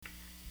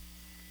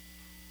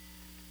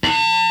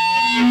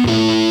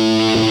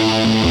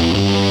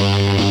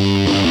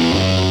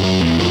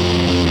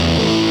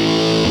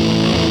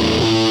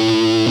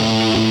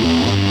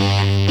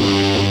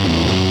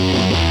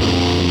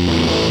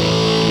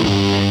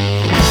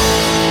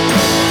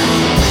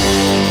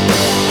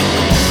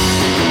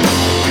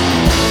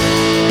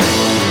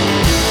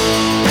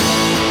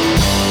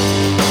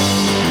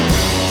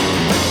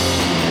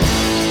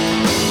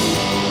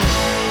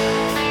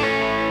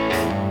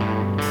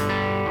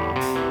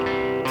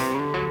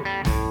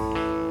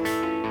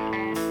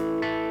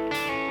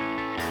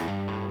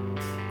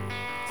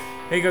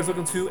Hey guys,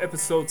 welcome to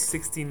episode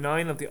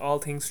 69 of the All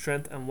Things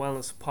Strength and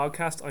Wellness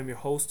podcast. I'm your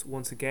host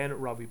once again,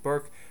 Robbie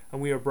Burke,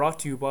 and we are brought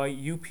to you by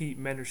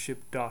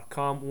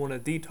upmentorship.com, one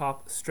of the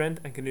top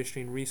strength and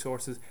conditioning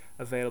resources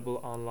available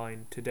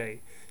online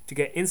today. To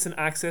get instant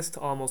access to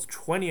almost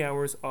 20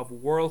 hours of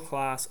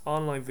world-class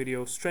online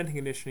video strength and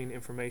conditioning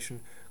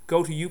information,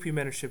 go to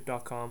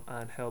upmentorship.com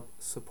and help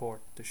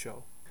support the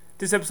show.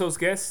 This episode's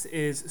guest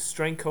is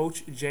strength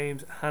coach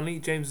James Hanley.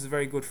 James is a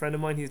very good friend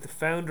of mine. He's the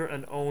founder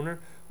and owner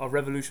of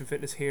Revolution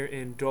Fitness here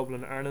in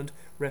Dublin, Ireland.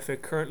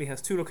 Refa currently has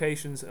two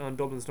locations on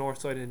Dublin's north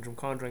side in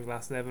Drumcondra and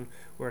Glasnevin,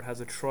 where it has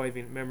a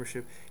thriving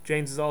membership.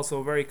 James is also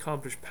a very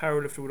accomplished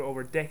powerlifter with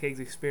over decades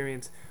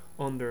experience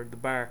under the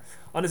bar.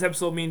 On this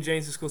episode, me and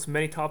James discuss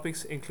many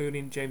topics,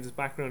 including James's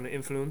background and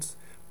influence,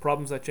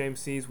 problems that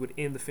James sees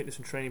within the fitness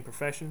and training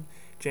profession,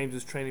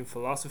 James's training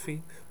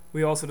philosophy.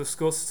 We also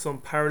discussed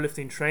some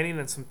powerlifting training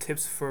and some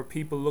tips for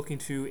people looking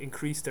to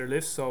increase their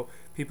lifts, so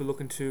people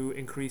looking to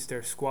increase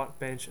their squat,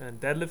 bench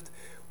and deadlift.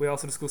 We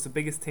also discussed the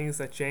biggest things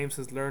that James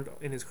has learned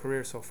in his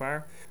career so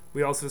far.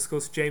 We also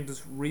discussed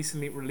James's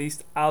recently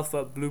released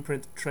Alpha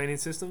Blueprint training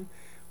system.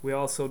 We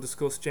also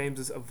discussed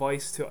James's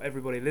advice to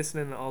everybody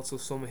listening and also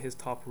some of his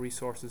top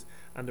resources,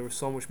 and there was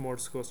so much more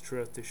discussed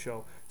throughout this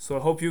show. So I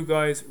hope you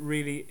guys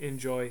really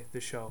enjoy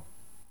the show.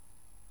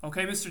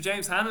 Okay, Mr.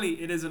 James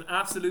Hanley, it is an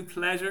absolute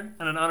pleasure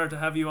and an honour to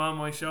have you on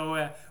my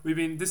show.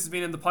 This has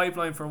been in the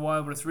pipeline for a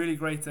while, but it's really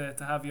great to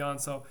have you on.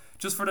 So,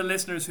 just for the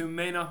listeners who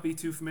may not be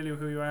too familiar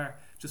with who you are,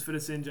 just fill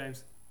us in,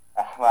 James.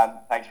 Man,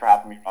 thanks for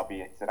having me, Robbie.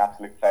 It's an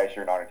absolute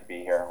pleasure and honour to be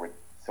here with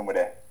some of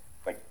the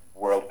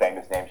world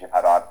famous names you've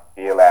had on. I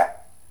feel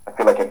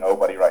like a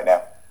nobody right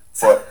now.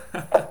 But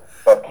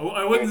look,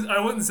 I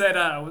wouldn't say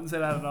that. I wouldn't say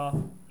that at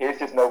all. Here's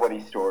just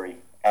nobody's story.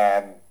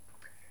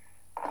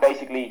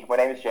 Basically, my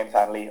name is James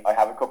Hanley. I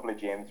have a couple of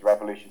gyms,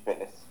 Revolution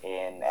Fitness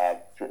in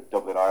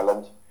Dublin,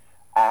 Ireland.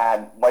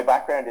 And my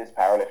background is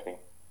powerlifting.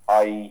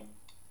 I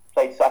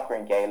played soccer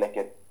and Gaelic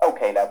at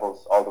okay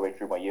levels all the way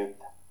through my youth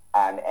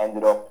and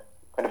ended up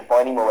kind of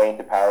finding my way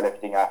into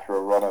powerlifting after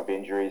a run of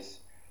injuries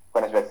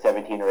when I was about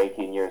 17 or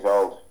 18 years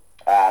old.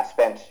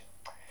 Spent,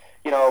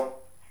 4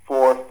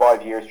 or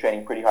 5 years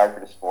training pretty hard for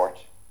the sport.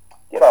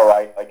 Did all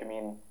right.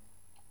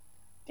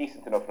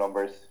 Decent enough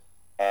numbers.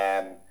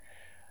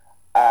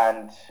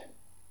 And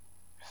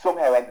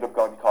somehow ended up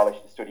going to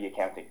college to study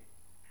accounting.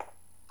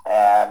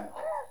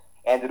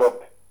 Ended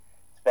up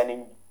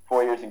spending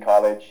 4 years in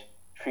college,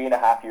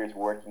 3.5 years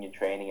working in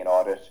training and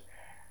audit,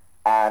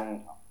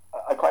 and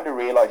I kind of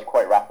realised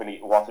quite rapidly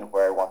it wasn't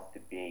where I wanted to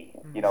be.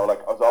 I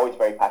was always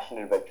very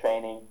passionate about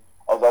training.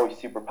 I was always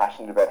super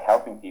passionate about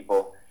helping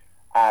people,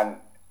 and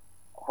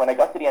when I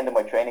got to the end of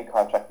my training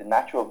contract, the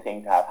natural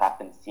thing to have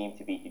happen seemed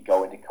to be to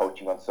go into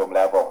coaching on some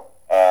level.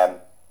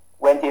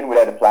 Went in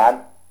without a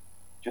plan.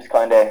 Just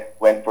kind of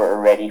went for a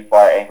ready,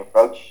 fire, aim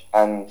approach.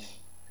 And,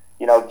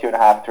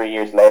 2.5, 3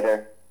 years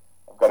later,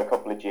 I've got a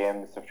couple of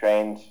gyms. I've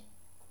trained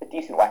a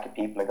decent whack of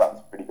people and gotten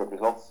some pretty good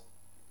results.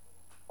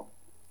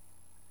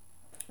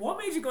 What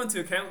made you go into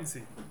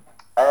accountancy?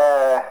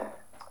 I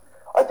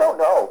don't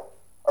know.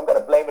 I'm going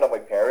to blame it on my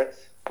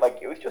parents.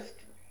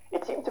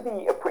 It seemed to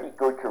be a pretty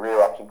good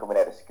career option coming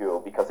out of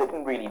school because I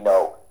didn't really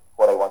know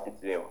what I wanted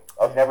to do.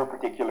 I was never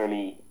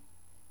particularly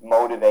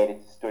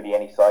motivated to study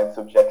any science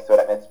subjects, so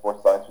that meant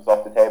sports science was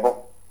off the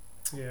table.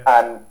 Yeah.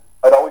 And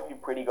I'd always been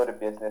pretty good at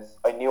business.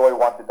 I knew I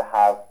wanted to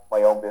have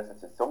my own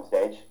business at some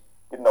stage.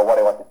 Didn't know what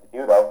I wanted to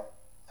do though.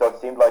 So it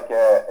seemed like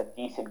a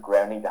decent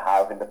grounding to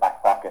have in the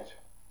back pocket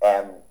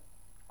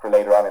for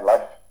later on in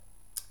life.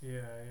 Yeah.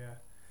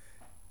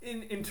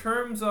 In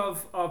terms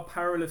of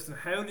powerlifting,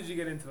 how did you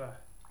get into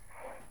that?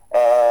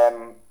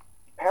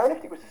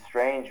 Powerlifting was a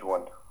strange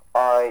one.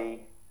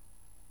 I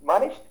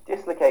managed to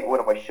dislocate one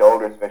of my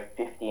shoulders about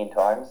 15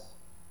 times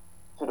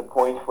to the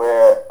point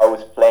where I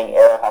was playing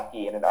air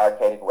hockey in an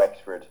arcade in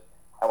Wexford,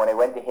 and when I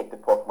went to hit the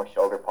puck, my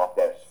shoulder popped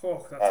out.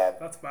 Oh,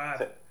 that's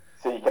bad.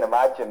 So you can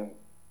imagine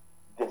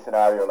this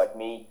scenario, like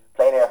me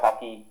playing air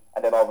hockey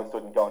and then all of a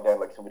sudden going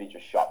down like somebody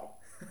just shot me.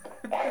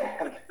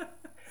 And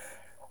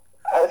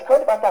I was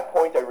kind of at that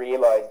point I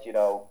realised,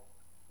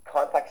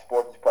 contact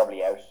sports is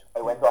probably out.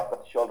 I went off,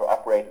 got the shoulder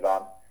operated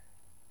on,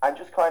 and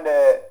just kind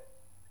of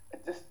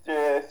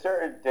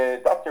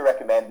the doctor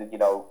recommended,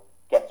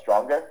 get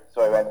stronger.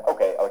 So I went,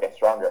 okay, I'll get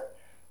stronger.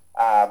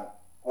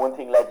 One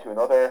thing led to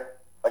another.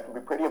 I can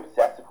be pretty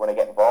obsessive when I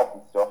get involved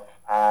in stuff.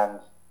 And,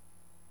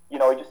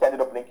 I just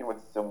ended up linking with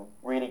some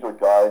really good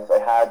guys. I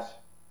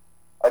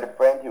had a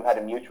friend who had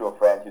a mutual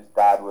friend whose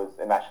dad was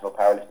a national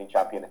powerlifting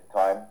champion at the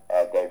time,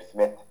 Dave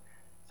Smith.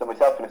 So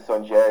myself and his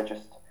son, Jared,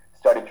 just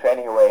started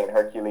training away in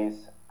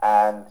Hercules.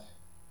 And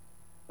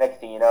next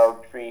thing you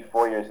know,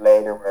 3-4 years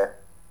later,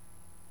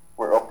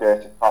 we're up there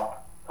as the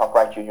top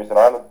ranked juniors in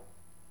Ireland.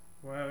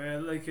 Wow,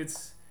 yeah,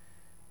 it's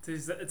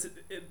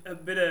a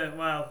bit of,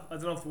 I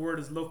don't know if the word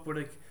is luck, but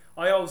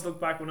I always look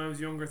back when I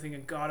was younger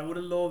thinking, God, I would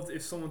have loved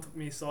if someone took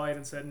me aside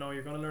and said, no,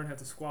 you're going to learn how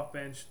to squat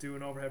bench, do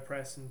an overhead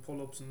press and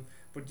pull-ups,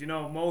 but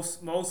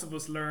most of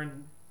us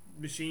learn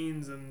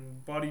machines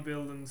and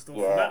bodybuilding and stuff.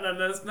 Yeah. And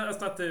that's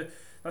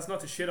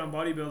not the shit on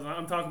bodybuilding.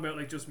 I'm talking about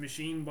like just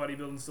machine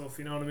bodybuilding stuff.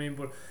 You know what I mean?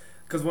 But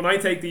because when I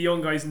take the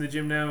young guys in the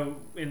gym now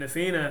in the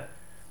FINA,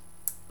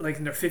 like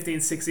and they're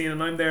 15, 16,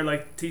 and I'm there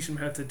like teaching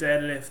them how to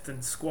deadlift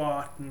and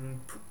squat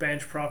and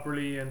bench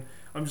properly, and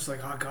I'm just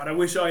like, oh god, I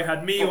wish I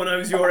had me when I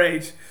was your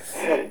age.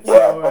 Yeah,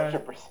 So,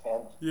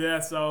 100%. Yeah,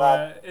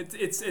 so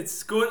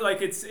it's good.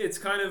 Like it's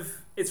kind of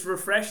it's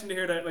refreshing to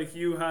hear that like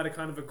you had a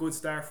kind of a good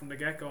start from the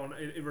get go, and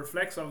it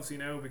reflects obviously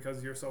now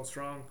because you're so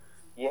strong.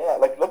 Yeah,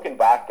 like looking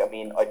back, I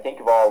mean, I think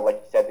of all, like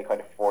you said, the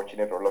kind of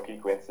fortunate or lucky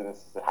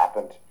coincidences that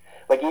happened.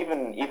 Like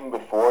even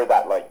before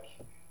that, like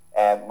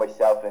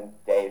myself and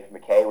Dave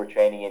McKay were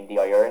training in the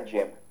Iron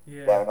Gym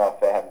down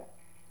off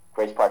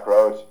Grace Park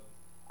Road,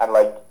 and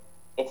like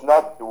it's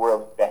not the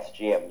world's best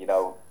gym, you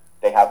know.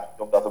 They have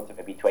dumbbells up to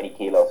maybe 20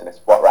 kilos and a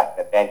squat rack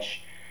and a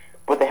bench,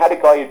 but they had a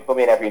guy who'd come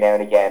in every now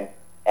and again,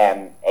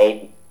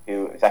 Aidan,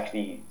 who is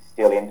actually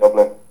still in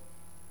Dublin,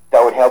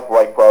 that would help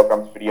write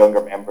programs for the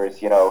younger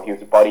members. You know, he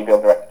was a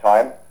bodybuilder at the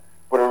time,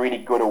 but a really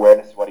good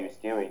awareness of what he was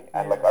doing.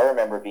 And like I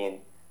remember being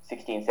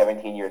 16,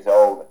 17 years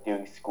old,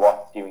 doing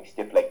squats, doing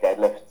stiff leg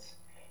deadlifts,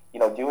 you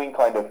know, doing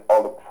kind of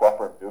all the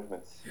proper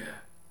movements. Yeah.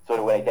 So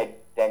that when I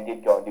then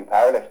did go and do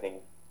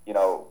powerlifting, you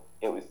know,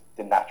 it was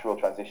the natural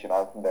transition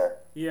on from there.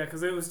 Yeah,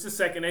 because it was just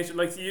second nature.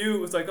 Like to you, it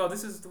was like, oh,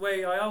 this is the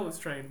way I always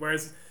trained.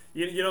 Whereas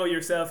you know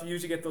yourself, you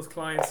usually get those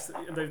clients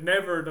and they've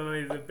never done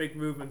any of the big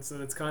movements,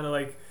 and it's kind of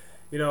like,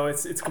 you know,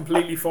 it's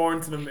completely foreign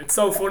to them. It's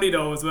so funny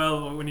though as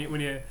well when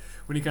you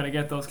kind of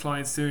get those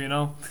clients too, you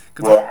know,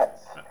 because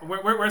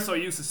we're so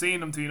used to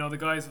seeing them too, you know, the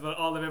guys,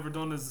 all they've ever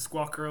done is the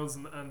squat curls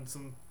and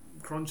some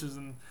crunches,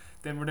 and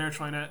then we're there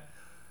trying to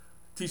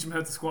teach them how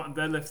to squat and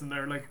deadlift, and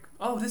they're like,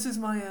 oh, this is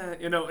my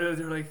you know,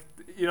 they're like,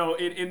 you know,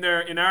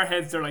 in our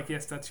heads they're like,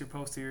 yes, that's your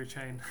posterior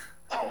chain.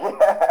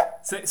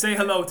 say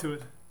hello to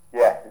it.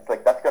 Yeah, it's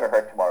like, that's gonna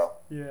hurt tomorrow.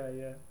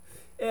 Yeah.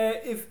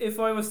 If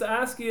I was to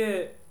ask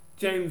you,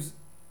 James,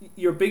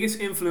 your biggest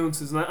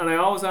influences, and I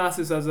always ask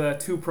this as a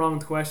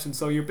two-pronged question,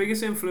 so your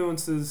biggest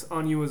influences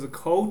on you as a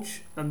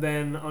coach and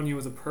then on you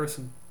as a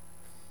person.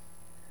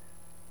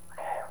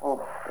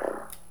 Oof.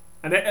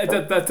 And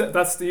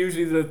that's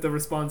usually the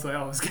response I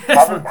always get.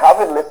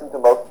 Having listened to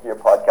most of your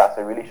podcasts,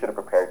 I really should have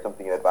prepared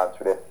something in advance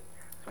for this.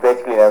 So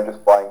basically now I'm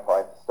just buying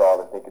time to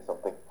stall and think of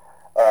something.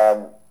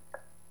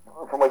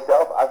 For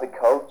myself as a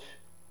coach,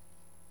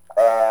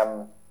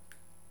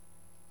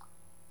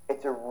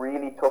 it's a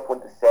really tough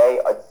one to say.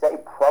 I'd say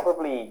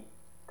probably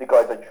the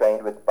guys I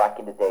trained with back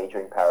in the day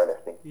during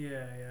powerlifting.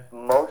 Yeah.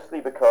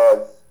 Mostly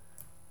because,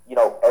 you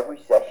know, every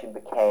session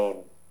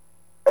became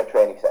a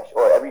training session,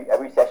 or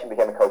every session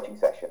became a coaching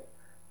session,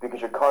 because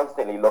you're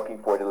constantly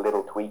looking for the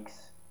little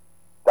tweaks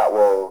that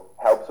will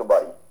help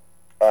somebody.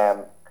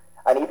 And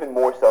even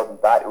more so than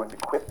that, it was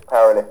equipped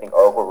powerlifting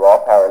over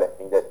raw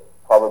powerlifting that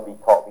probably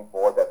taught me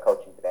more about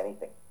coaching than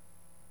anything.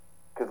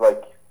 Because,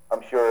 like,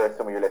 I'm sure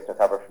some of your listeners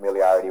have a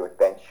familiarity with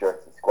bench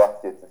shirts and squat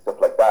suits and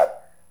stuff like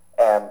that.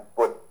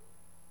 But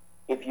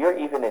if you're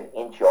even an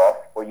inch off,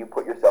 or you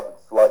put yourself in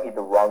slightly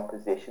the wrong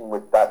position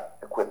with that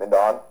equipment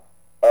on,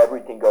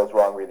 everything goes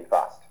wrong really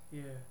fast.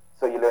 Yeah.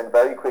 So you learn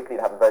very quickly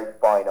to have a very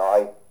fine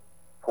eye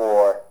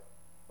for,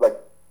 like,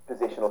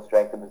 positional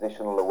strength and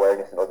positional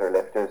awareness in other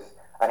lifters,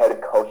 and how to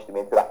coach them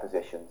into that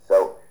position.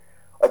 So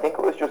I think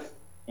it was just,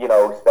 you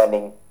know,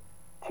 spending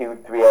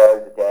 2-3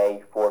 hours a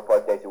day, 4 or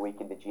 5 days a week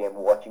in the gym,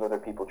 watching other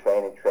people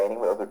train and training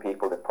with other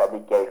people, that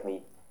probably gave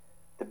me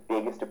the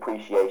biggest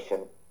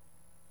appreciation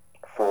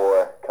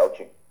for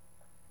coaching.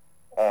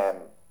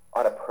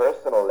 On a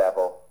personal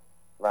level,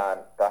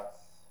 man, I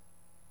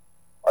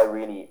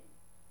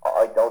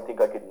don't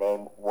think I could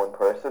name one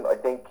person. I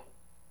think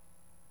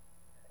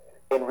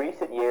in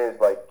recent years,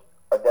 like,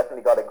 I've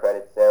definitely got to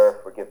credit Sarah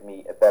for giving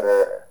me a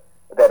better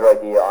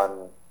idea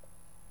on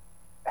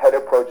how to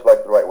approach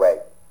life the right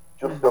way.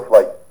 Just stuff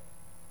like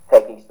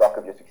taking stock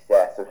of your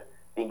success, of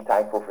being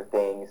thankful for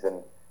things,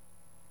 and,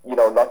 you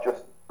know, not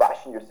just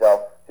bashing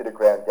yourself to the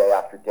ground day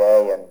after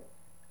day,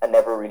 and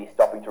never really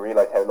stopping to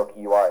realize how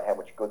lucky you are and how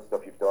much good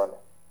stuff you've done.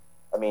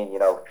 I mean, you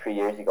know, 3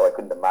 years ago, I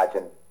couldn't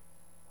imagine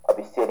I'd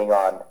be sitting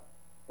on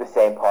the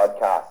same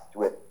podcast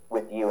with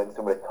you and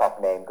some of the top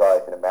name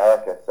guys in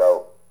America.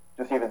 So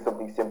just even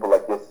something simple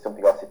like this,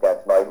 something I'll sit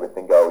down tonight with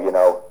and go, you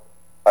know,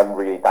 I'm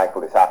really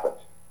thankful this happened.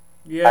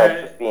 Yeah. And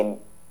it's just been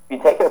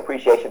taking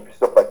appreciation for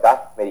stuff like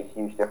that made a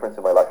huge difference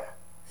in my life.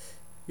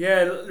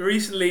 Yeah,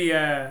 recently,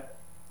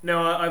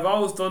 now I've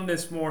always done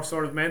this more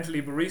sort of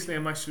mentally, but recently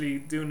I'm actually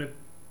doing it,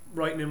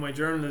 writing in my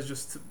journal, is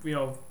just, you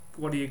know,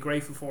 what are you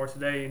grateful for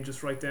today, and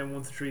just write down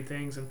 1 to 3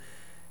 things. And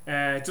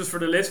just for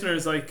the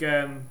listeners, like,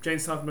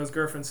 James talking about his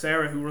girlfriend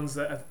Sarah, who runs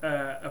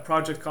a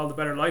project called the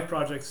Better Life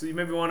Project, so you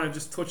maybe want to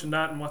just touch on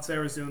that and what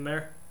Sarah's doing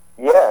there.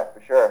 Yeah,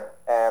 for sure.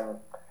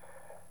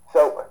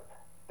 So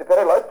the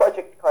Better Life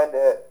Project kind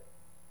of,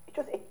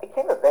 it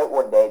came about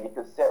one day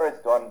because Sarah's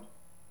done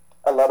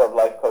a lot of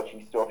life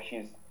coaching stuff.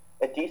 She's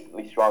a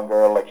decently strong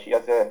girl. Like, she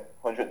has a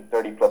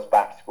 130 plus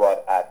back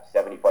squat at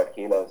 75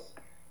 kilos,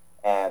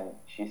 and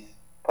she's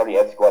probably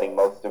out squatting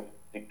most of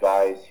the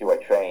guys who I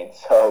train.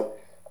 So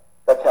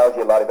that tells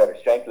you a lot about her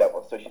strength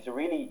level. So she's a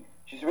really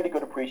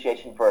good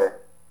appreciation for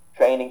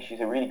training. She's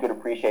a really good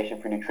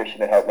appreciation for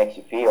nutrition and how it makes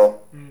you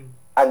feel.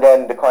 And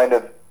then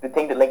the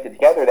thing that linked it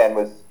together then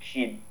was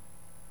she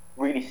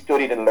really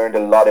studied and learned a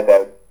lot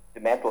about the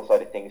mental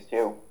side of things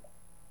too.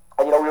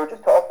 And we were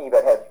just talking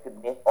about how if you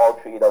could knit all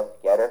three of those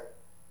together,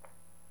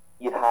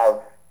 you'd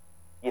have,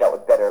 a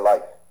better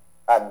life.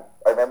 And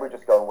I remember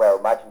just going, well,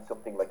 imagine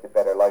something like the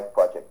Better Life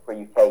Project, where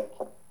you take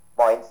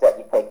mindset,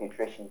 you take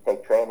nutrition, you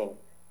take training,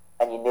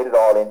 and you knit it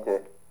all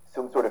into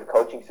some sort of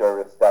coaching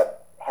service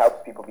that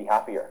helps people be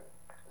happier.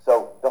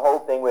 So the whole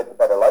thing with the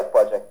Better Life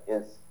Project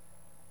is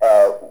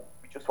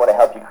we just want to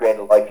help you create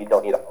a life you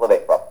don't need a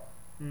holiday from.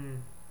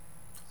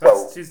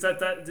 So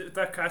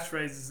that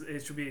catchphrase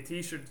it should be a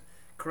T-shirt.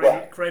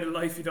 Create a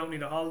life you don't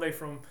need a holiday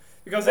from.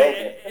 Because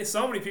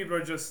so many people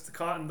are just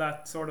caught in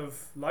that sort of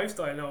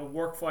lifestyle,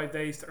 work 5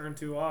 days to earn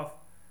 2 off.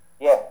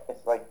 Yeah,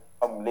 it's like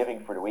I'm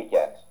living for the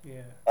weekend.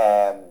 Yeah.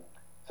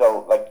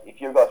 So like if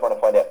you guys want to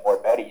find out more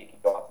about it, you can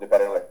go onto the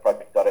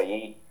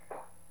betterlifeproject.ie.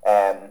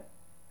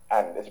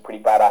 And it's a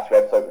pretty badass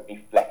website with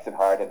me flexing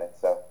hard in it.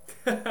 So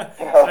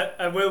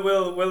and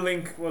we'll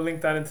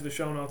link that into the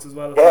show notes as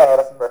well. Yeah,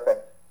 that's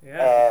perfect. Yeah,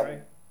 that's great.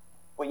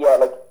 But yeah,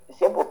 like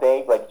simple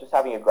things like just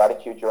having a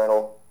gratitude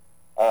journal,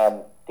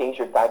 things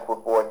you're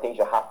thankful for, things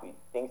you're happy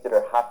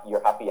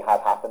you had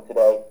happen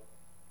today,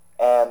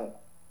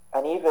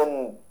 and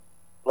even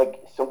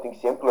like something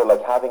simpler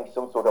like having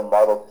some sort of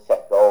model to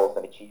set goals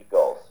and achieve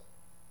goals.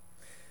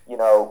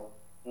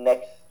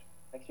 Next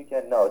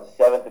weekend, no, it's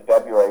 7th of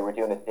February, we're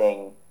doing a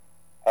thing,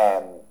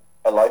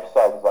 a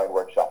lifestyle design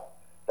workshop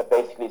that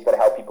basically is going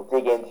to help people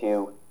dig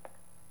into,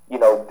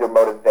 their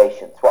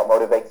motivations, what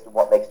motivates them,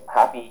 what makes them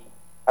happy,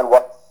 and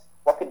what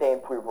can they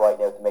improve right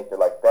now to make their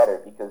life better.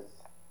 Because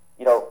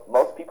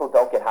most people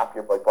don't get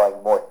happier by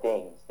buying more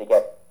things; they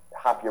get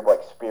happier by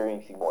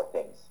experiencing more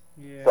things.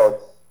 Yeah. So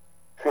it's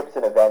trips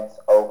and events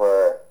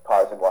over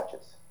cars and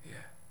watches.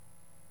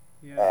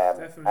 Yeah,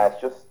 definitely. And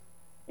it's just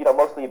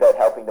mostly about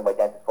helping them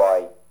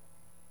identify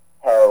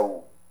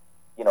how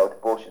the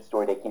bullshit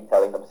story they keep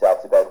telling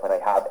themselves about when I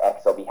have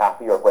X I'll be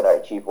happy, or when I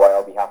achieve Y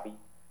I'll be happy,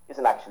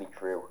 isn't actually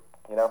true.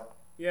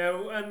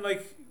 Yeah, and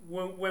like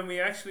when we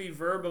actually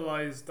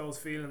verbalize those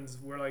feelings,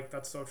 we're like,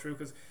 that's so true.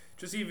 Because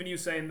just even you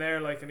saying there,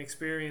 like an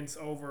experience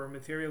over a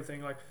material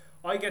thing, like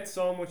I get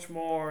so much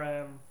more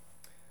out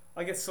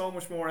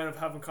of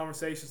having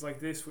conversations like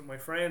this with my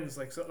friends.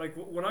 Like, so like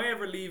when I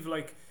ever leave,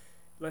 like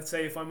let's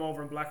say if I'm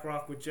over in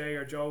Blackrock with Jay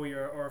or Joey,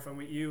 or if I'm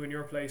with you in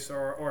your place,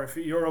 or if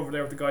you're over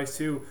there with the guys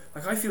too,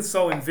 like I feel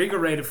so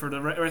invigorated for the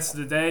rest of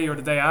the day or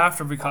the day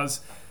after,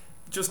 because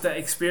just the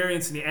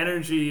experience and the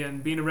energy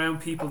and being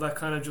around people that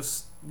kind of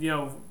just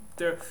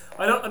they're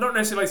I don't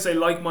necessarily say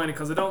like-minded,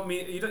 because I don't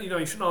mean you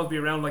shouldn't always be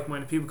around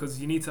like-minded people, because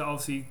you need to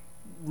obviously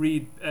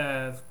read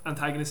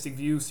antagonistic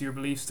views to your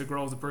beliefs to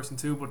grow as a person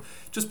too. But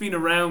just being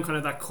around kind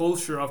of that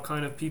culture of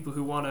kind of people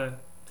who want to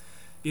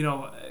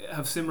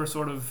have similar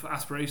sort of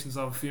aspirations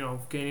of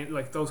gaining,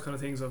 like those kind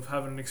of things, of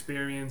having an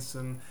experience,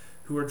 and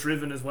who are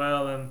driven as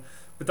well.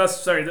 But that's,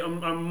 sorry,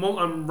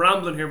 I'm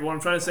rambling here, but what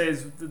I'm trying to say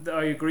is that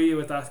I agree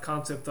with that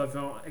concept of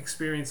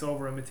experience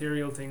over a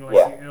material thing.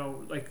 Like,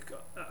 like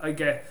I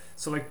get,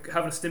 so like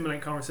having a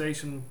stimulating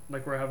conversation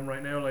like we're having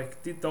right now,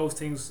 like those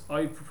things, I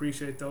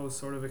appreciate those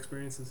sort of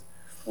experiences.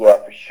 Yeah,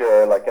 for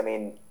sure. Like, I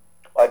mean,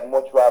 I'd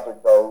much rather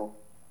go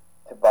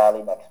to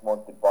Bali next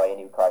month than buy a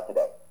new car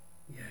today.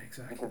 Yeah,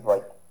 exactly. Because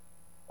like,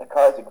 a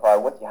car is a car.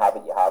 Once you have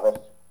it, you have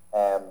it.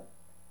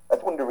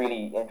 That's one of the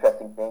really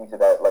interesting things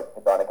about like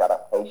hedonic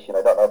adaptation.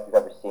 I don't know if you've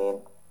ever seen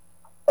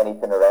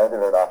anything around it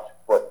or not,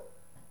 but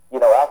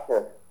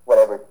after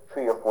whatever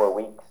 3 or 4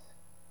 weeks,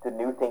 the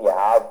new thing you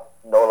have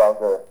no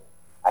longer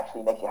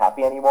actually makes you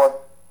happy anymore.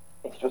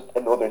 It's just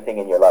another thing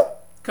in your life.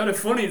 Kind of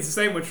funny. It's the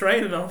same with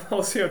training.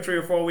 Almost 3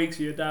 or 4 weeks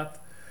you adapt.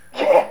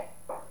 Yeah,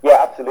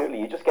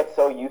 absolutely. You just get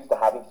so used to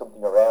having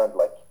something around.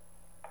 Like,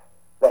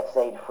 let's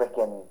say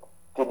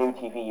the new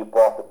TV you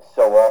bought that was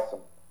so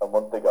awesome a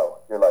month ago.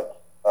 You're like,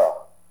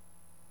 oh,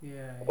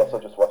 yeah. I guess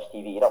I'll just watch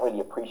TV. You don't really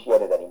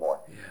appreciate it anymore.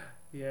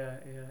 Yeah.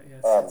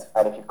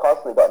 And if you've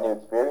constantly got new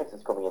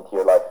experiences coming into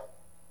your life,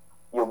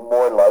 you're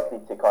more likely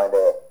to kind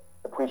of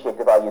appreciate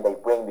the value they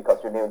bring, because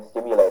they're new and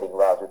stimulating,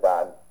 rather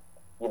than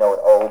an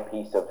old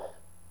piece of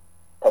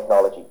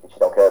technology that you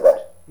don't care about.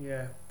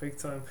 Yeah, big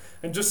time.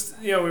 And just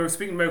we were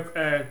speaking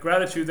about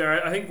gratitude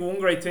there. I think one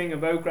great thing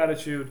about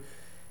gratitude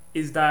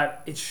is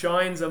that it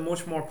shines a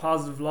much more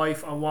positive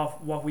light on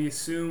what we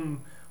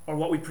assume or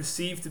what we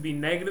perceive to be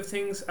negative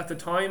things at the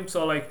time.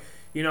 So like,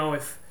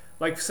 if,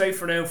 like, say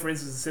for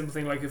instance, a simple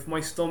thing, like if my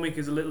stomach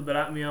is a little bit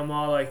at me, I'm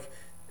all like,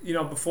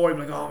 before you'd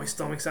be like, oh, my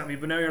stomach's at me,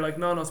 but now you're like,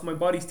 no, it's my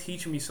body's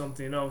teaching me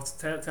something, it's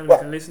telling me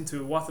to listen to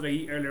it. What did I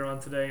eat earlier on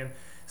today, and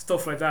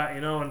stuff like that,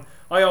 and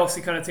I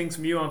also kind of things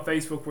from you on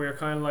Facebook where you're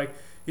kind of like,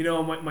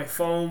 my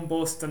phone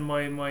bust and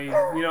my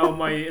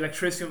my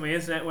electricity and my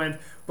internet went,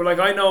 but like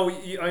I know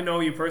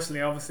you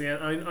personally, obviously,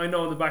 and I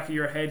know in the back of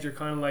your head you're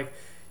kind of like,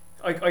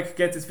 I could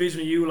get this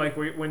vision of you like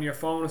when your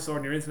phone is sorted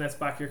and your internet's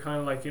back, you're kind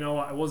of like, you know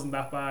what, I wasn't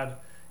that bad.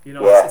 You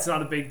know, Yeah. it's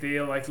not a big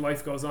deal. Like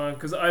life goes on.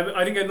 Because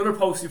I think another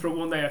post you put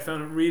one day, I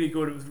found it really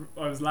good.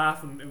 I was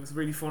laughing. It was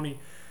really funny,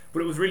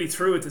 but it was really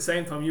true at the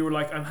same time. You were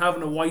like, I'm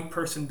having a white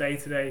person day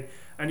today,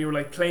 and you were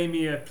like, play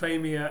me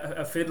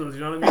a fiddle. Do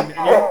you know what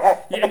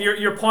I mean? And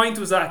your point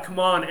was that, come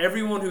on,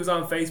 everyone who's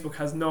on Facebook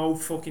has no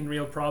fucking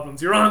real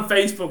problems. You're on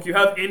Facebook. You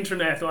have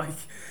internet. Like,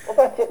 Well,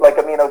 that's it. Like,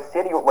 I mean, I was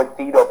sitting with my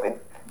feet up in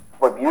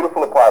my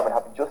beautiful apartment,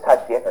 having just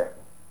had dinner,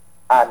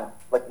 and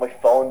like my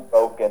phone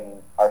broke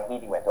and our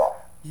heating went off.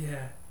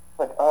 yeah,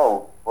 Like,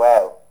 oh,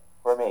 well,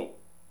 for me.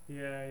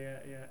 yeah,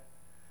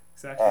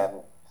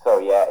 exactly. So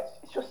yeah,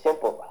 it's just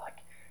simple. Like,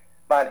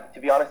 man,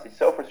 to be honest, it's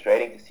so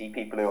frustrating to see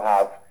people who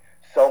have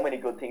so many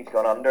good things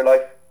going on in their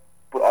life,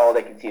 but all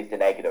they can see is the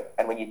negative.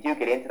 And when you do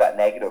get into that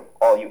negative,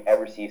 all you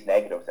ever see is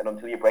negatives. And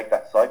until you break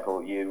that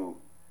cycle, you're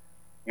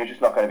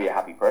just not going to be a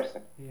happy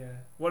person. Yeah.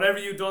 Whatever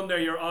you've done there,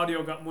 your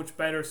audio got much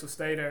better, so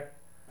stay there.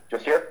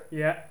 Just here?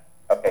 Yeah.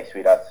 Okay,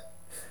 sweet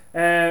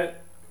as.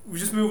 We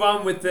just move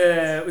on with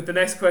the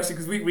next question,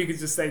 because we could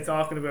just stay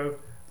talking about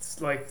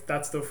like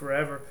that stuff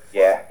forever.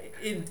 Yeah.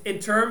 In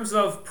terms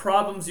of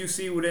problems you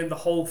see within the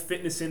whole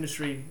fitness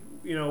industry,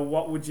 you know,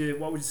 what would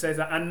you say to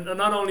that? And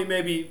not only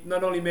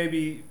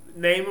maybe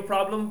name a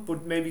problem,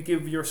 but maybe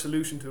give your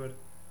solution to it.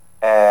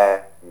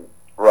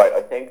 Right.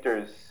 I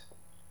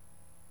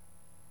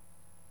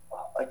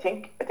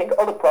think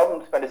all the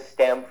problems kind of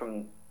stem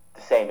from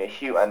the same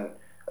issue, and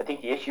I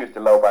think the issue is the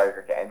low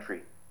barrier to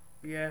entry.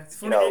 Yeah, it's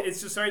funny. You know, it's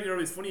just sorry,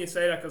 it's funny you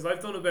say that, because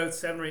I've done about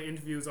 7 or 8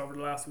 interviews over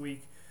the last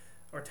week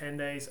or 10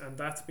 days, and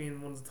that's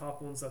been one of the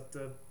top ones that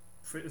the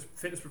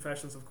fitness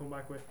professionals have come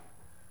back with.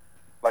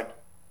 Like,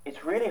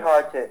 it's really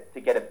hard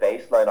to get a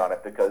baseline on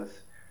it, because,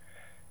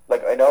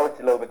 like, I know it's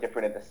a little bit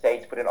different in the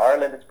States, but in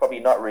Ireland it's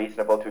probably not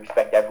reasonable to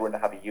expect everyone to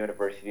have a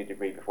university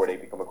degree before they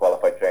become a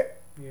qualified trainer.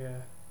 Yeah.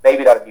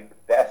 Maybe that would be the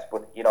best,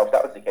 but, you know, if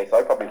that was the case,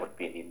 I probably wouldn't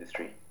be in the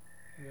industry.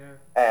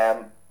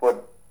 Yeah.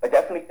 But I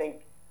definitely think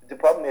the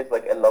problem is,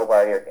 like, a low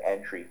barrier to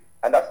entry.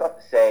 And that's not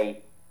to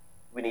say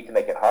we need to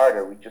make it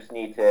harder. We just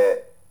need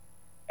to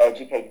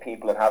educate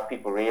people and have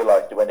people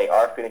realise that when they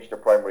are finished their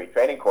primary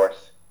training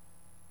course,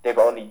 they've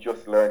only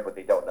just learned what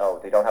they don't know.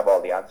 They don't have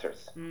all the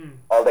answers.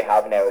 All they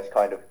have now is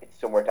kind of, it's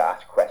somewhere to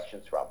ask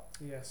questions from.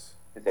 Yes.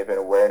 Because they have an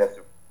awareness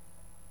of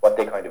what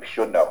they kind of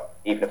should know,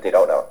 even if they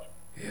don't know it.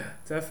 Yeah,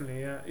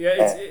 definitely. Yeah.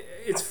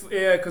 It's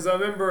because I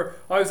remember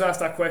I was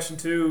asked that question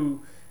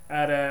too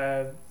at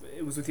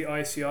it was with the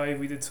ICI.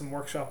 We did some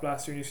workshop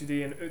last year in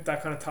UCD, and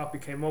that kind of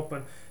topic came up.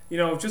 And you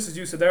know, just as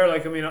you said there,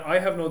 like, I mean, I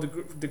have no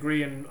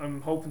degree, and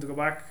I'm hoping to go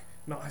back.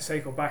 Not I say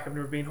go back. I've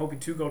never been hoping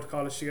to go to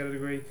college to get a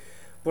degree.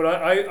 But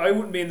I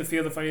wouldn't be in the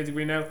field if I need a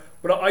degree now.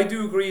 But I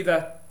do agree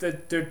that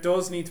there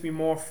does need to be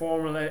more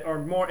formal or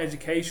more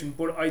education.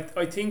 But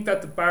I think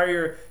that the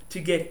barrier to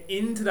get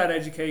into that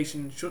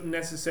education shouldn't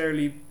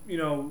necessarily, you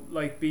know,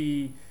 like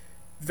be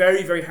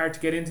very, very hard to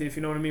get into, if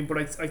you know what I mean. But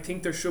I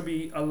think there should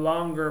be a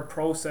longer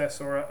process,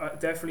 or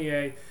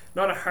definitely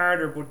not a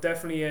harder, but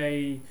definitely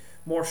a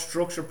more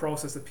structured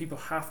process that people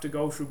have to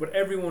go through. But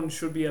everyone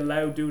should be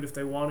allowed to do it if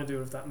they want to do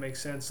it, if that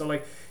makes sense. So,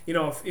 like, you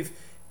know,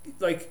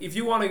 if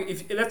you want to,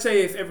 if let's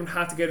say if everyone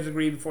had to get a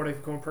degree before they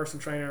become a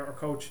personal trainer or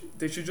coach,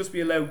 they should just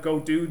be allowed to go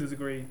do the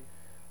degree.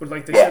 But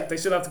like they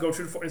still have to go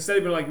through instead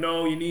of being like,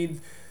 no, you need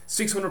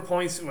 600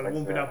 points. Well, it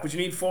won't be that, but you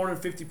need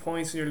 450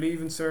 points in your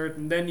leaving cert,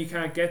 and then you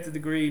can't get the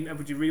degree.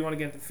 But you really want to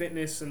get into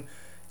fitness, and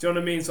do you know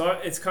what I mean? So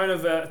it's kind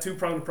of a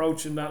two-pronged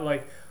approach in that,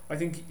 like, I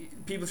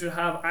think people should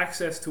have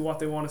access to what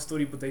they want to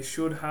study, but they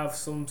should have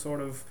some sort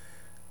of,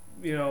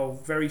 you know,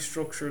 very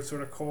structured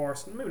sort of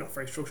course. Maybe not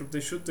very structured,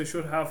 but they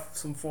should have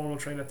some formal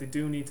training that they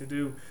do need to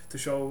do to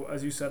show,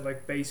 as you said,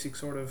 like basic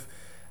sort of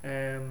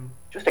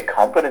just a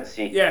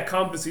competency. Yeah,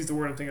 competency is the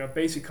word I'm thinking of.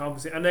 Basic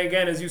competency. And then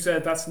again, as you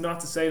said, that's not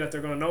to say that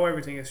they're going to know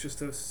everything. It's just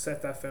to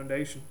set that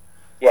foundation.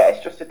 Yeah,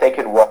 it's just that they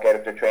can walk out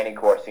of their training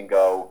course and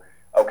go,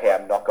 okay,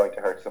 I'm not going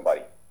to hurt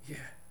somebody. Yeah.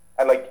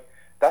 And like,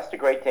 that's the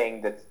great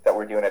thing that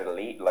we're doing at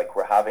Elite. Like,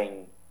 we're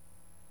having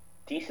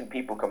decent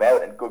people come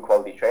out and good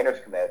quality trainers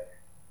come out.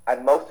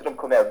 And most of them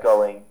come out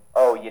going,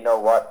 oh, you know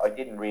what, I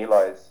didn't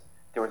realise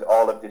there was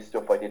all of this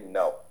stuff I didn't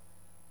know.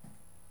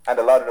 And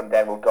a lot of them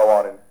then will go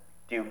on and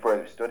do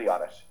further study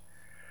on it.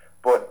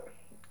 But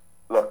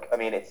look, I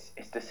mean, it's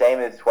the same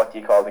as what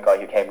you call the guy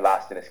who came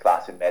last in his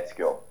class in med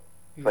school.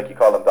 It's like you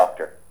call him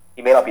doctor.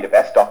 He may not be the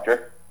best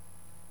doctor,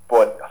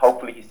 but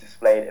hopefully he's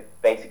displayed a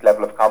basic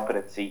level of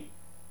competency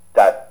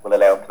that will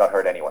allow him to not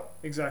hurt anyone.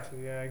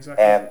 Exactly, yeah,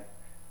 exactly.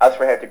 As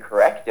for how to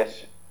correct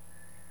it,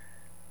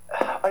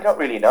 I don't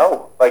really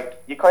know.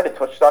 Like, you kind of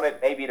touched on it.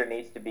 Maybe there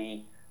needs to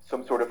be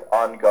some sort of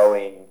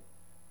ongoing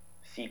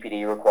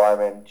CPD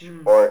requirement,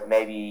 or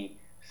maybe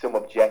some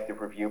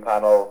objective review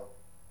panel,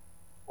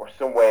 or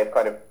some way of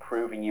kind of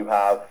proving you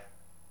have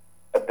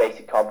a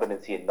basic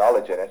competency and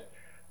knowledge in it.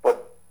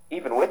 But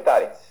even with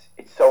that,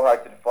 it's so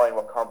hard to define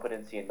what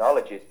competency and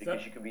knowledge is,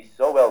 because you can be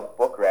so well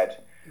book read,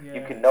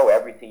 you can know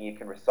everything, you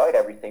can recite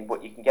everything,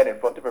 but you can get in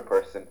front of a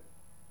person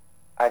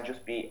and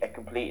just be a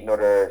complete and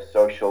utter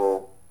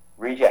social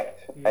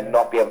reject Yeah. and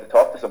not be able to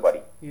talk to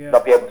somebody, Yeah.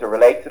 not be able to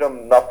relate to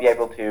them, not be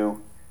able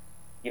to,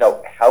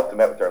 help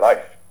them out with their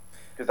life.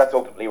 Because that's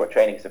ultimately what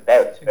training is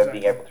about. It's about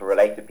being able to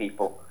relate to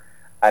people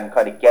and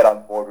kind of get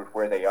on board with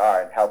where they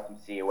are and help them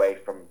see away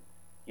from,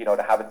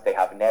 the habits they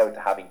have now to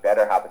having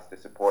better habits to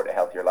support a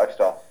healthier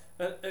lifestyle.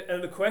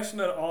 And the question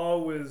that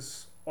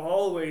always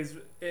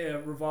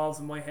revolves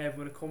in my head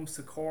when it comes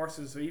to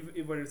courses, or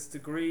even whether it's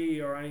degree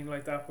or anything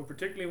like that, but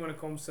particularly when it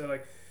comes to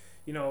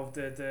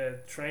the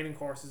training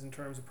courses in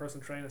terms of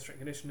personal training and strength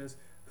and conditioning, is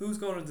who's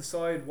going to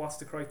decide what's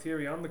the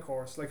criteria on the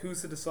course? Like,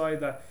 who's to decide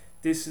that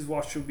this is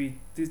what should be,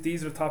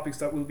 these are the topics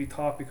that will be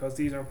taught because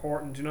these are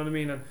important? Do you know what I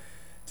mean? And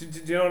do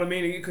you know what I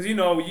mean? Because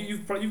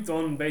you've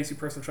done basic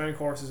personal training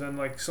courses, and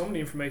like some of the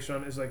information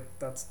on it is like,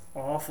 that's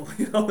awful.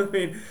 You know what I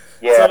mean?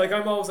 Yeah. So like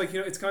I'm always like,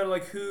 it's kind of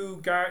like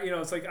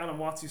it's like Alan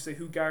Watts used to say,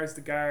 who guards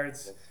the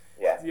guards?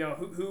 Yeah.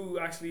 Who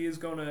actually is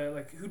gonna,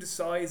 like, who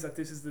decides that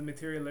this is the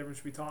material that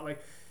should be taught?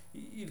 Like,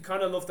 you'd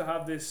kind of love to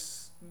have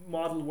this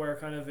model where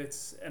kind of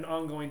it's an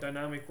ongoing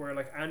dynamic where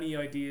like any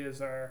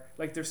ideas are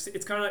like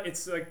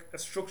it's like a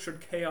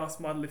structured chaos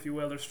model, if you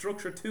will. There's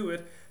structure to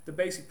it, the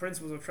basic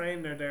principles of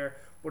training are there,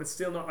 but it's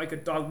still not like a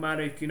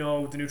dogmatic, the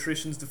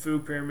nutrition's the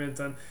food pyramid,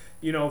 and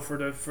for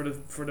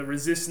the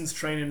resistance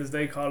training, as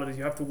they call it,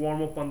 you have to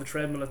warm up on the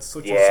treadmill at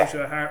such and such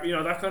a hard,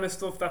 that kind of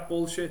stuff, that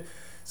bullshit.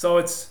 So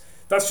that's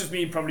just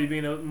me probably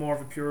being more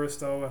of a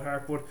purist though at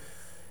heart. But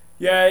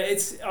yeah,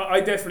 I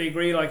definitely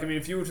agree. Like, I mean,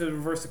 if you were to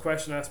reverse the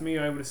question, ask me,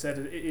 I would have said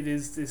it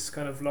is this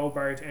kind of low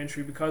barrier to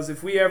entry, because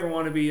if we ever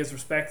want to be as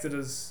respected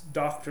as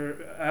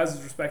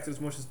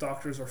much as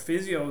doctors or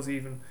physios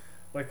even,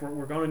 like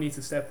we're going to need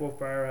to step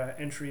up our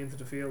entry into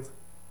the field.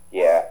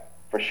 Yeah,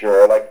 for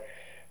sure. Like,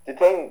 the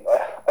thing,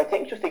 I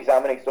think just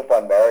examining stuff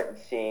on merit and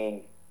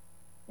seeing,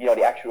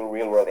 the actual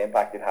real world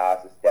impact it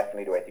has is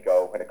definitely the way to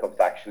go when it comes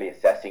to actually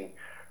assessing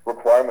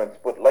requirements.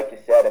 But like you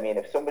said, I mean,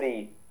 if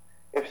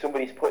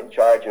somebody's put in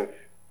charge of,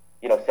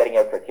 setting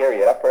out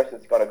criteria, that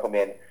person's going to come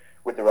in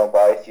with their own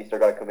biases, they're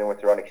going to come in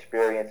with their own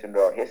experience and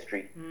their own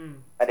history.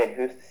 And then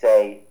who's to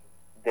say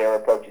their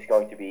approach is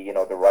going to be,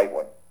 the right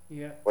one?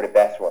 Yeah. Or the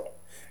best one?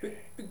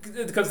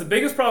 Because the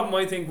biggest problem,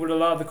 I think, with a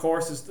lot of the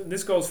courses, and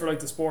this goes for like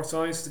the sports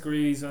science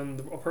degrees and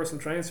the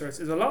personal training certs,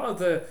 is a lot of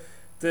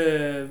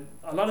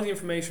the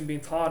information being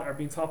taught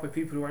by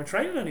people who aren't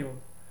training anyone.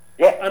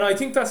 Yeah. And I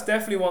think that's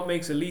definitely what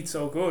makes Elite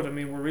so good. I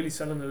mean, we're really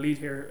selling Elite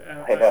here.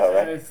 I know,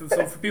 right? So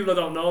for people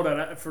that don't know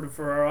that,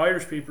 for our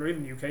Irish people or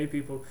even UK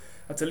people,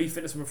 that's Elite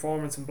Fitness and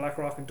Performance in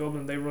Blackrock in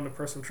Dublin. They run a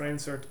personal training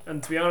cert,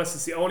 and to be honest,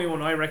 it's the only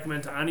one I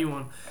recommend to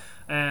anyone.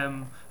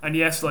 And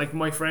yes, like,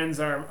 my friends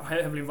are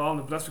heavily involved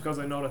in it, but that's because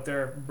I know that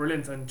they're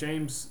brilliant. And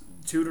James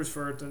tutors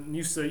for it, and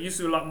used to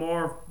do a lot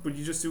more, but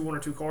you just do 1 or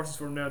 2 courses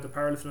for them now. The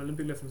powerlifting and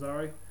Olympic lifting, is that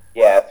right?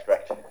 Yeah, that's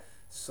correct.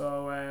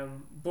 So,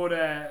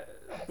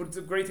 but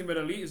the great thing about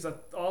Elite is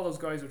that all those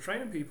guys are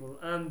training people,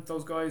 and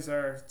those guys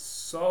are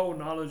so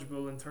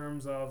knowledgeable in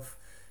terms of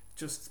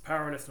just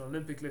powerlifting,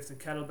 Olympic lifting,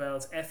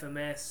 kettlebells,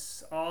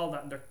 FMS, all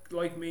that. And they're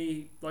like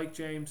me, like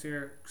James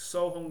here,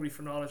 so hungry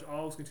for knowledge,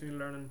 always continue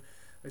learning.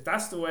 Like,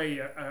 that's the way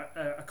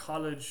a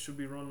college should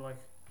be run. Like,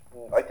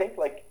 I think,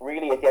 like,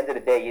 really at the end of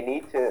the day, you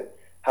need to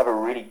have a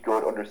really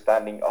good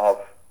understanding of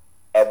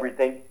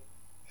everything,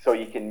 so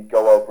you can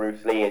go out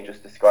Bruce Lee and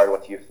just discard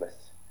what's useless.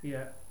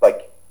 Yeah.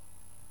 Like,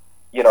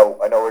 I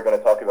know we're going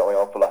to talk about my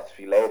own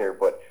philosophy later,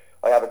 but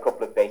I have a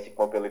couple of basic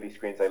mobility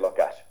screens I look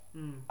at.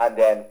 And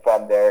then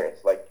from there,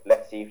 it's like,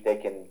 let's see if they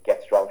can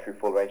get strong through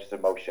full ranges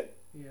of motion.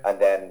 Yeah. And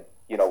then,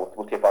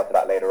 we'll tip onto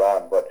that later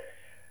on. But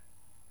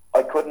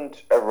I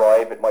couldn't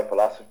arrive at my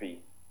philosophy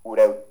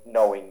without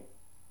knowing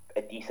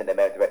a decent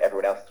amount about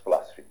everyone else's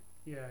philosophy.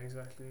 Yeah,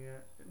 exactly, yeah.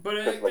 But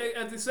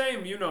at the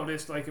same,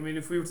 this, like, I mean,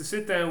 if we were to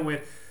sit down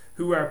with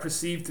who are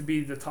perceived to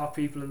be the top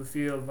people in the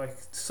field, like,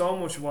 so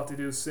much of what they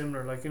do is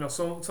similar. Like,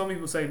 some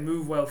people say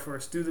move well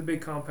first, do the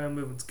big compound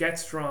movements, get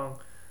strong,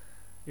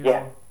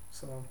 know.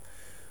 So,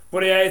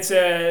 but yeah, it's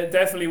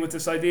definitely with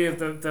this idea of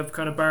the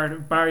kind of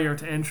barrier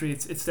to entry,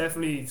 it's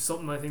definitely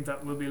something I think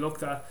that will be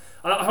looked at.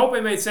 And I hope I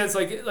made sense.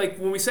 Like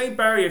when we say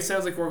barrier, it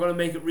sounds like we're going to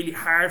make it really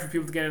hard for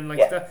people to get in.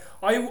 Like that,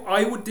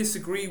 I would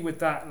disagree with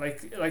that.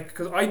 Like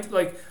because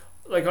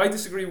I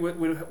disagree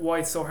with why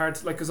it's so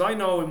hard. Like, because I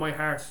know in my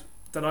heart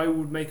that I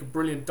would make a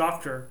brilliant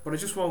doctor, but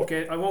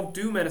I won't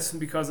do medicine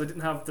because I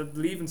didn't have the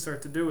leaving cert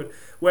to do it.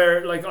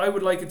 Where, like, I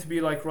would like it to be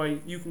like, right,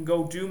 you can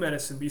go do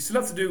medicine, but you still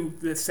have to do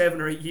the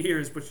 7 or 8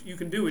 years, but you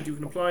can do it, you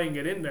can apply and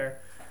get in there.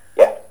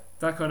 Yeah.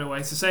 That kind of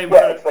way. It's the same.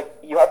 Yeah, it's like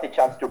you have the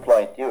chance to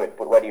apply and do it,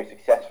 but whether you're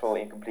successful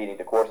in completing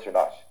the course or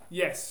not,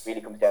 yes,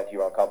 really comes down to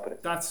your own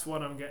competence. That's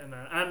what I'm getting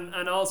at.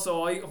 And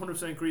also, I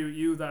 100% agree with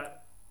you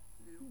that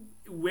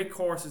with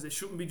courses, it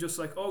shouldn't be just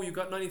like, oh, you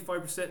got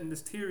 95% in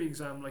this theory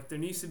exam. Like, there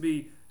needs to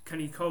be, can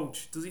he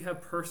coach? Does he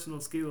have personal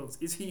skills?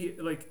 Is he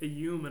like a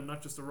human,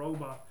 not just a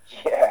robot?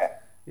 Yeah.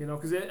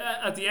 Because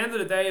at the end of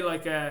the day,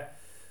 like,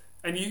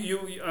 And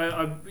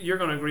you're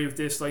going to agree with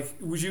this. Like,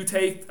 would you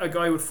take a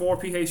guy with 4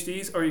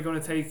 PhDs, or are you going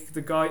to take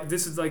the guy?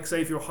 This is like,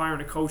 say, if you're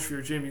hiring a coach for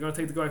your gym, you're going to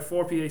take the guy with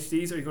 4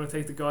 PhDs, or you're going to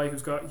take the guy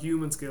who's got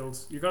human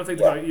skills. You're going to take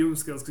the guy with human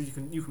skills because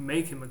you can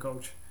make him a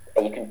coach.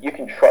 And you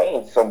can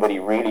train somebody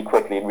really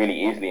quickly and really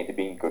easily into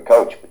being a good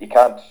coach, but you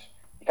can't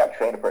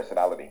train a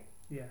personality.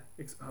 Yeah,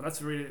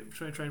 that's really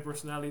train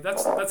personality.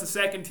 That's a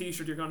second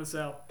T-shirt you're going to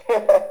sell.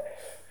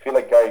 I feel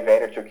like Gary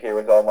Vaynerchuk here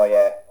with all my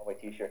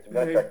T-shirts. I'm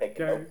going to start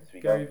taking notes as we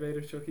Gary go.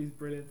 Vaynerchuk, he's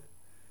brilliant.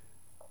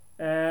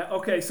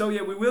 Okay, so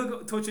yeah, we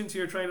will touch into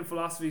your training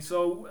philosophy.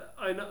 So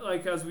I know,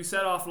 like as we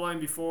said offline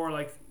before,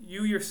 like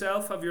you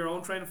yourself have your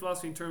own training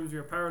philosophy in terms of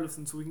your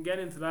powerlifting. So we can get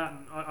into that,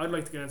 and I'd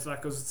like to get into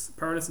that because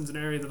powerlifting is an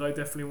area that I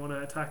definitely want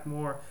to attack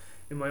more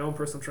in my own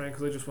personal training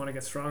because I just want to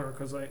get stronger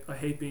because I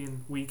hate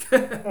being weak.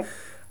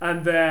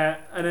 And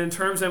in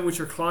terms then with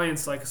your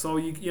clients, like, so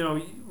you know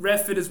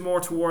RevFit is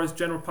more towards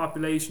general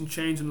population,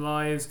 changing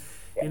lives.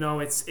 Yeah. You know,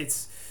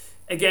 it's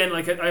again,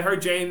 like I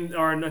heard James,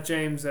 or not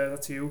James,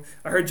 that's you.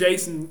 I heard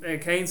Jason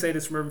Kane say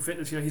this from Urban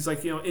Fitness. You know, he's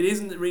like, you know, it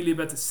isn't really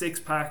about the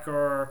 6-pack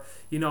or,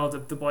 you know,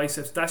 the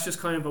biceps. That's just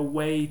kind of a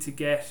way to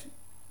get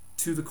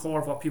to the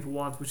core of what people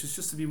want, which is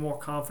just to be more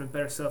confident,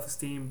 better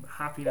self-esteem,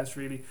 happiness,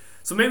 really.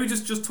 So maybe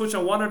just touch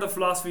on what are the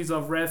philosophies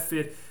of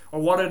RevFit, or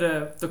what are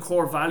the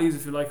core values,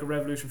 if you like, of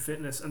Revolution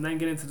Fitness, and then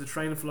get into the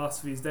training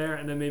philosophies there,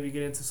 and then maybe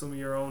get into some of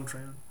your own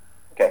training.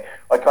 Okay,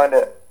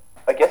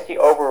 I guess the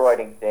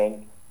overriding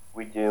thing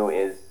we do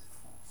is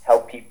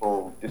help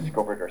people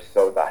discover their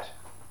so that.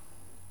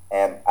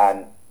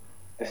 And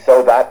the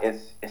so that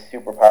is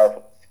super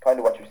powerful. It's kind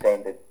of what you're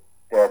saying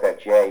there about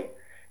Jay.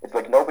 It's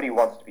like nobody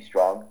wants to be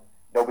strong,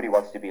 nobody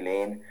wants to be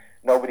lean,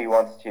 nobody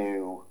wants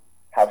to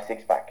have a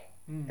 6-pack.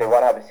 They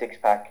want to have a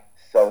 6-pack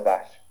so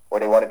that, or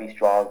they want to be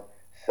strong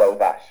so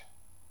that.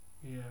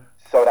 Yeah.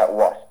 So that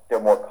what? They're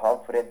more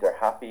confident, they're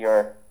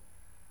happier,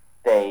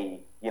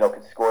 they, you know,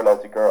 can score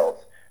loads of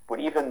girls. But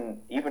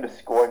even the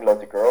scoring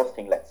loads of girls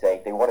thing, let's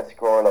say, they want to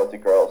score loads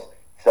of girls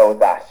so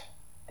that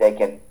they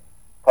can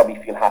probably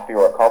feel happier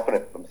or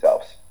confident in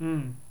themselves.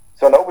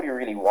 So nobody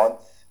really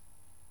wants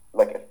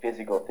like a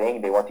physical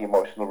thing. They want the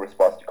emotional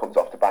response that comes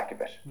off the back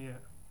of it.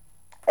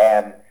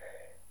 Yeah.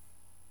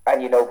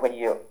 And you know, when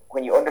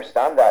you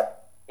understand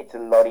that, it's a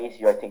lot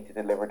easier, I think, to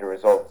deliver the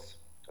results.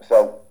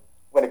 So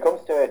when it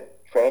comes to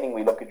training,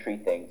 we look at 3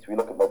 things. We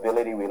look at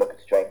mobility, we look at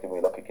strength, and we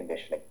look at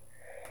conditioning.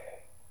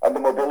 And the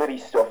mobility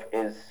stuff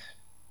is,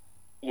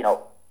 you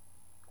know,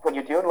 when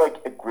you're doing like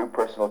a group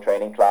personal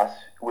training class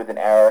with an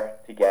hour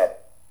to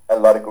get a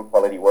lot of good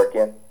quality work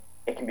in,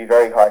 it can be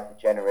very hard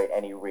to generate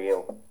any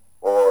real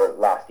or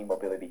lasting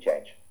mobility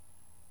change.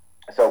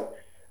 So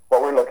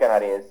what we're looking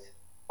at is,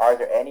 are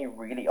there any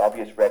really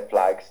obvious red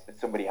flags that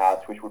somebody has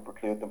which would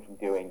preclude them from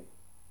doing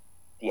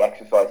the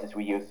exercises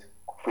we use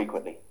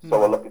frequently? So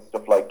we'll look at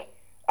stuff like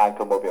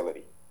ankle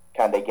mobility.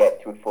 Can they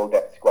get to a full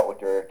depth squat with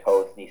their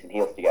toes, knees and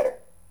heels together?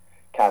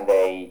 Can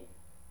they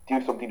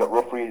do something that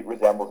roughly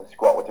resembles a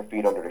squat with their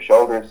feet under their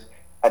shoulders?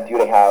 And do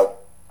they have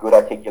good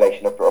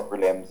articulation of their upper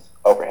limbs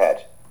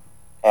overhead?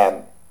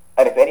 And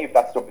if any of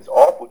that stuff is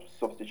off, we'll just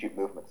substitute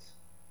movements.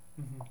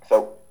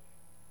 So,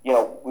 you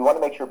know, we want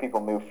to make sure people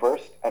move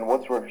first, and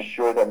once we're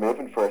sure they're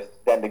moving first,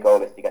 then the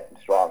goal is to get them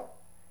strong.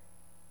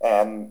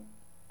 And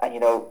you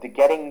know, the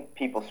getting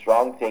people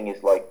strong thing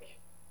is like,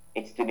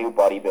 it's the new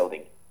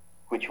bodybuilding,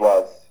 which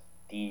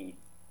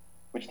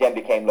then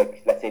became,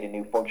 like, let's say, the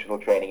new functional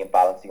training and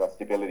balancing on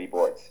stability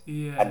boards.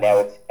 Yeah. And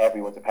now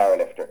everyone's a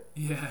powerlifter.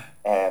 Yeah.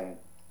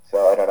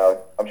 So I don't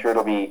know. I'm sure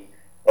it'll be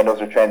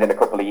another trend in a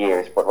couple of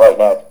years, but right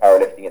now it's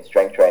powerlifting and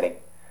strength training.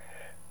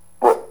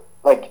 But,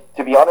 like,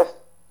 to be honest,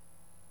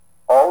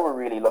 all we're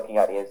really looking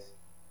at is,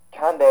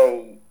 can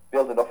they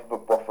build enough of a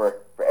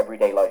buffer for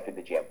everyday life in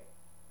the gym?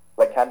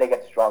 Like, can they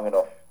get strong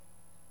enough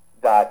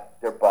that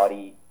their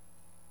body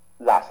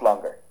lasts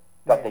longer?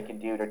 That they can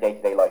do their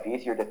day-to-day life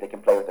easier, that they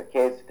can play with their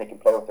kids, they can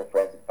play with their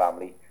friends and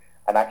family,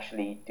 and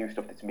actually do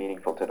stuff that's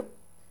meaningful to them.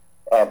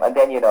 And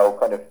then, you know,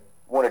 kind of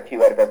 1 or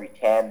 2 out of every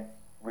 10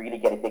 really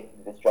get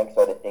addicted to the strength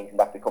side of things, and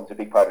that becomes a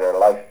big part of their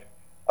life.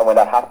 And when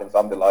that happens,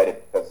 I'm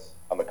delighted because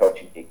I'm a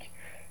coaching geek.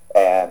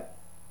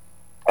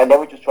 And then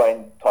we just try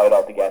and tie it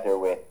all together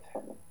with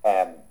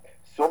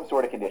some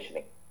sort of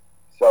conditioning.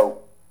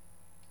 So,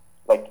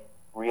 like,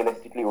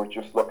 realistically, we're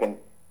just looking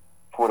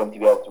for them to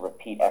be able to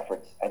repeat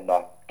efforts and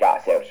not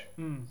gas out.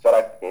 So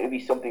that it would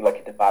be something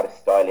like a Tabata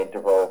style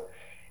interval.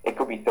 It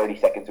could be 30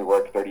 seconds of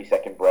work,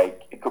 30-second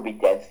break. It could be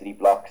density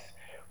blocks.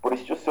 But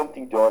it's just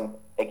something done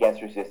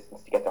against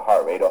resistance to get the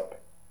heart rate up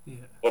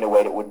in a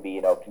way that wouldn't be,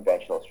 you know,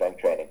 conventional strength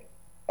training.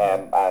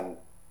 And I've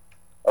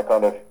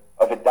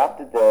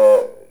adapted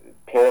the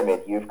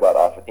pyramid you've got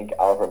off, I think,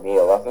 Albert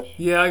Meal, was it?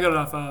 Yeah, I got it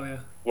off Al, yeah.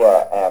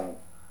 Yeah,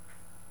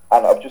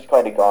 and I've just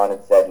kind of gone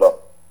and said,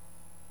 look,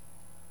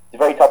 the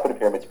very top of the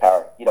pyramid's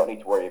power. You don't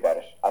need to worry about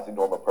it as a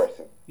normal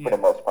person, for the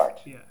most part.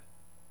 Yeah.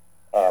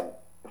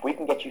 If we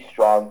can get you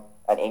strong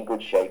and in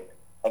good shape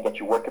and get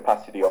your work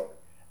capacity up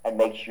and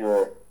make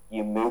sure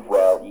you move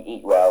well, you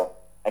eat well,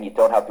 and you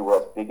don't have the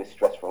world's biggest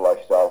stressful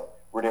lifestyle,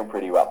 we're doing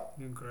pretty well.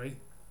 Doing great.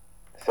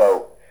 So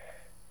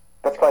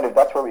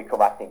that's where we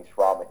come at things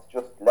from. It's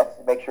just, let's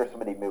make sure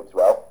somebody moves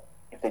well.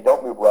 If they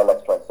don't move well,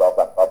 let's try and solve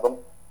that problem.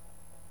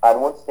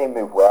 And once they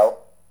move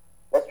well,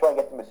 let's try and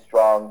get them as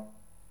strong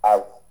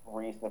as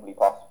reasonably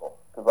possible.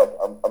 Because like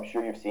I'm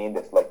sure you've seen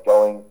this, like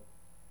going,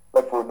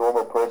 like for a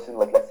normal person,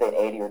 like let's say an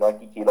 80 or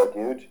 90 kilo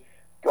dude,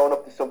 going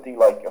up to something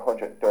like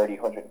 130,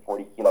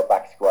 140 kilo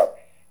back squat.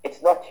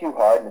 It's not too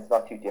hard and it's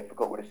not too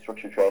difficult with a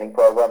structured training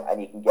program,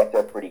 and you can get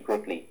there pretty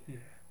quickly. Yeah.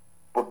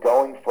 But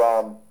going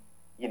from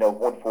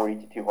 140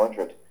 to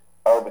 200,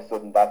 all of a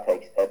sudden that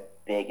takes a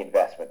big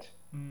investment,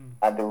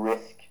 and the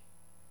risk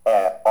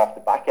off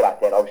the back of that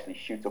then obviously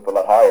shoots up a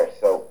lot higher.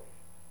 So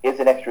is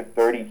an extra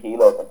 30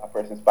 kilos on that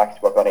person's back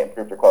squat going to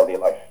improve their quality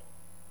of life?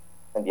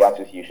 And the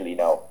answer is usually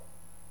no.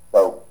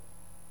 So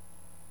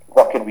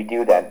what can we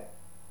do then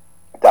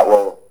that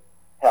will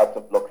help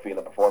them look, feel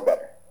and perform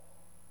better?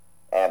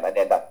 And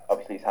then that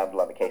obviously is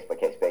handled on a case by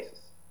case basis.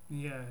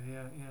 Yeah.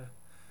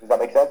 Does that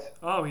make sense?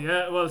 Oh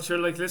yeah, well sure,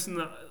 like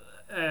listen,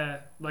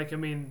 like I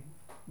mean,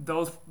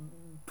 those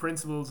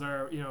principles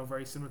are,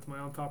 very similar to my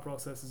own thought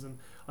processes, and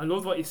I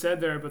loved what you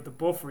said there about the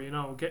buffer,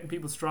 getting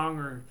people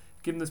stronger,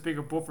 giving this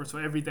bigger buffer so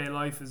everyday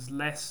life is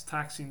less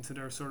taxing to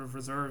their sort of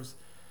reserves.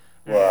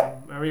 Yeah.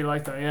 I really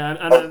like that, yeah.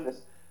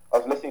 I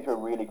was listening to a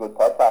really good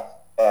podcast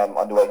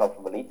on the way home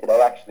from Elite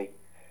today actually,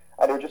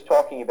 and they were just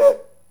talking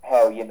about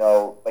how,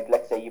 like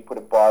let's say you put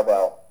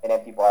an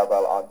empty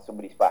barbell on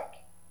somebody's back,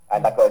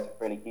 and that guy's a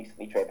really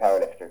decently trained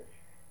powerlifter.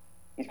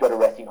 He's got a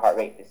resting heart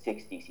rate in the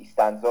 60s. He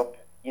stands up,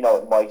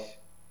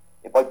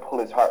 it might pull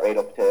his heart rate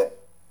up to,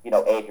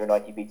 80 or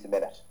 90 beats a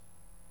minute.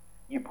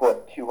 You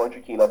put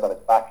 200 kilos on his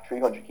back,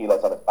 300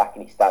 kilos on his back,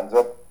 and he stands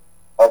up.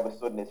 All of a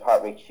sudden his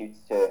heart rate shoots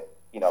to,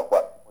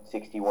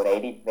 160,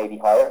 180, maybe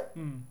higher.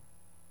 Then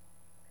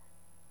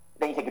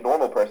you take a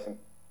normal person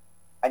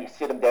and you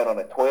sit them down on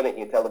a toilet and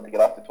you tell them to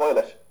get off the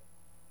toilet.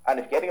 And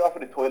if getting off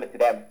of the toilet to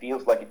them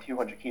feels like a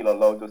 200 kilo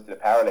load does to the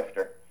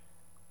powerlifter,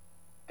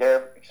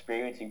 they're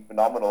experiencing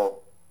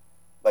phenomenal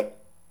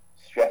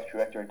stress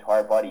throughout their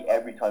entire body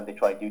every time they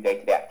try and do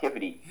day-to-day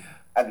activity.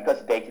 And because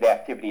the day-to-day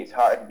activity is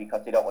hard and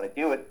because they don't want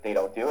to do it, they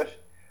don't do it.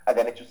 And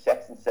then it just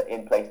sets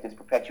in place this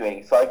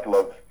perpetuating cycle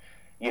of,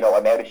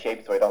 I'm out of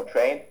shape so I don't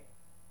train,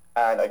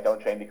 and I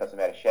don't train because I'm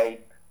out of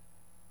shape.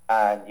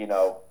 And,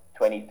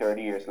 20,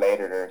 30 years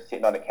later, they're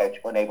sitting on the couch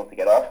unable to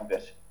get off of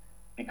it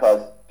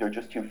because they're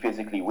just too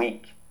physically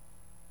weak,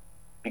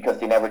 because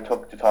they never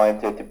took the time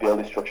to build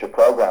a structured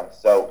program.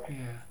 So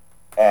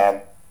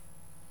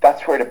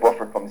that's where the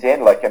buffer comes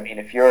in. Like, I mean,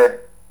 if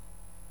you're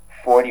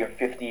 40 or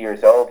 50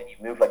 years old and you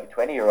move like a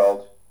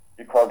 20-year-old,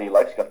 your quality of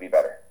life's got to be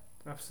better.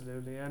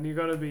 Absolutely. And you're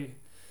going to be,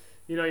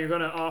 you're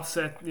going to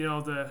offset,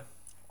 the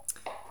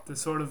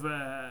sort of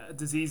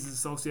diseases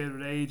associated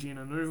with aging.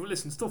 And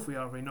listen, stuff we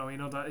already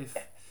know, that if,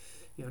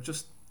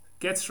 just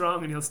get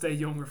strong and you'll stay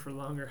younger for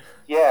longer.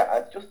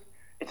 Yeah, and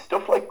it's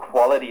stuff like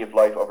quality of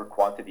life over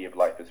quantity of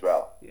life as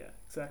well. Yeah,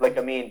 exactly. Like,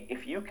 I mean,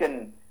 if you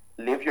can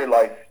live your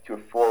life to a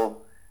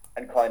full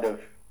and kind of,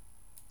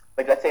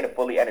 like, let's say in a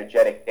fully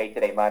energetic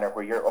day-to-day manner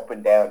where you're up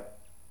and down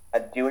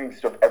and doing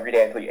stuff every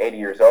day until you're 80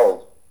 years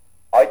old,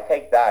 I'd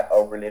take that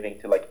over living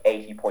to like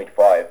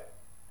 80.5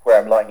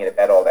 where I'm lying in a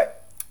bed all day.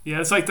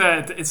 Yeah, it's like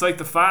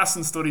the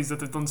fasting studies that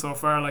they've done so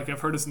far. Like, I've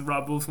heard this in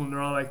Rob Wolfman,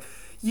 they're all like,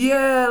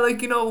 yeah,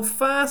 like,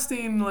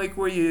 fasting, like,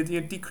 where you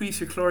decrease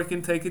your caloric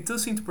intake, it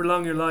does seem to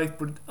prolong your life,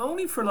 but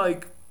only for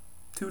like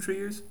 2-3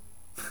 years.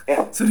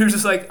 Yeah. So they're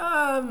just like,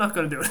 I'm not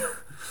going to do it.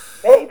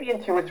 Maybe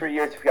in 2 or 3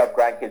 years, if we have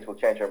grandkids, we'll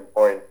change our,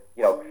 or in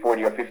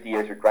 40 or 50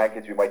 years with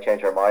grandkids, we might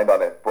change our mind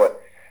on it.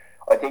 But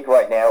I think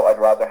right now I'd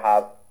rather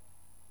have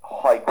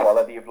high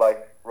quality of life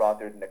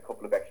rather than a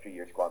couple of extra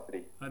years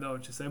quantity. I know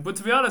what you're saying, but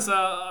to be honest,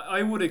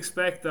 I would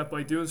expect that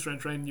by doing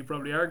strength training, you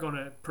probably are going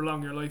to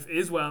prolong your life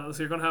as well.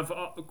 So you're going to have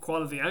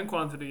quality and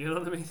quantity. You know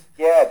what I mean?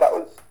 Yeah, that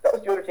was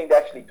the other thing they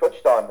actually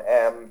touched on.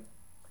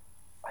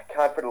 I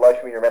can't for the life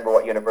of me remember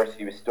what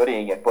university was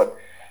studying it, but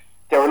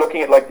they were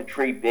looking at like the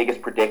 3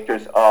 biggest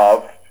predictors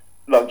of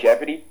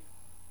longevity,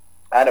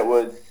 and it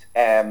was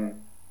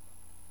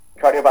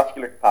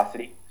cardiovascular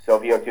capacity, so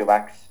VO2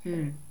 max,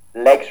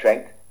 leg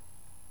strength,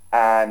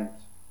 and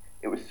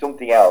it was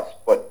something else,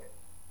 but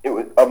it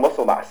was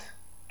muscle mass.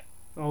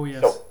 Oh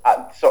yes.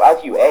 So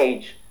as you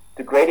age,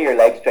 the greater your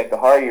leg strength, the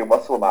higher your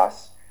muscle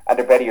mass, and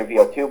the better your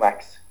VO2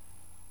 max,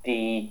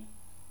 the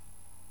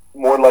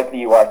more likely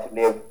you are to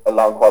live a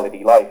long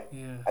quality life.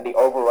 Yeah. And the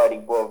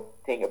overriding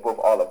thing above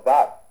all of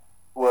that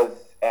was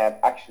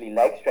actually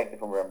leg strength,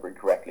 if I'm remembering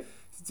correctly.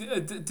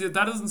 That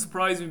doesn't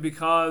surprise me,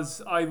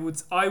 because I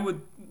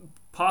would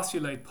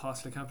postulate, I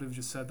can't believe you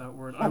just said that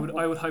word. I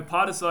would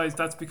hypothesize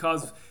that's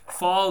because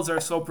falls are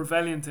so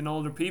prevalent in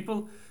older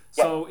people.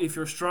 So if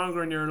you're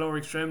stronger in your lower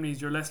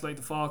extremities, you're less likely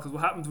to fall, because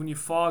what happens when you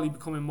fall, you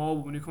become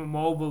immobile. When you become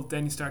immobile,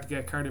 then you start to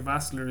get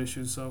cardiovascular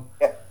issues. So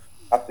yeah,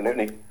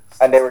 absolutely.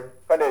 And they were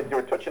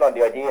touching on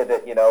the idea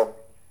that,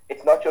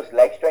 it's not just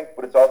leg strength,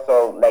 but it's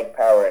also leg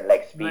power and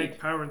leg speed. Leg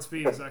power and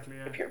speed, exactly.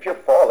 Yeah. If you're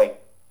falling,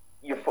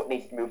 your foot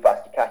needs to move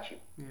fast to catch you.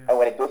 Yeah. And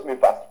when it does move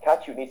fast to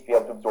catch you, it needs to be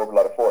able to absorb a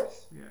lot of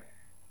force. Yeah.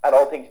 And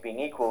all things being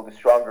equal, the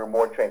stronger,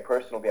 more trained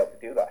person will be able to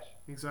do that.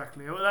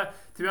 Exactly. Well,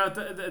 to be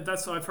honest,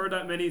 that's I've heard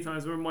that many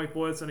times. Where Mike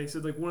Boyle said, he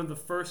said like one of the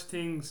first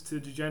things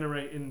to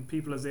degenerate in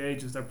people as they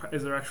age is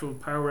their actual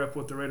power rep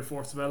with the rate of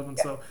force development.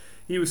 Yeah. So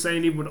he was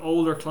saying even with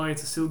older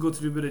clients, it's still good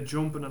to do a bit of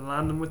jumping and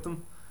landing with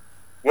them.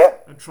 Yeah.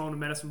 And throwing a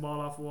medicine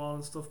ball off a wall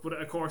and stuff. But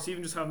of course,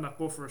 even just having that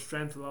buffer of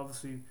strength will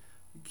obviously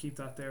keep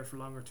that there for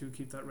longer too.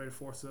 Keep that rate of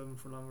force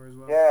development for longer as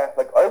well. Yeah.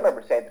 Like I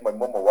remember saying to my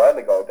mum a while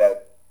ago about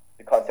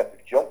the concept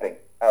of jumping.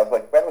 I was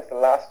like, when was the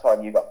last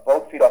time you got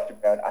both feet off the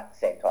ground at the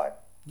same time?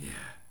 Yeah.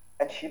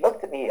 And she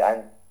looked at me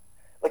and,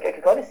 like, I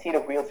could kind of see the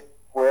wheels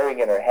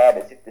whirring in her head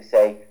as if to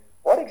say,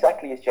 what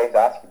exactly is James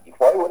asking you?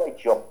 Why would I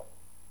jump?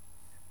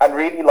 And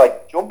really,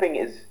 like, jumping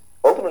is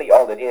ultimately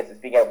all it is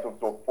being able to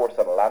absorb force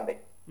on a landing.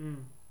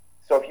 Mm.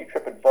 So if you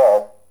trip and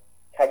fall,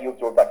 can you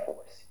absorb that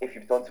force? If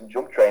you've done some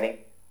jump training,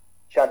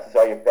 chances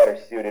are you're better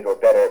suited or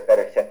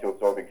better set to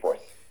absorbing force.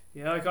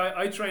 Yeah, like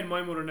I train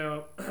my mother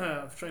now.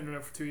 I've trained her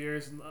now for 2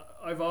 years, and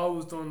I've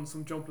always done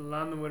some jumping and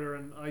landing with her,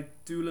 and I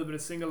do a little bit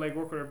of single leg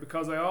work with her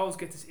because I always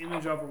get this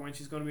image of her when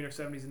she's going to be in her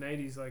 70s and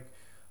 80s, like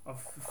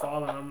of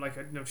falling. I'm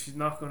like, no, she's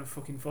not going to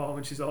fucking fall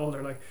when she's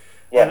older. Like,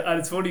 yeah. And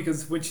it's funny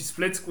because when she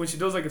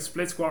does like a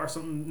split squat or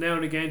something, now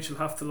and again she'll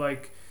have to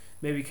like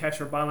maybe catch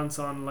her balance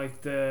on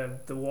like the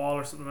wall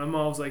or something. I'm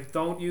always like,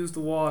 don't use the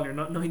wall, you're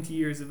not 90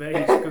 years of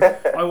age, because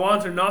I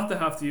want her not to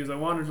have to use. I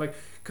want her to, like,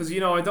 because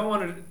I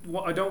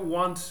don't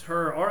want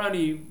her or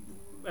any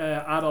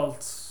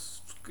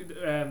adults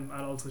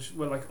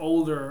like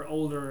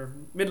older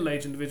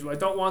middle-aged individual. I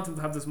don't want them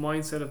to have this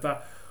mindset of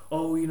that,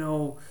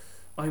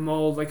 I'm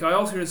old. Like I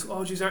also hear this,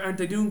 geez, aren't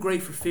they doing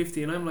great for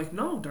 50? And I'm like,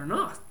 no, they're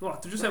not.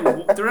 What? They're just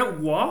they're out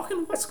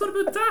walking. What's good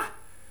about that?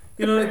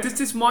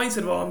 This mindset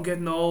of, I'm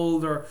getting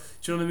old, or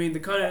do you know what I mean?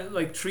 They're kind of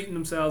like treating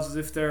themselves as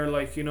if they're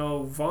like,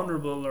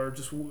 vulnerable or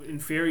just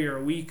inferior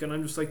or weak. And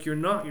I'm just like, you're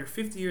not. You're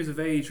 50 years of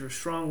age. You're a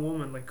strong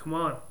woman. Like, come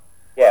on.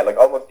 Yeah, like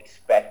almost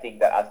expecting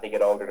that as they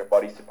get older, their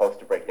body's supposed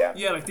to break down.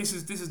 Yeah, like this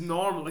is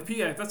normal. Like,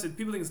 yeah, that's it.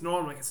 People think it's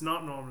normal. Like, it's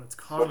not normal. It's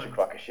common. Such a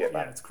crock of shit,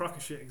 man. Yeah, it's a crock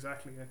of shit.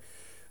 Exactly.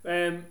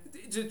 Yeah.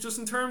 Just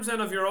in terms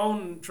then of your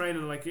own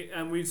training, like,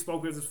 and we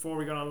spoke about this before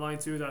we got online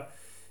too, that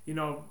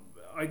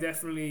I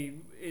definitely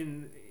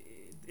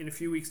in a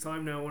few weeks'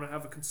 time now, I want to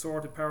have a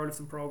consorted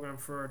powerlifting program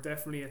for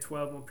definitely a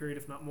 12-month period,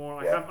 if not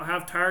more. Yeah. I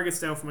have targets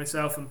down for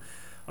myself, and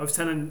I was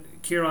telling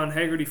Kieran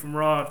Hegarty from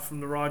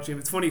the Rod Gym.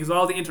 It's funny because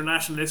all the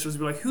international listeners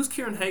will be like, "Who's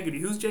Kieran Hegarty?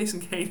 Who's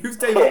Jason Kane? Who's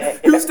David?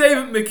 Who's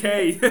David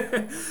McKay?"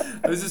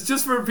 This is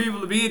just for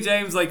people. Me and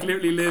James like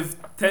literally live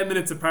 10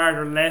 minutes apart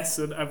or less,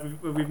 and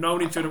we've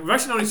known each other. We've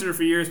actually known each other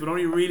for years, but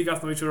only really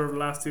got to know each other over the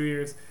last 2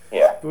 years.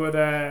 Yeah.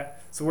 But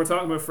so we're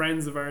talking about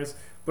friends of ours.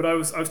 But I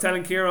was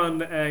telling Kieran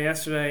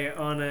yesterday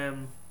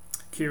on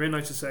Kieran,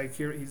 I should say.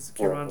 Kieran's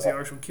the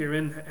Irish one.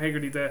 Kieran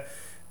Hegarty,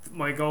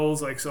 my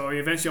goals, like, so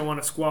eventually I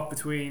want to squat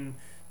between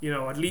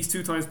at least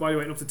 2 times body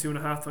weight and up to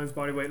 2.5 times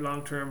body weight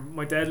long term.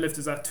 My deadlift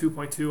is at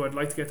 2.2. I'd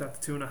like to get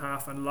that to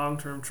 2.5, and long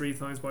term 3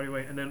 times body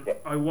weight, and then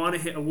I want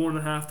to hit a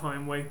 1.5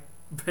 time weight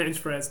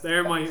bench press.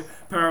 They're my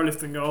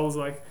powerlifting goals,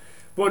 like.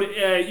 But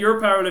you're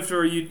a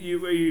powerlifter.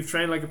 You've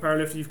trained like a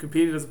powerlifter. You've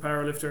competed as a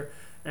powerlifter.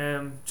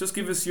 Just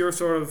give us your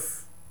sort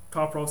of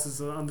thought process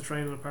on the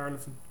training of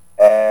powerlifting.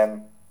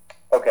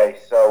 Okay,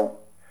 so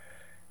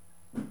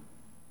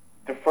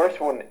the first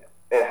one,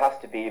 it has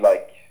to be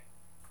like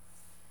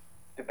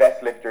the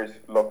best lifters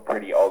look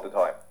pretty all the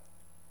time.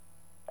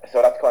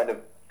 So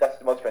that's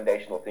the most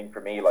foundational thing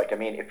for me. Like, I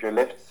mean, if your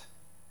lifts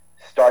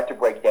start to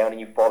break down and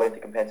you fall into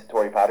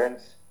compensatory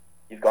patterns,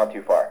 you've gone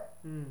too far.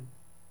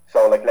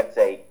 So, like, let's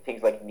say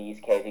things like knees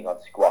caving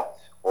on squats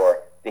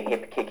or the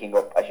hip kicking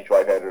up as you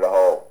drive out of the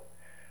hole.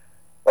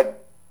 Like,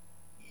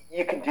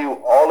 you can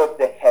do all of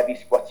the heavy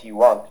squats you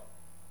want,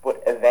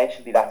 but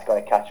eventually that's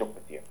going to catch up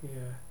with you.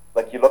 Yeah.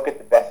 Like, you look at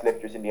the best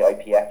lifters in the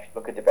IPF,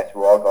 look at the best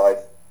raw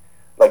guys,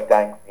 like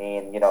Dan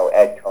Green,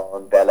 Ed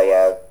Cohn,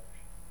 Belayev,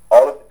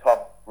 all of the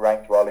top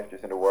ranked raw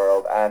lifters in the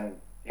world, and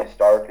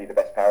historically the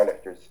best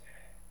powerlifters.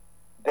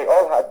 They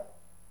all had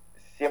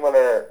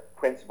similar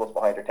principles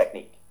behind their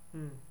technique.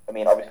 I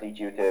mean, obviously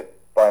due to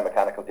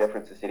biomechanical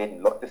differences, they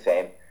didn't look the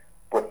same,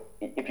 but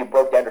if you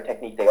broke down their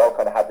technique, they all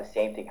kind of had the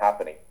same thing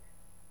happening.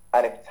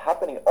 And if it's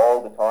happening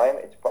all the time,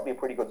 it's probably a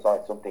pretty good sign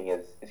something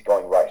is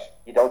going right.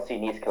 You don't see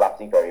knees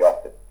collapsing very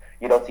often.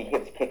 You don't see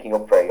hips kicking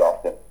up very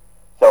often.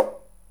 So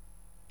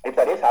if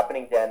that is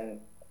happening, then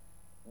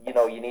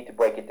you need to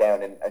break it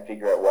down and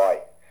figure out why.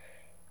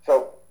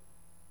 So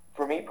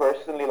for me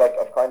personally, like,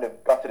 I've kind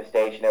of got to the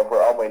stage now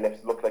where all my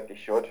lifts look like they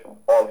should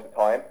all of the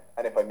time.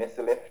 And if I miss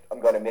a lift, I'm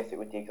going to miss it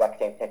with the exact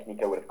same technique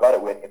I would have got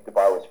it with if the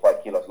bar was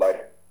 5 kilos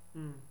lighter.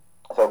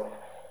 So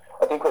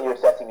I think when you're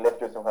assessing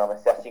lifters and when I'm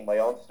assessing my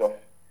own stuff,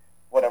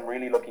 what I'm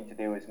really looking to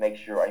do is make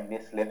sure I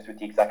miss lifts with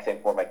the exact same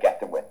form I get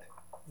them with.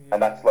 Yeah.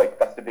 And that's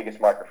the biggest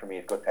marker for me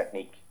of good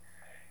technique.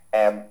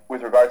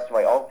 With regards to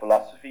my own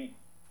philosophy,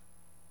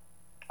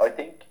 I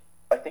think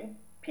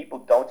people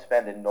don't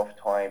spend enough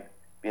time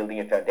building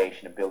a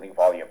foundation and building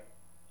volume.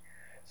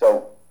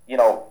 So,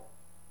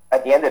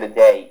 at the end of the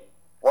day,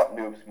 what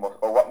moves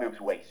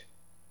weight?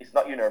 it's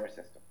not your nervous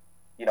system.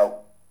 You know,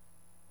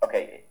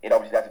 okay, it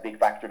obviously has a big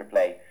factor to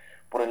play,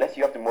 but unless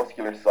you have the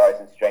muscular size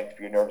and strength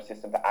for your nervous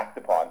system to act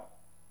upon,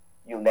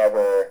 you'll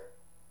never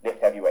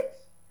lift heavy weights.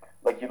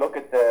 Like, you look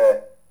at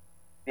the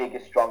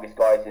biggest, strongest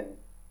guys in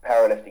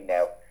powerlifting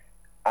now,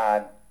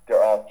 and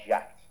they're all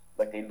jacked.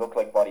 Like, they look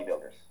like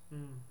bodybuilders.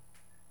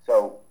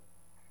 So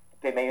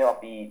they may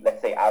not be,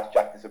 let's say, as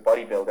jacked as a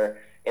bodybuilder,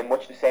 in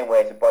much the same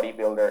way as a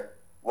bodybuilder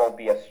won't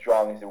be as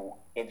strong as an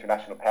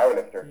international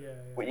powerlifter.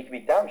 But you can be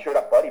damn sure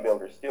that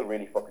bodybuilder is still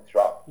really fucking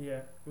strong.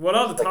 Yeah. Well,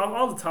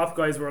 all the top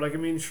guys were like, I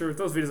mean, sure,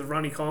 those videos of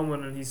Ronnie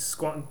Coleman and he's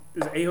squatting,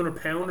 is it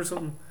 800 pound or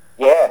something?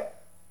 Yeah.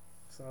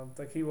 So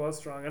like, he was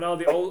strong, and all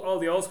the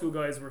old school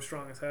guys were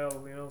strong as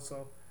hell, you know.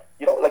 So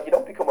you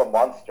don't become a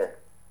monster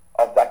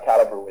of that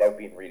caliber without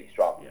being really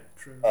strong. Yeah,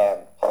 true.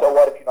 So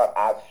what if you're not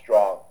as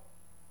strong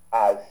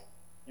as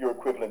your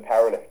equivalent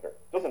powerlifter?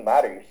 Doesn't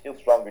matter. You're still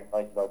stronger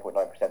than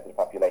 99.9% of the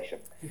population.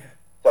 Yeah.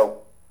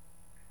 So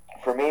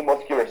for me,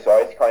 muscular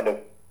size kind of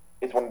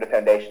is one of the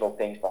foundational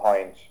things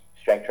behind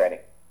strength training.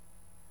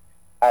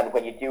 And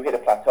when you do hit a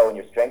plateau in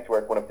your strength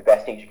work, one of the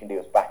best things you can do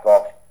is back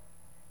off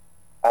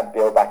and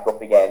build back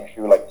up again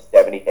through like the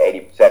 70 to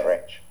 80%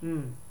 range.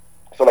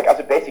 So like, as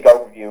a basic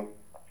overview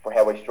for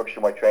how I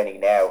structure my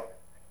training now,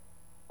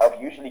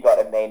 I've usually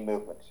got a main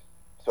movement.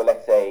 So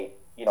let's say,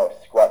 you know,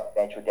 squat,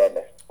 bench, or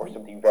deadlift, or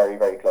something very,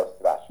 very close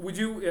to that. Would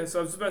you? Yeah, so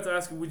I was about to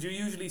ask you, would you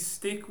usually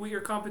stick with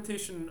your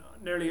competition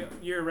nearly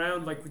year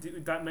round, like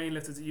with that main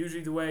lift? Is it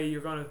usually the way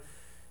you're gonna,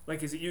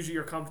 like, is it usually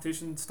your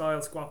competition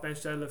style squat,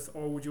 bench, deadlift,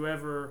 or would you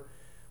ever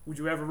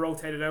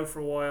rotate it out for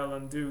a while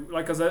and do,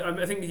 like, cause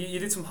I think you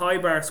did some high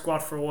bar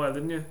squat for a while,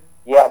 didn't you?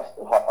 Yeah,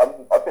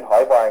 I've been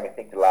high barring, I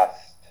think, the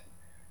last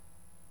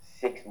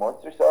 6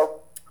 months or so.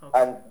 Okay.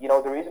 And, you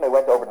know, the reason I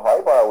went over to high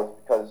bar was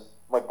because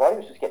my body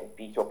was just getting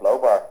beat up low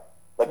bar.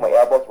 Like, my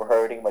elbows were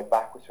hurting, my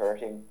back was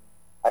hurting,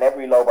 and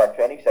every low bar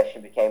training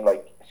session became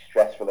like a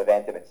stressful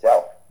event in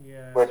itself.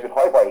 Yeah. Whereas with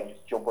high bar, you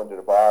just jump under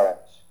the bar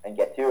and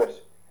get to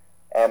it.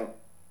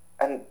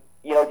 And,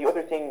 you know, the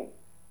other thing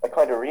I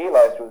kind of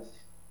realized was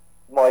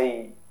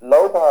my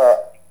low bar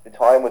at the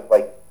time was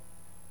like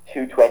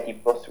 220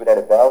 plus without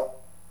a belt.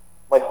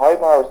 My high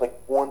bar was like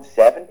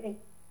 170,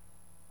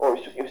 or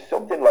it was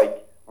something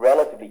like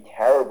relatively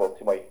terrible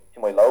to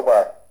my low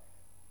bar.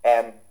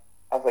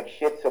 I was like,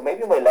 shit, so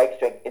maybe my leg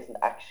strength isn't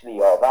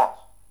actually all that.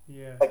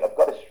 Yeah. Like, I've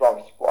got a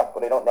strong squat,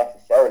 but I don't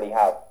necessarily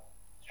have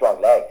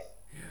strong legs.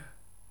 Yeah.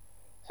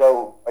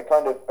 So I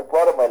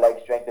brought up my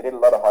leg strength. I did a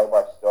lot of high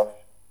bar stuff.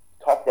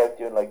 Topped out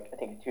doing like, I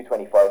think, a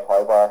 225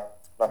 high bar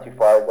not too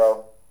far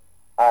ago.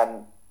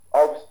 And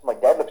all of a sudden my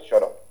deadlift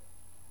shut up.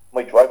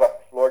 My drive off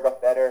the floor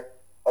got better.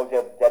 I was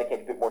able to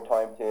dedicate a bit more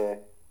time to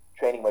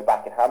training my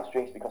back and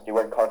hamstrings because they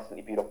weren't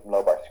constantly beat up from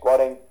low bar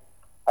squatting.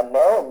 And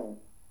now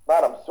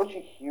I'm such a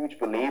huge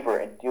believer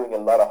in doing a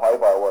lot of high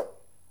bar work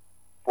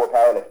for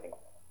powerlifting.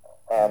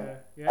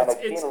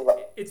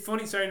 It's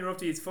funny. Sorry to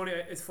interrupt you.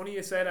 It's funny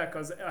you say that,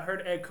 because I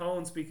heard Ed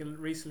Cohen speaking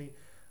recently,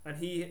 and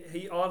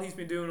he all he's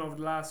been doing over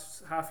the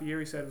last half a year,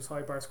 he said, was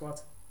high bar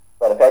squats.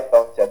 Well, if Ed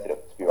Cohen says it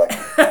must be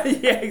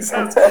right. Yeah,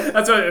 exactly.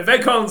 That's right. If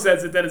Ed Cohen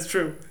says it, then it's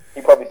true.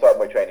 He probably saw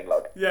my training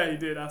log. Yeah, he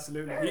did,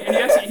 absolutely.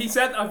 He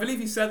said, I believe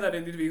he said that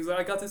in the interview. He was like,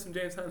 I got this from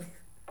James Hanley.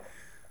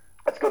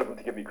 That's good of him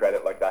to give me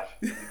credit like that.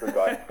 He's a good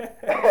guy.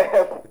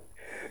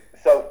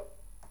 So,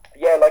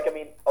 yeah, like, I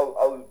mean,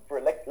 I'll for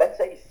like, let's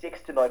say 6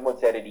 to 9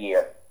 months out of the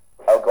year,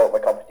 I'll go with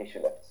my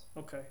competition lifts.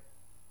 Okay.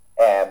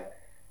 And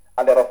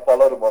then I'll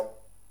follow them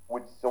up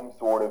with some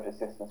sort of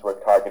assistance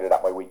work targeted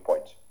at my weak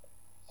point.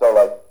 So,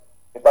 like,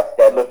 if that's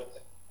deadlift,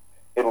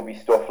 it'll be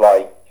stuff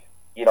like,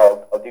 you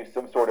know, I'll do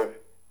some sort of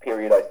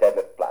periodized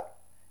deadlift plan.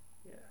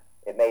 Yeah.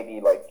 It may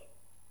be like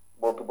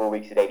multiple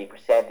weeks at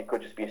 80%. It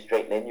could just be a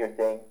straight linear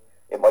thing.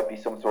 It might be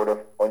some sort of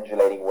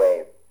undulating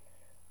wave.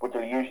 But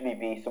there'll usually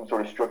be some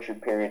sort of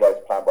structured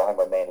periodized plan behind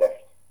my main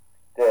lift.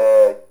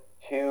 The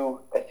 2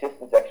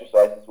 assistance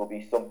exercises will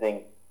be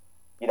something,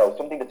 you know,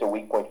 something that's a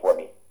weak point for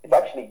me. It's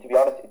actually, to be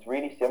honest, it's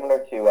really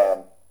similar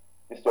to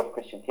the stuff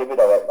Christian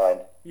Thibodeau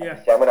outlined at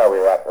the seminar we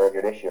were at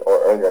earlier this year,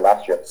 or earlier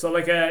last year. So,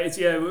 like,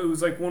 it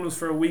was like one was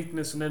for a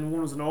weakness and then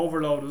one was an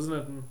overload, wasn't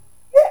it?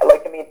 Yeah,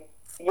 like, I mean,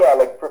 yeah,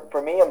 like,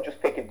 for me, I'm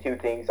just picking 2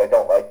 things I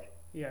don't like.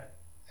 Yeah.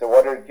 So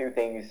what are the 2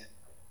 things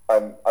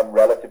I'm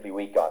relatively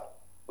weak on?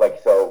 Like,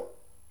 so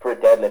for a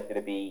deadlift,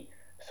 it'd be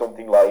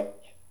something like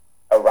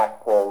a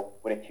rack pull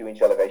with a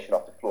 2-inch elevation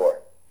off the floor,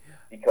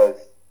 because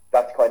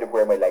that's kind of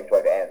where my leg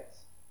drive ends.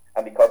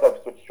 And because I have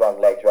such strong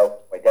legs relative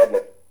to my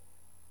deadlift,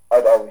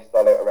 I'd always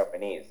stall out around my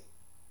knees.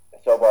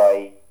 So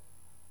by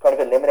kind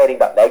of eliminating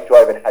that leg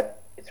drive,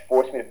 it's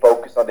forced me to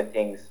focus on the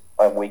things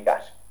I'm weak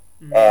at.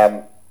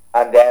 Mm-hmm.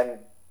 And then,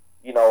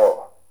 you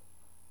know,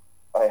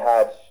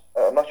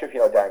 I'm not sure if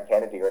you know Darren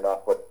Kennedy or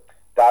not, but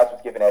Daz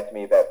was giving out to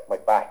me about my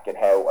back and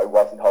how I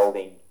wasn't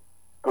holding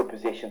good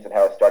positions and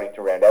how I was starting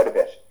to round out a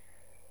bit.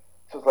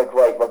 So it's like,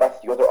 right, well, that's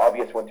the other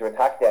obvious one to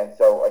attack then.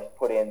 So I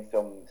put in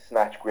some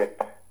snatch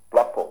grip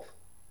block pulls.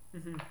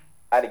 Mm-hmm.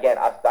 And again,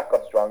 as that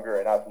got stronger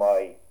and as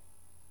my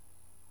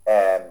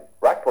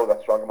rack pull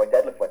got stronger, my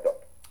deadlift went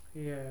up.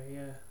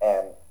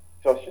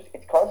 So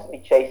it's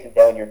constantly chasing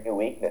down your new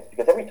weakness,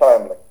 because every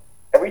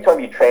time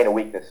you train a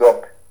weakness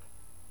up,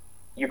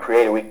 you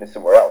create a weakness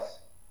somewhere else.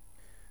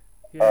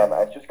 And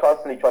it's just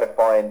constantly trying to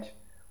find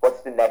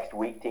what's the next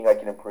weak thing I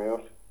can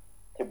improve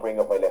to bring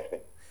up my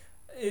lifting.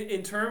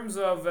 In terms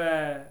of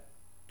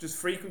just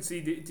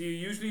frequency, do you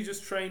usually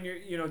just train do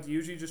you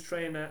usually just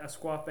train a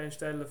squat, bench,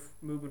 deadlift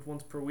movement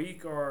once per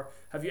week, or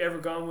have you ever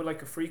gone with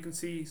like a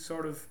frequency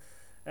sort of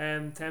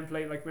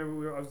template? Like, remember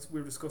we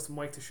were discussing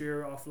Mike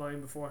Teixeira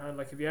offline beforehand.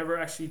 Like, have you ever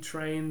actually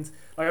trained?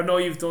 Like, I know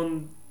you've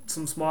done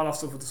some small off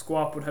stuff with the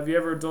squat, but have you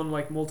ever done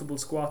like multiple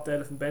squat,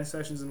 deadlift, and bench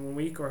sessions in 1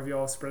 week, or have you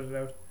all spread it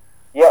out?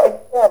 Yeah,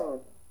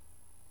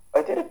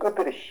 I did a good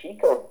bit of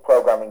Shiko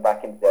programming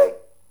back in the day.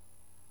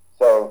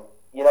 So,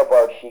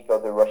 Boris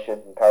Shiko, the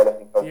Russian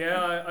powerlifting coach.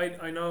 Yeah,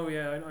 I know.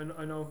 Yeah,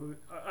 I know who.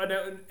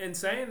 In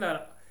saying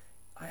that,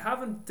 I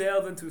haven't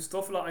delved into his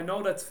stuff a lot. I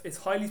know that it's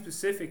highly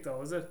specific,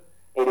 though, is it?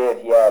 It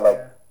is,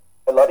 yeah.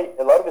 A lot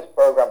of his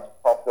programs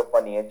popped up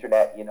on the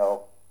internet,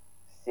 6-7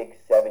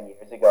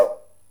 years ago,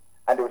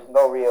 and there's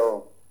no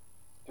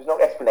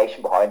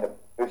explanation behind them.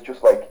 It was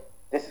just like,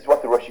 this is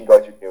what the Russian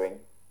guys are doing.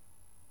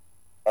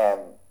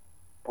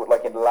 But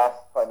like in the last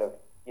kind of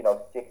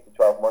 6 to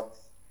 12 months,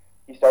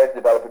 he started to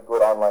develop a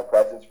good online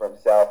presence for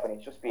himself, and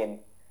he's just been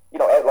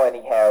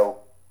outlining how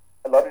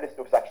a lot of this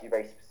stuff is actually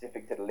very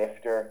specific to the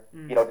lifter.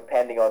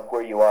 Depending on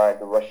where you are in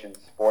the Russian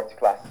sports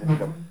class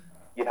system,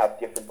 you'd have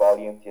different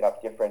volumes, you'd have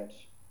different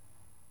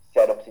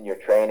setups in your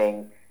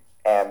training,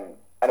 and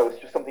it was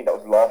just something that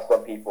was lost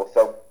on people.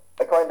 So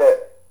I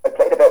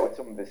played about with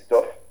some of this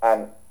stuff,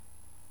 and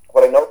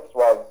what I noticed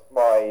was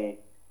my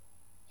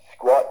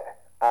squat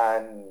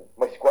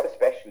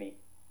especially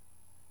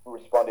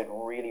responded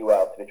really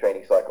well to the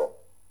training cycle.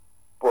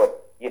 But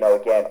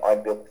again,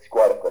 I'm built to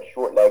squat. I've got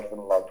short legs and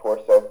a long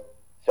torso,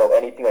 so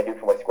anything I do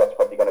for my squat's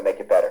probably going to make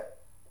it better.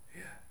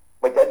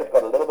 My deadlift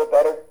got a little bit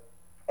better,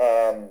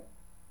 and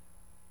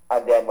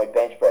then my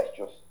bench press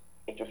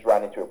just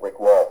ran into a brick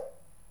wall.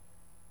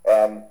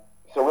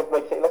 So with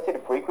let's say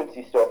the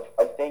frequency stuff,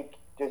 I think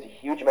there's a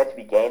huge amount to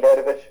be gained out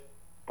of it,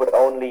 but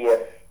only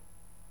if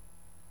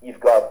you've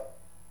got,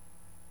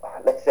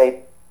 let's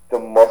say, the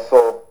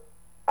muscle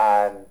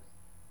and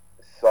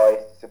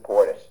size to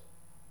support it.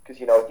 Because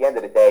at the end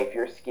of the day, if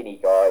you're a skinny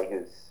guy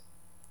who's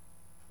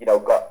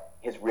got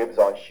his ribs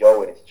on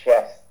show and his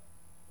chest,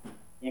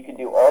 you can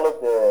do all of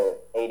the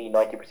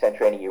 80-90%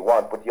 training you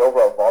want, but the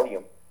overall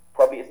volume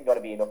probably isn't going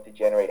to be enough to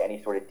generate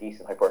any sort of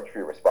decent hypertrophy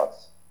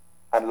response.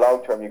 And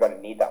long term, you're going to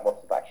need that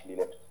muscle to actually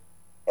lift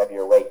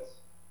heavier weights.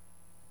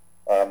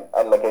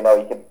 And like, I know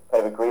you can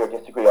kind of agree or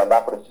disagree on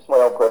that, but it's just my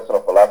own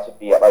personal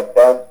philosophy. And I've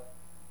found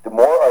the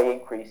more I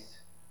increase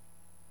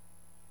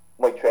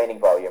my training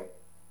volume,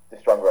 the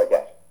stronger I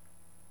get.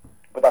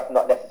 But that's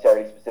not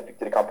necessarily specific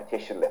to the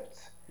competition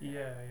lifts.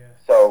 Yeah.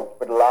 So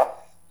for the last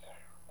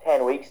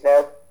 10 weeks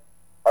now,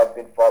 I've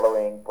been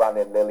following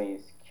Brandon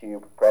Lilly's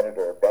Cube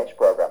Predator bench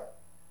program,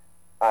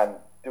 and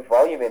the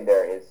volume in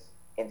there is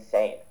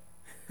insane.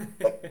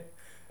 Like,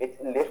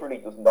 it literally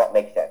does not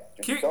make sense.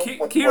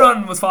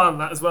 Kieran was following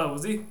that as well,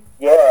 was he?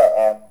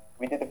 Yeah,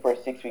 we did the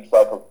first 6-week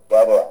cycle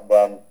together, and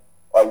then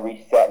I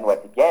reset and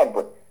went again.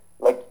 But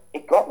like,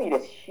 it got me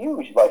this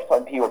huge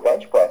lifetime PR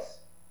bench press,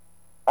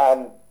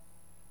 and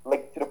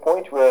like, to the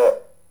point where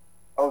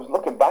I was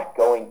looking back,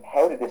 going,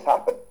 "How did this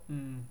happen?"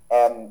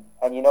 And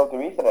the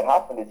reason it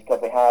happened is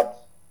because I had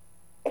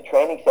a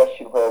training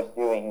session where I was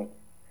doing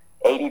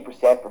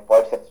 80% for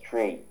 5 sets of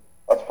 3.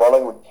 I was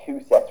following with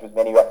 2 sets with as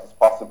many reps as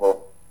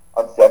possible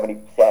on 70%.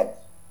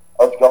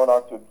 I was going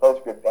on to a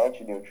close grip bench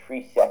and doing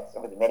 3 sets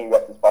of as many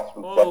reps as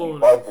possible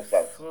with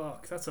 75%.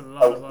 Fuck, that's a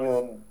lot. I was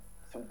doing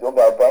some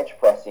dumbbell bench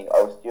pressing.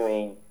 I was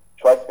doing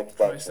tricep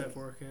extensions. Tricep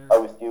work, yeah. I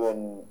was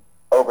doing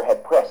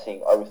overhead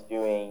pressing. I was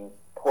doing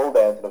pull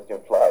downs, and I was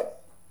doing flies.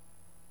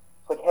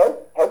 It's like,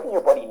 how can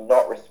your body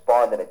not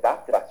respond and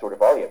adapt to that sort of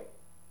volume?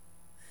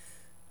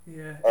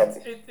 Yeah,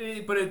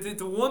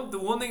 the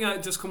one thing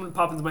that just coming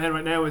pop into my head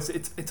right now is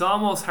it's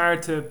almost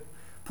hard to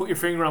put your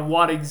finger on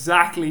what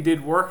exactly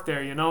did work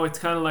there. It's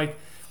kind of like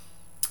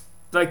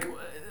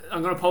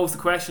I'm gonna pose the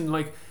question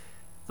like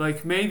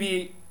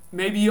maybe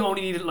you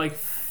only needed like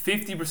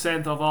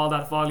 50% of all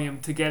that volume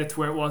to get it to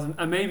where it was,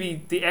 and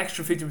maybe the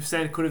extra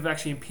 50% could have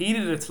actually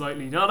impeded it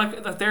slightly.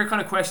 Like they're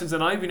kind of questions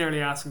that I've been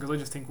early asking, because I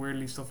just think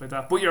weirdly stuff like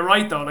that. But you're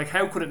right though, like,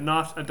 how could it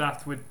not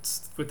adapt with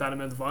that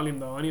amount of volume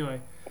though?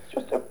 Anyway, it's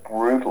just a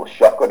brutal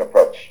shotgun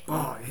approach.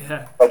 Oh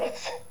yeah. Like,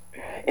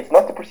 it's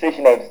not the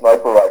precision aim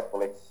sniper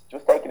rifle. It's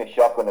just taking a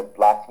shotgun and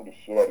blasting the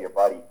shit out of your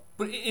body.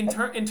 But in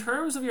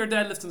terms of your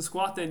deadlift and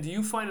squat, then, do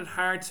you find it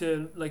hard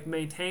to like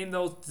maintain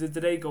those? Did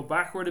they go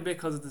backward a bit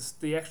because of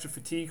the extra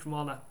fatigue from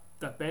all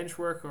that bench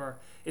work, or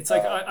it's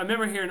like I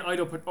remember hearing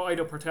Ido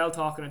Patel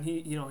talking, and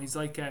he's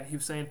like he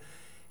was saying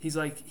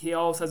he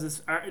always has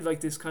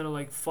this kind of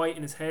like fight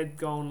in his head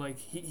going, like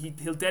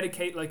he'll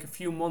dedicate like a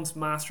few months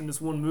mastering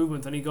this one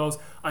movement, and he goes,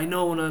 I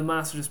know when I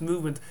master this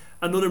movement,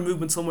 another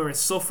movement somewhere is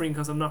suffering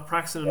because I'm not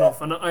practicing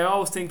enough. And I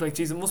always think, like,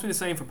 geez, it must be the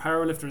same for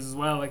powerlifters as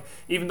well. Like,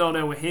 even though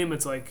now with him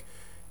it's like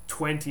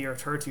 20 or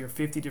 30 or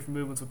 50 different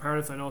movements. With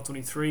powerlifting, I know it's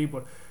only 3,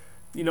 but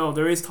you know,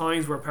 there is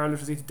times where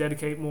powerlifters need to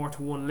dedicate more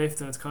to one lift,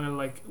 and it's kind of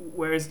like,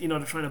 whereas, you know,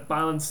 they're trying to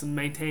balance and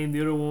maintain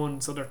the other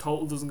one so their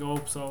total doesn't go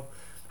up. So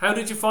how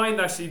did you find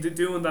actually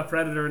doing that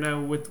Predator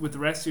now with the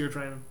rest of your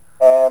training?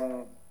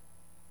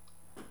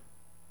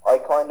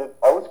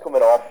 I was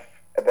coming off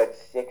about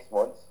 6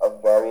 months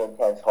of very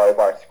intense high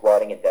bar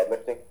squatting and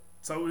deadlifting.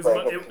 So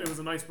it was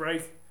a nice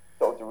break.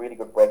 So it was a really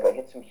good break. I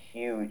hit some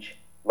huge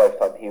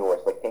lifetime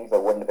PRs, like things I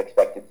wouldn't have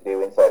expected to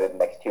do inside of the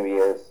next 2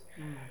 years.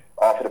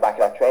 Off of the back of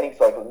that training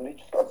cycle, and it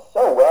just got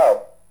so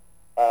well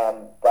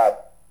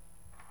that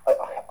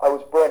I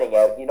was burning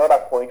out. You know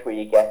that point where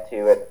you get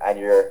to it and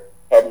you're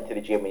heading to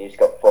the gym and you just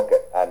go, fuck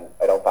it, and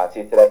I don't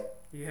fancy it today.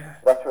 Yeah.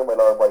 That's where my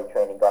lower body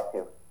training got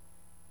to.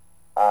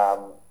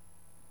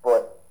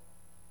 But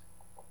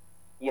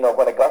you know,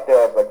 when I got there,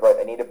 I was like, right,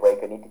 I need a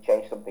break. I need to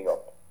change something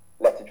up.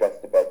 Let's address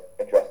the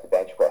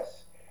bench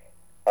press.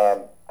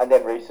 And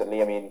then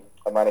recently, I mean,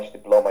 I managed to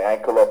blow my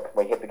ankle up.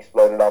 My hip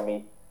exploded on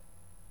me.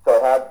 So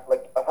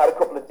I've had a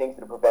couple of things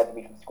that have prevented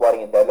me from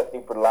squatting and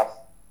deadlifting for the last,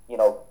 8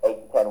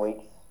 to 10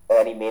 weeks at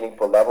any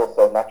meaningful level.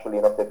 So naturally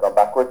enough, they've gone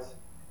backwards.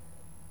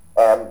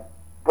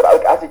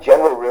 But as a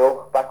general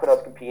rule, back when I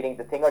was competing,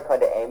 the thing I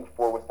kind of aimed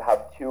for was to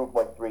have 2 of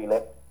my 3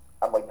 lifts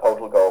and my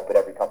total go up at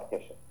every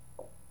competition.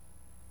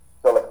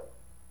 So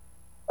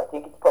I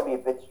think it's probably a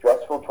bit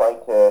stressful trying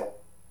to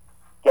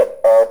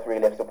get all 3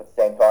 lifts up at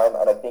the same time.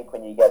 And I think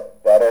when you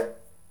get better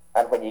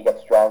and when you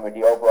get stronger,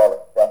 the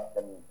overall effect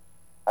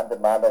and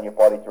demand on your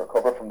body to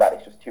recover from that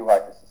is just too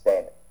hard to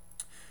sustain.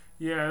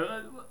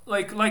 Yeah,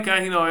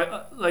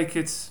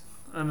 it's,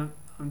 and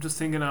I'm just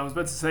thinking, I was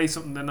about to say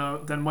something,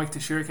 then Mike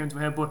Teixeira came to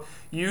my head, but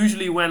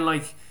usually when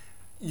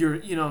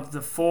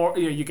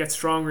you get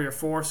stronger, your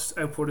force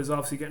output is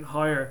obviously getting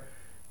higher.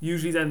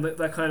 Usually then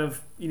that kind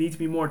of, you need to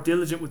be more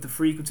diligent with the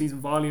frequencies and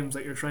volumes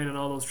that you're training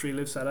all those 3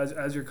 lifts at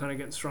as you're kind of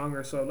getting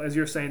stronger. So as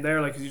you're saying there,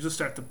 like, you just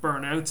start to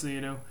burn out, so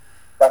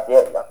That's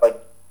it. Like,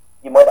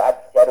 you might add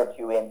a set or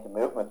 2 into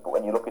movements, but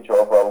when you look at your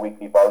overall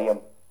weekly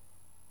volume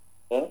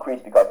increase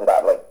because of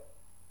that, like,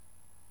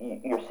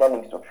 you're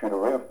sending stuff through the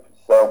roof.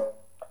 So,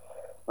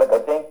 I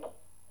think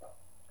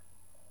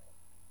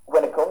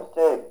when it comes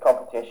to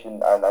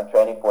competition and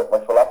training for it,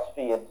 my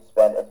philosophy is to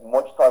spend as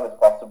much time as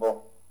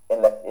possible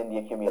in the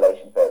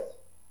accumulation phase.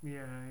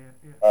 Yeah.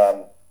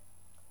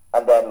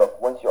 And then,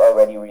 look, once you're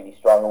already really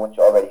strong and once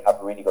you already have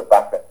a really good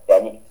background,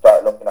 then you can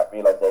start looking at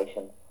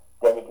realization.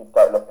 Then you can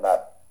start looking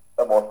at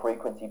a more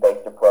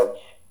frequency-based approach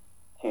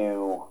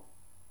to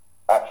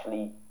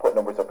actually put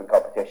numbers up in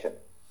competition.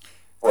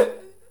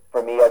 But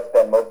for me, I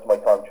spend most of my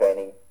time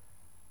training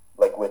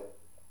with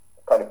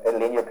kind of a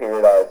linear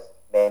periodized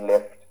main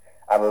lift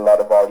and a lot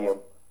of volume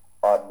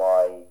on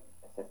my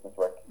assistance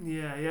work.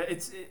 Yeah,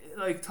 it's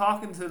like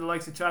talking to the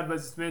likes of Chad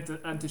Smith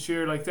and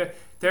Teixeira, like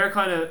they're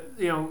kind of,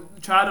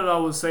 Chad would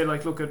always say,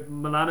 like, look at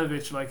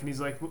Milanovic, like, and he's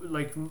like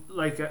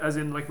as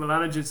in, like,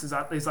 Milanovic is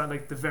at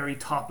like the very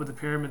top of the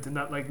pyramid, and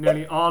that, like,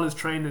 nearly all his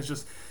training is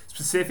just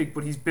specific,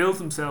 but he's built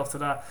himself to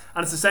that.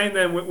 And it's the same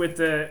then with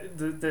the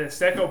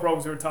Steco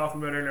programs we were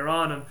talking about earlier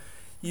on, and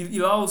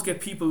you'll always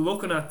get people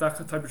looking at that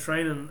type of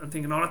training and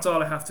thinking, oh, that's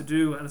all I have to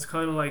do. And it's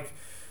kind of like,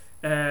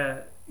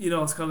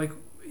 it's kind of like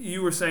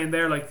you were saying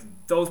there, like,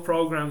 those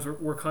programs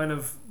were kind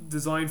of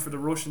designed for the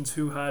Russians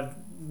who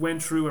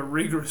went through a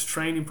rigorous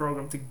training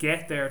program to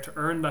get there, to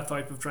earn that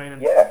type of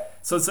training. Yeah.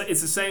 So it's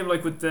the same,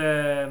 like, with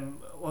the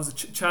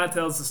Chad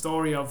tells the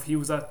story of, he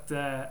was at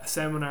a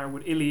seminar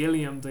with Ili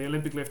Iliam, the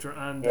Olympic lifter,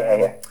 and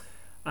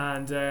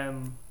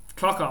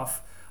Klokov.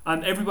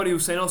 And everybody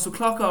was saying, oh, so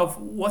Klokov,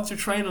 what's your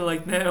training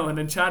like now? And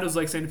then Chad was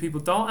like saying to people,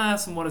 don't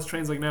ask him what his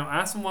training's like now.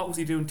 Ask him what was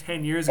he doing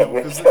 10 years ago.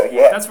 Because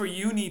that's where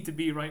you need to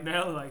be right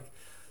now. Like,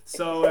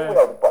 so. It's with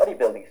all the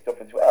bodybuilding stuff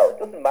as well. It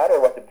doesn't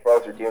matter what the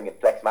pros are doing in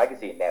Flex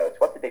magazine now. It's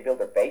what did they build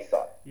their base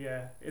on.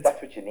 Yeah,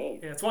 that's what you need.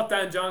 Yeah, it's what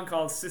Dan John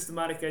calls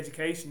systematic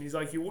education. He's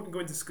like, you wouldn't go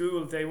into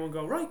school if they won't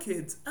go, right,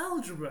 kids,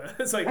 algebra.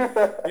 It's like,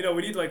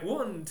 we need like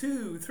 1,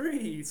 2,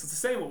 3. So it's the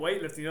same with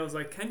weightlifting. It's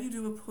like, can you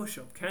do a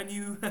push-up? Can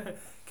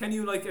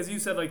you, like, as you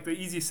said, like, the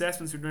easy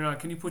assessments you're doing,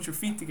 can you put your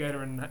feet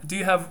together, and do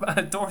you have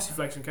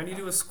dorsiflexion? Can you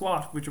do a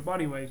squat with your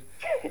body weight?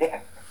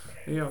 Yeah.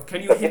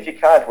 Can you? If you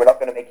can't, we're not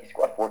going to make you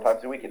squat 4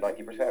 times a week at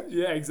 90%.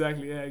 Yeah,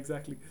 exactly.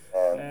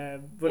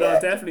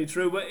 Definitely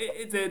true. But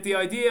the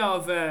idea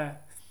of the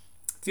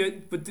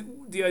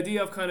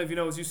idea of kind of,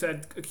 as you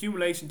said,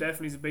 accumulation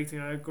definitely is a big thing.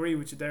 I agree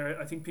with you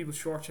there. I think people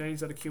shortchange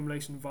that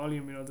accumulation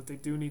volume. That they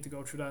do need to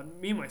go through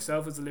that. Me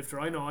myself as a lifter,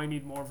 I know I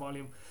need more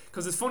volume,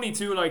 because it's funny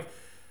too. Like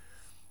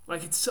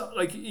it's so,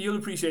 like, you'll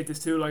appreciate this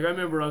too. Like, I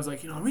remember I was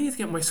like, I really need to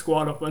get my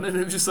squat up, and then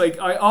it was just like,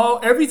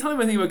 every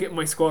time I think about getting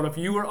my squat up,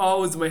 you were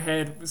always in my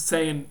head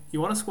saying, you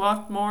want to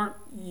squat more?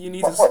 You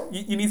need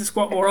to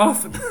squat more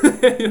often.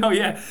 You want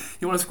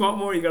to squat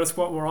more? You got to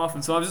squat more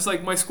often. So I was just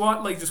like, my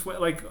squat just went,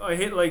 like, I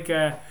hit like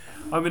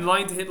I'm in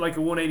line to hit like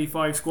a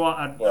 185 squat.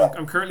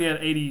 I'm currently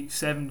at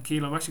 87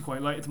 kilo. I'm actually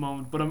quite light at the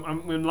moment, but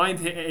I'm in line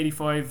to hit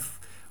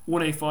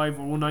 185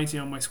 or 190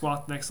 on my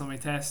squat next time I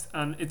test,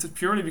 and it's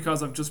purely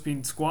because I've just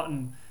been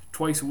squatting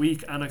twice a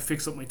week, and I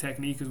fix up my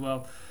technique as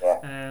well.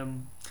 Yeah.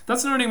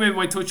 That's another thing maybe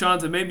I touch on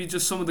to maybe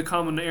just some of the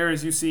common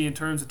areas you see in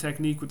terms of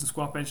technique with the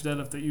squat, bench,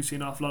 deadlift that you see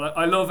an awful lot.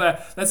 I love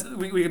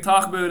we can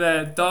talk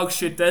about dog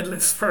shit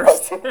deadlifts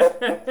first.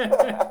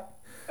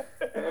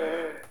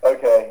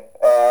 Okay.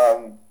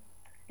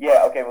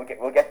 Yeah. Okay.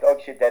 We'll get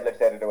dog shit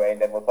deadlifts out of the way,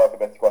 and then we'll talk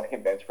about squatting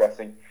and bench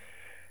pressing.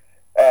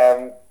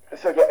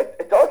 So yeah,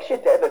 a dog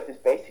shit deadlift is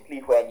basically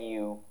when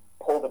you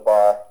pull the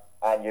bar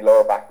and your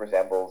lower back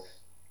resembles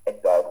a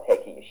dog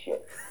taking a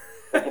shit.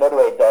 Like, you know the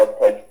way a dog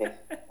takes this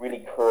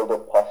really curled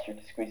up posture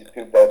to squeeze his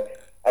poop out,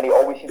 and he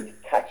always seems to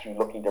catch you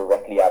looking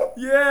directly at him.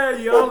 Yeah,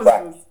 he always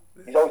does.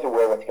 He's always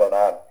aware what's going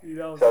on.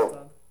 He always so,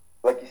 does.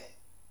 like,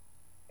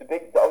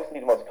 obviously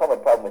the most common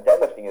problem with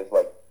deadlifting is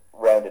like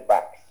rounded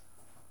backs.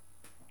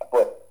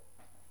 But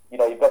you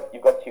know, you've got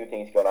two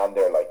things going on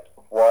there. Like,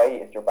 why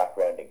is your back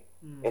rounding?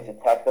 Is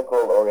it technical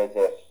or is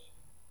it,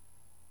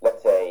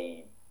 let's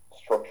say,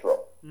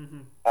 structural?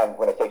 And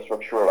when I say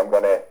structural, I'm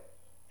going to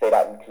say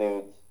that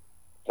includes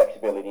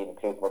flexibility, it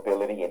includes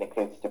mobility, it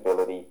includes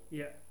stability,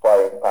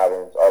 firing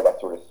patterns, all that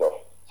sort of stuff.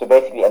 So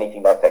basically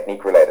anything not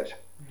technique related.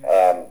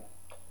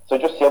 So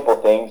just simple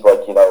things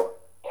like, you know,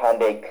 can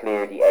they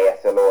clear the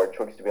ASLO or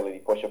trunk stability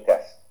push-up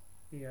test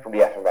from the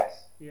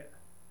FMS?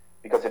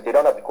 Because if they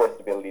don't have the core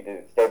stability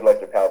to stabilize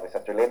their pelvis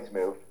as their limbs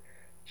move,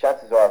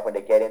 chances are when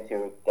they get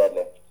into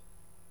deadlift,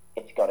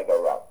 it's going to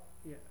go wrong.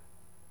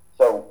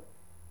 So,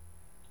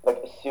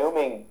 let's assume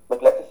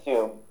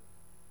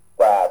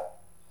that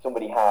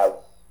somebody has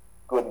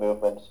good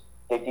movement,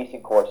 they have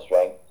decent core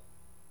strength,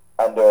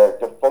 and they're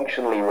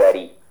functionally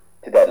ready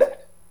to deadlift.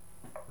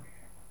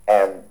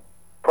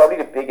 Probably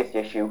the biggest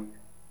issue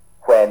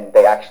when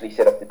they actually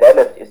set up the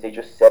deadlift is they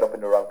just set up in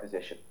the wrong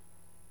position.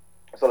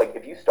 So, like,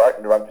 if you start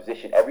in the wrong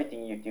position,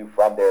 everything you do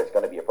from there is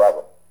going to be a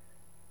problem.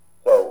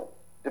 So,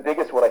 the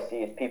biggest one I see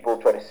is people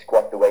try to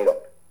squat the weight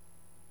up.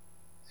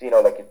 So, you know,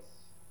 like,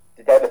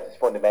 the deadlift is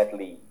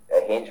fundamentally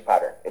a hinge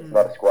pattern. It's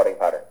not a squatting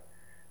pattern.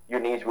 Your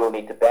knees will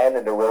need to bend,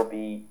 and there will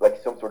be, like,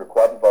 some sort of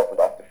quad involvement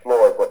off the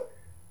floor, but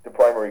the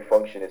primary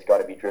function is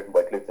going to be driven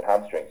by glutes and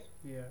hamstrings.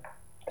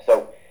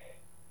 So,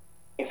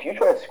 if you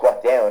try and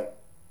squat down,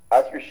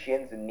 as your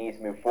shins and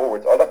knees move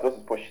forwards, all that does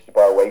is pushes the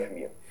bar away from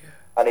you.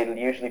 And it'll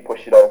usually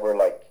push it over,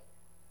 like,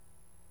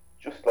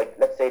 just like,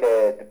 let's say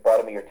the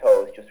bottom of your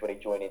toes, just where they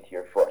join into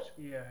your foot.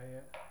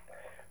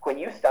 When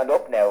you stand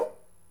up now,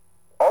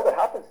 all that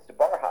happens is the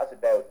bar has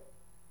about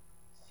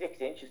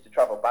 6 inches to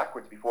travel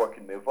backwards before it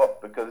can move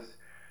up, because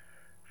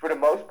for the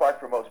most part,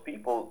 for most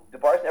people, the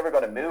bar's never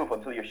going to move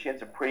until your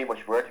shins are pretty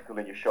much vertical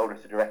and your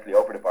shoulders are directly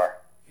over the bar.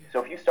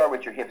 So if you start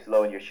with your hips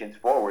low and your shins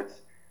forwards,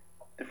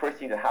 the first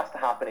thing that has to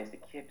happen is the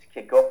hips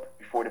kick up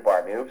before the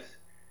bar moves.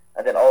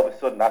 And then all of a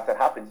sudden, as that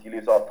happens, you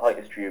lose all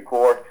tightness through your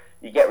core,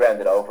 you get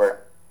rounded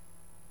over,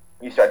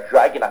 you start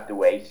dragging at the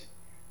weight,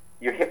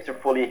 your hips are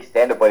fully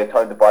extended by the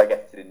time the bar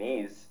gets to the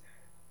knees,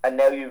 and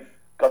now you've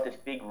got this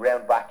big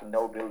round back and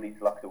no ability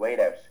to lock the weight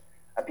out.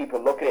 And people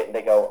look at it and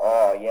they go,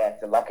 oh yeah,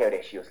 it's a lockout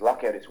issue, his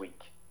lockout is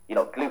weak. You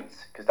know,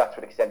 glutes, because that's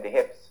what extend the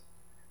hips.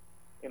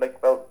 You're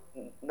like, well,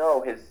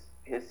 no,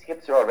 his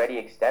hips are already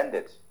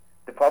extended.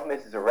 The problem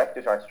is his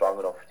erectors aren't strong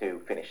enough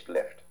to finish the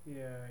lift.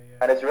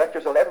 And his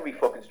erectors will never be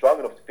fucking strong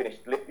enough to finish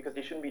the lift, because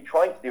they shouldn't be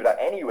trying to do that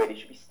anyway. They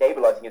should be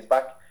stabilizing his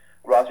back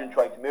rather than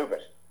trying to move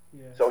it.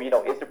 So, you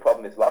know, is the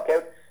problem his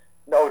lockout?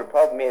 No, the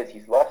problem is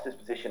he's lost his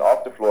position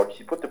off the floor because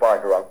he put the bar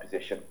in the wrong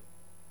position.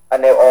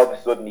 And now all of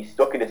a sudden he's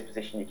stuck in this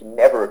position you can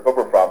never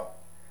recover from.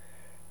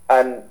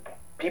 And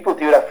people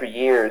do that for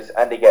years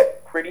and they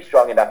get pretty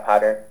strong in that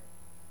pattern.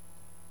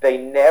 They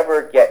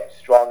never get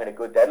strong in a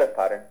good deadlift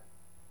pattern.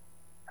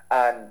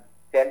 And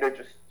then they're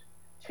just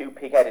too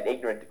pig-headed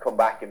ignorant to come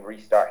back and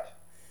restart.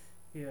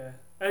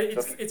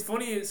 It's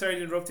funny, sorry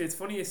to interrupt you, it's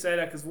funny you say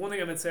that, because one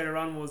thing I meant to say earlier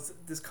on was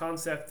this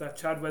concept that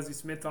Chad Wesley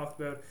Smith talked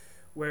about,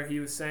 where he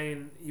was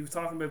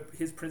talking about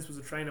his principles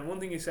of training.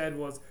 One thing he said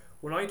was,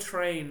 when I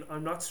train,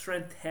 I'm not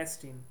strength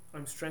testing,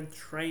 I'm strength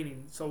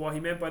training. So what he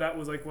meant by that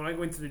was, like, when I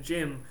go into the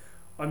gym,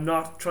 I'm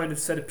not trying to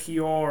set a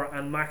PR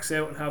and max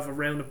out and have a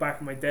round the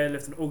back of my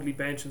deadlift and ugly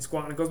bench and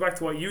squat. And it goes back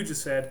to what you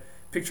just said,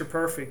 picture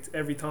perfect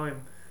every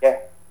time. Yeah,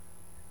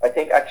 I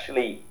think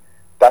actually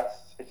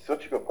it's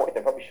such a good point.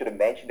 I probably should have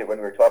mentioned it when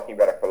we were talking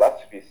about our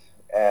philosophies.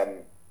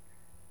 I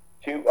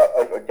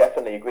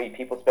definitely agree.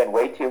 People spend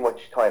way too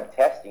much time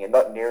testing and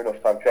not near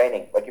enough time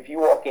training. Like, if you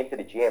walk into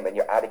the gym and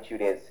your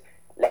attitude is,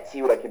 let's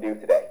see what I can do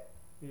today,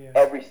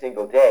 every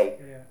single day,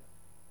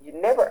 you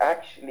never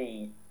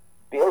actually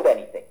build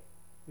anything.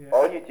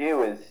 All you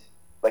do is,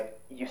 like,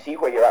 you see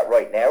where you're at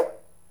right now,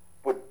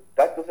 but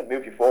that doesn't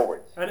move you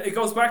forwards. And it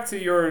goes back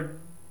to your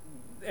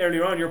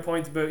earlier on your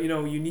point about, you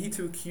know, you need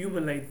to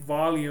accumulate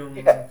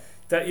volume,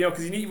 that,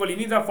 because you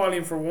need that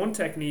volume for one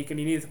technique, and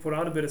you need to put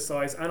on a bit of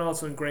size, and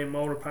also ingrain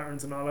motor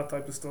patterns and all that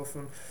type of stuff.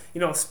 And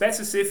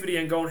specificity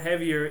and going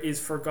heavier is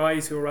for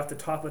guys who are at the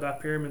top of that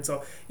pyramid.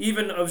 So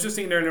even, I was just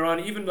thinking earlier on,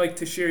 even like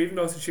Tashir, even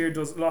though Tashir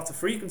does lots of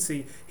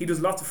frequency, he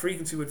does lots of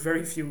frequency with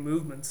very few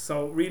movements.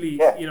 So really,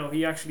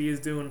 he actually is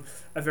doing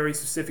a very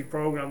specific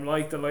program,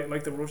 like the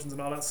Russians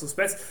and all that. So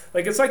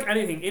it's like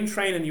anything in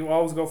training, you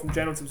always go from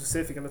general to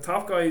specific, and the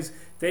top guys,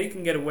 they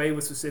can get away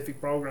with specific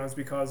programs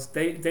because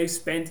they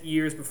spent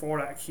years before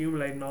that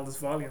accumulating all this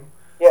volume.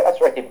 Yeah, that's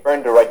right. They've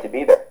earned the right to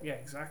be there. Yeah,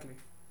 exactly.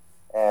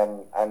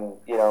 And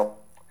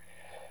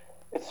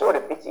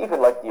it's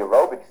even like the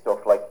aerobic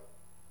stuff. Like,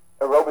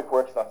 aerobic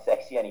work's not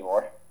sexy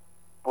anymore,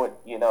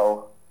 but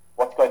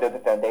what's kind of the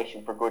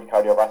foundation for good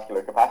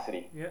cardiovascular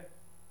capacity? Yeah.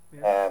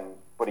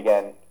 But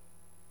again,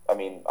 I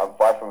mean, I'm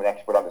far from an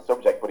expert on the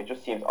subject, but it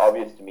just seems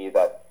obvious to me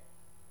that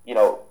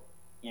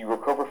you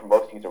recover from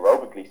most things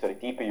aerobically. So the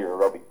deeper your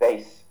aerobic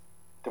base,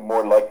 the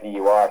more likely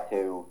you are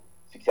to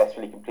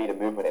successfully complete a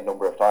movement a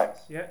number of times.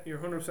 Yeah, you're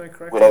 100%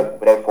 correct.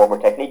 Without form or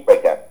technique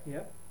breakdown.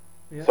 Yeah.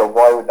 So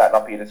why would that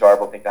not be a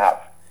desirable thing to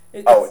have?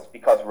 It's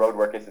because road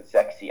work isn't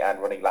sexy and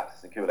running laps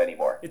isn't cool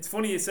anymore. It's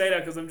funny you say that,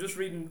 because I'm just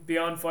reading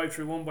Beyond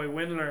 531 by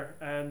Windler,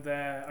 and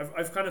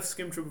I've kind of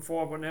skimmed through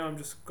before, but now I'm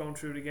just going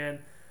through it again.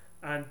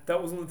 And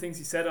that was one of the things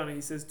he said on it.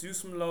 He says, do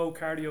some low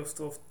cardio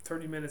stuff,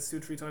 30 minutes,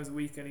 2-3 times a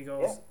week, and he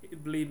goes,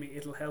 believe me,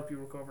 it'll help you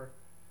recover.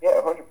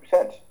 Yeah,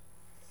 100%.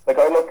 Like,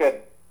 I look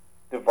at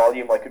the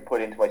volume I could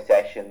put into my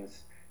sessions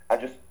and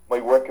just my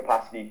work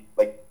capacity,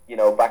 like,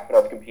 back when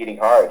I was competing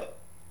hard.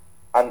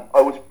 And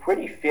I was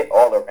pretty fit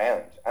all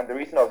around. And the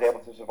reason I was able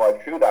to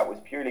survive through that was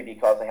purely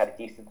because I had a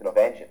decent enough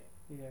engine.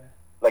 Yeah.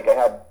 Like, I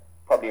had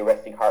probably a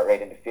resting heart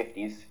rate in the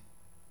 50s,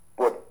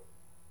 but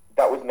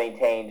that was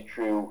maintained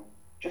through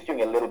just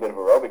doing a little bit of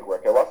aerobic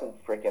work. I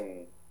wasn't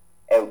freaking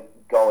out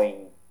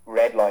going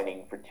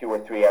redlining for 2 or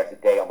 3 hours a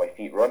day on my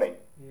feet running.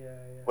 Yeah.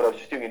 But I was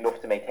just doing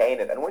enough to maintain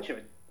it. And once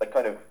you've,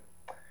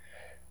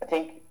 I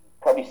think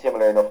probably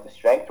similar enough to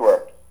strength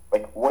work,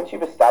 like, once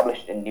you've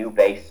established a new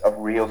base of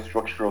real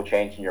structural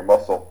change in your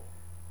muscle,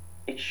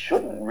 it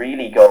shouldn't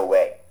really go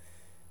away.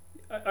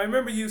 I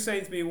remember you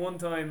saying to me one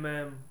time,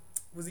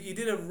 was it you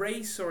did a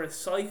race or a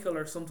cycle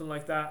or something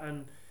like that,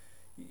 and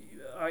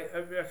I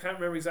can't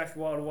remember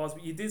exactly what it was,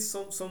 but you did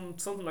something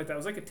like that. It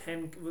was like a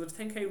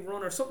 10K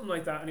run or something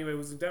like that. Anyway,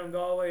 was it down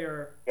Galway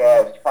or?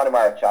 Yeah, it was the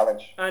Connemara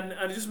Challenge. And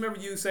I just remember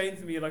you saying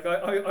to me, like,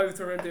 I was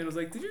around there and I was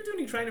like, did you do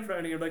any training for that?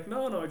 And you're like,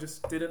 no, I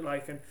just did it,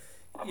 like, and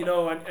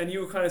and you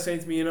were kind of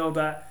saying to me,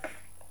 that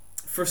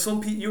for some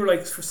people, you were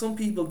like, for some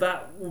people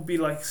that would be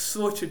like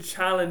such a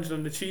challenge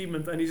and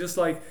achievement, and he's just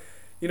like,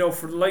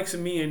 for the likes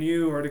of me and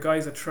you or the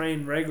guys that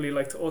train regularly,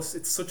 like, to us,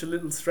 it's such a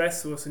little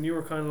stress to us, and you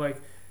were kind of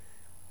like,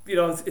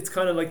 it's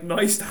kind of like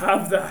nice to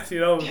have that,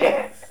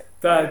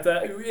 that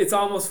it's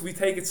almost, we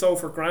take it so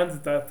for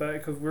granted that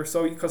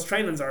because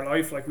training's our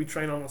life. Like, we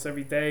train almost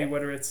every day,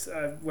 whether it's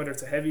a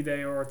heavy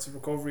day or it's a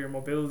recovery or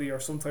mobility or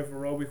some type of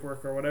aerobic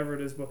work or whatever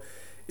it is, but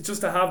it's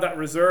just to have that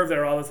reserve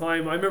there all the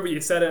time. I remember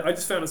you said it, I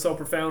just found it so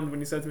profound when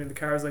you said to me in the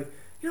car, I was like,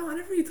 I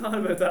never really thought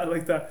about that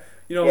like that.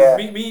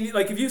 Me,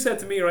 like, if you said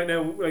to me right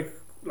now,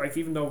 like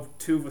even though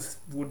two of us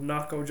would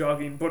not go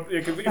jogging, but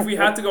like, if we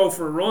had to go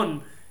for a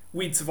run,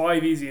 we'd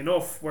survive easy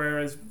enough,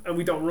 and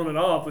we don't run at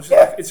all, but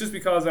it's just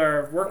because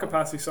our work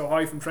capacity is so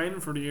high from training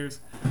for the years.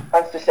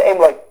 And it's the same,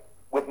 like,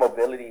 with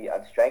mobility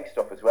and strength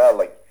stuff as well.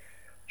 Like,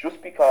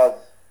 just because,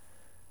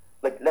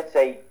 like, let's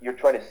say you're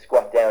trying to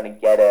squat down and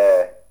get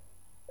a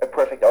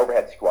perfect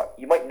overhead squat,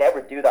 you might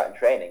never do that in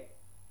training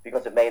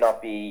because it may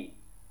not be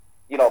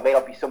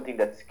something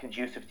that's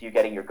conducive to you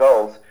getting your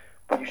goals,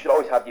 but you should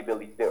always have the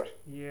ability to do it.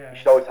 Yeah. You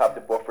should always have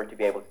the buffer to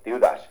be able to do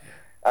that.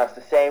 And it's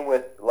the same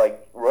with,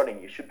 like, running.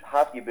 You should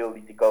have the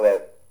ability to go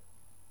out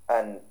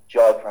and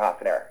jog for half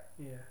an hour.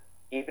 Yeah.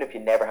 Even if you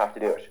never have to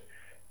do it.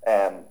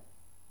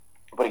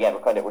 But again,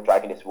 we're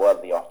dragging this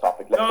wildly off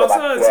topic.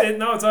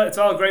 It's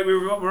all great.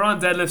 We're on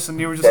deadlifts, and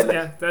you were just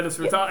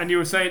deadlifts. And you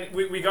were saying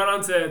we got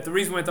on to the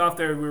reason we went off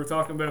there. We were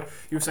talking about,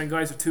 you were saying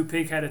guys are too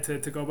pig-headed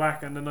to go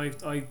back, and then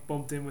I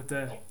bumped in with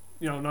the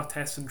not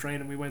testing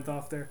training. We went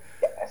off there.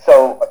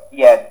 So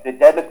the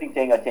deadlifting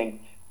thing, I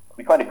think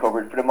we kind of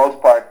covered for the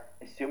most part.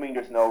 Assuming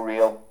there's no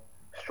real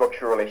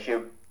structural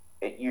issue,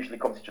 it usually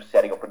comes to just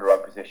setting up in the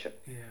wrong position.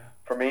 Yeah.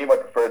 For me, my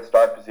preferred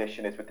start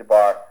position is with the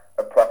bar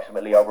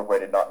approximately over where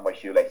the knot in my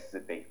shoelaces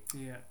would be.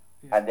 Yeah.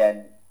 And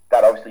then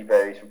that obviously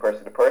varies from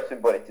person to person,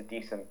 but it's a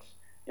decent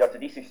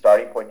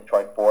starting point to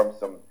try and form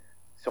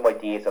some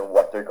ideas on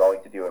what they're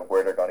going to do and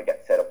where they're going to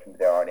get set up from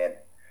there on in.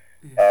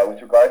 Yeah.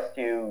 With regards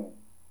to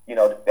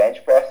the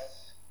bench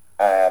press,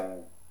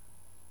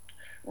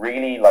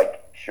 really,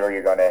 like, sure,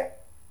 you're going to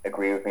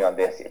agree with me on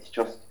this. It's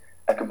just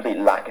a complete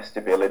lack of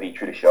stability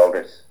through the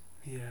shoulders.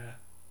 Yeah.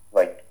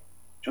 Like,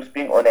 just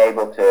being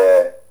unable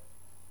to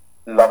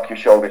lock your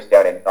shoulders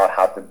down and not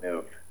have them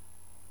move.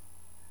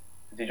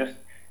 They just,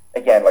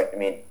 again, like, I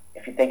mean,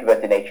 if you think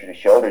about the nature of the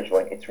shoulder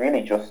joint, it's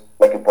really just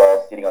like a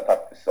ball sitting on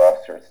top of a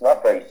saucer. It's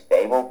not very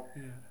stable.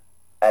 Yeah.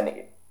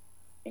 And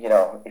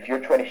if you're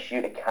trying to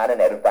shoot a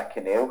cannon out of that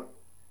canoe,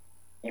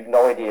 you've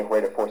no idea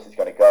where the force is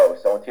going to go.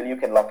 So until you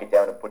can lock it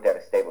down and put down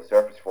a stable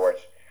surface for it,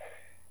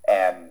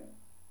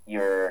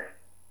 you're,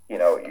 you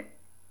know,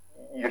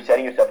 you're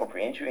setting yourself up for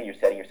injury, and you're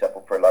setting yourself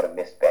up for a lot of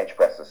missed bench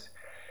presses.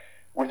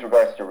 With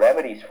regards to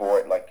remedies for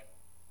it, like,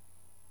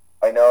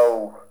 I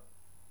know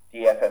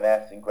the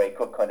FMS and Grey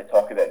Cook kind of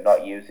talk about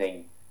not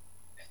using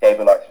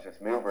stabilizers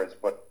as movers,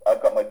 but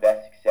I've got my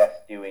best success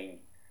doing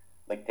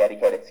like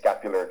dedicated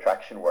scapular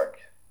traction work,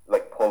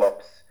 like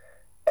pull-ups,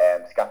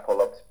 scap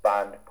pull-ups,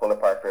 band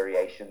pull-apart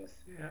variations,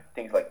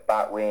 things like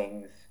bat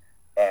wings,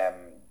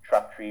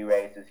 trap tree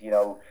raises,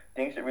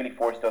 things that really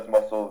force those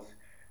muscles,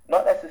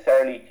 not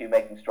necessarily to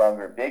make them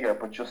stronger and bigger,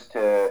 but just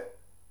to,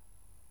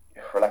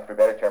 for lack of a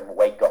better term,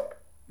 wake up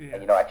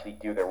and, actually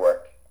do their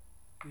work.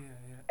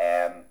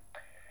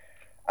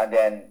 And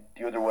then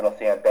the other one I'll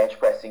say on bench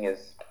pressing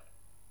is,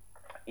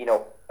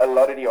 a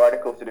lot of the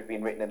articles that have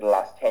been written in the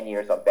last 10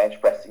 years on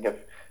bench pressing have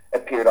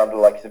appeared on the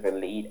likes of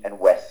Elite and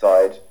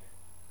Westside.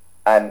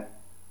 And,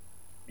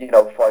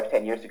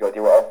 5-10 years ago, they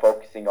were all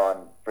focusing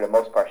on, for the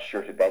most part,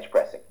 shirted bench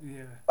pressing.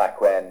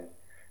 Back when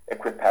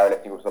equipped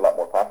powerlifting was a lot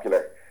more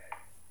popular.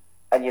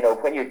 And,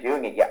 when you're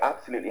doing it, you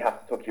absolutely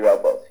have to tuck your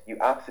elbows. You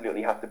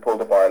absolutely have to pull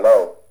the bar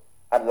low.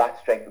 And lat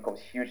strength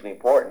becomes hugely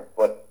important.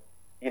 But,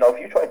 if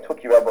you try and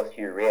tuck your elbows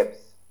to your ribs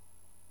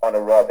on a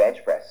raw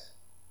bench press,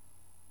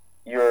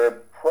 you're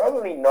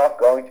probably not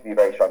going to be a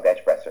very strong bench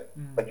presser.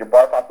 Like, your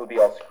bar pack will be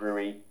all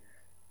screwy.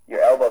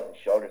 Your elbows and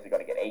shoulders are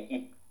going to get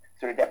achy.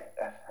 So,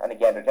 and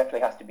again, there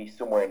definitely has to be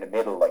somewhere in the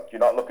middle. Like, you're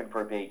not looking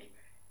for a big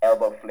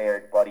elbow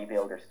flared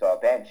bodybuilder style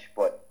bench,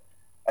 but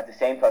at the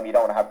same time, you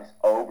don't want to have this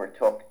over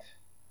tucked,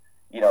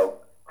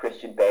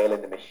 Christian Bale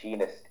in The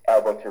Machinist,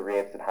 elbow to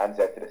ribs and hands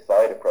out to the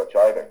side approach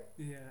either.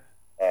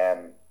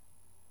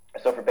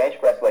 So for bench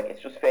press, like,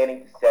 it's just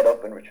failing to set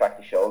up and retract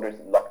the shoulders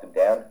and lock them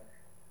down,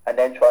 and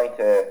then trying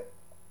to,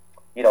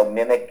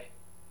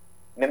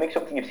 mimic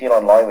something you've seen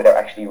online without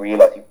actually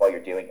realizing why you're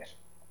doing it.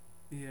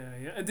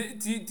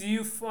 Do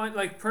you find,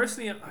 like,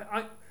 personally,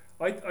 I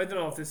don't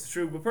know if this is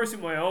true, but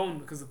personally my own,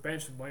 because the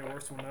bench is my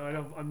worst one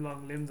now, I'm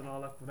long limbed and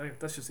all that, but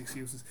that's just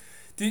excuses.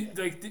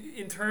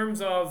 In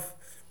terms of,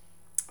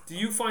 do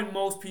you find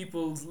most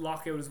people's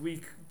lockout is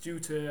weak due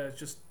to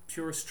just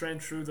pure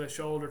strength through the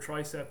shoulder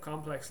tricep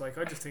complex? Like,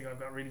 I just think I've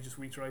got really just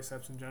weak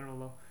triceps in general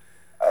though.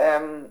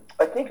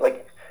 I think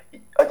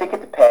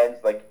it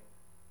depends. Like,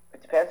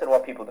 it depends on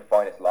what people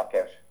define as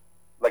lockout.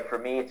 Like, for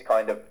me, it's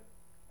kind of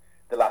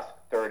the last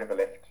third of a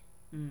lift.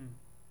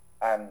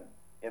 And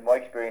in my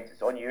experience,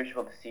 it's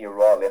unusual to see a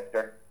raw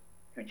lifter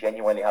who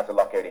genuinely has a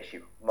lockout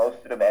issue.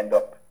 Most of them end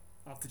up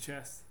off the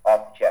chest.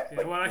 Yeah,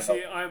 like, well,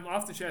 actually, I'm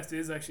off the chest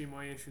is actually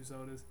my issue,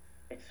 so it is.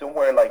 It's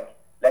somewhere like,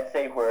 let's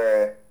say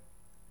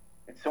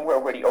it's somewhere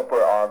where the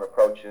upper arm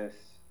approaches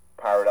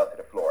parallel to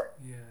the floor.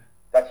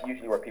 That's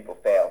usually where people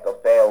fail. They'll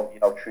fail,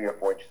 3 or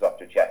 4 inches off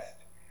their chest.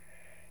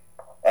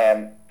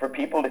 For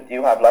people that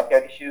do have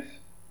lockout issues,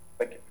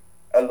 like,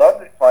 a lot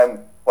of the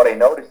time, what I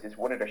notice is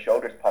one of their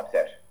shoulders pops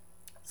out.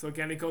 So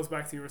again, it goes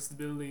back to your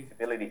stability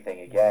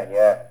thing again.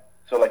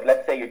 So, like,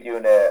 let's say you're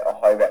doing a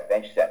high rep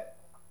bench set,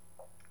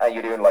 and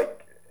you're doing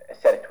like a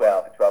set of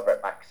 12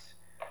 rep max.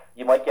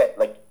 You might get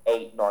like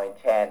 8, 9,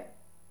 10,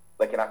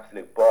 like an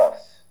absolute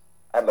boss,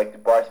 and like the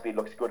bar speed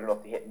looks good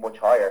enough to hit much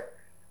higher,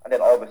 and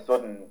then all of a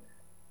sudden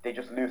they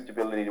just lose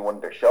stability to one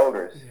of their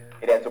shoulders.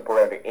 It ends up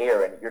around their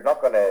ear, and you're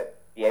not going to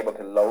be able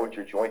to load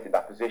your joint in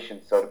that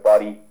position, so the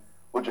body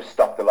will just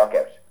stop the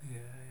lockout.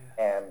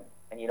 And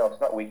it's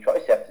not weak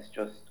triceps, it's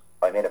just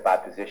I'm in a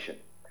bad position.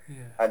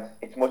 And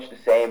it's much the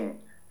same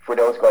for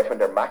those guys when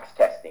they're max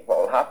testing. What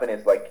will happen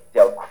is, like,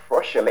 they'll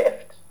crush a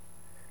lift,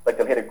 like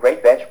they'll hit a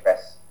great bench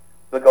press,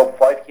 they'll go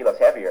 5 kilos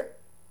heavier,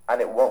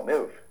 and it won't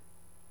move.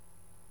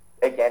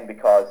 Again,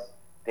 because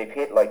they've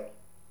hit like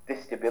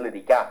this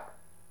stability gap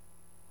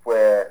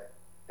where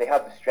they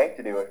have the strength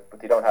to do it, but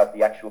they don't have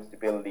the actual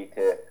stability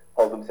to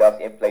hold themselves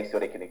in place so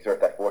they can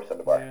exert that force on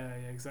the bar.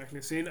 Exactly.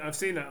 I've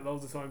seen that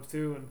loads of times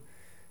too, and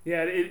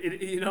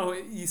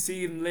you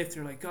see it in lift,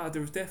 you're like, God,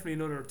 there was definitely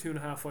another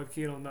 2.5, 5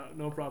 kilo on that,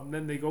 no problem.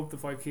 Then they go up to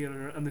 5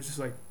 kilo, and they're just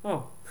like,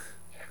 oh,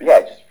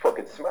 just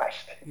fucking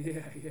smashed.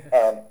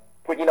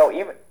 But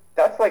even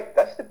that's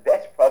the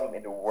best problem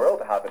in the world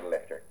to have in a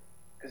lifter,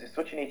 because it's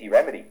such an easy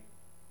remedy.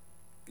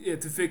 To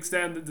fix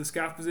down the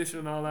scap position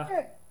and all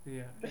that.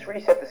 Just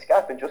reset the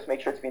scap and just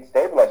make sure it's being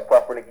stabilized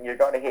properly, and you're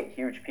going to hit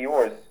huge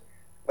PRs,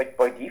 like,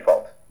 by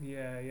default.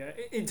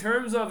 In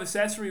terms of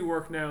accessory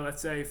work now,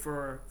 let's say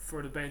for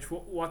the bench,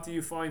 what do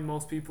you find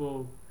most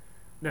people?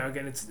 Now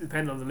again, it's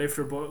depending on the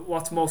lifter, but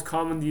what's most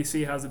common do you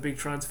see has a big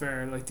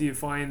transfer? Like, do you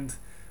find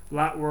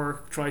lat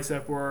work,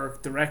 tricep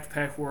work, direct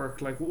pec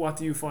work? Like, what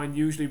do you find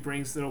usually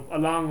brings it up,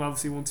 along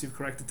obviously once you've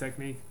corrected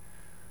technique?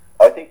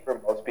 I think for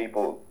most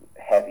people,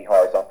 heavy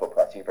horizontal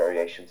pressing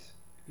variations.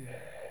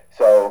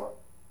 So,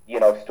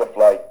 stuff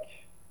like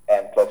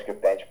close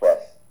grip bench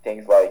press,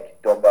 things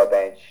like dumbbell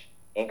bench,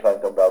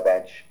 incline dumbbell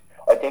bench.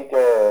 I think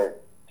they're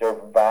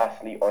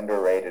vastly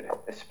underrated,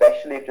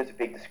 especially if there's a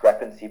big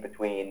discrepancy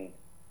between,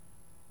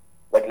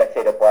 like, let's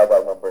say the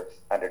barbell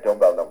and their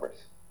dumbbell numbers.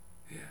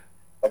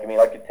 Like, I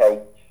mean, I could take,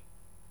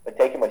 like,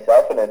 taking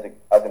myself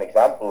as an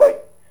example,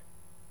 like,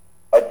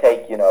 I'd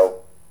take,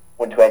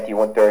 120,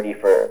 130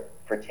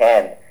 for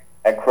 10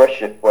 and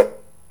crush it,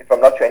 but if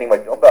I'm not training my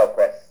dumbbell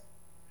press,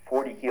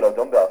 40 kilo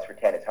dumbbells for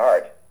 10 is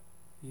hard.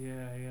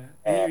 Yeah.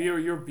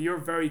 You're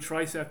very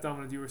tricep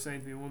dominant, you were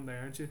saying to me one day,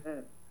 aren't you?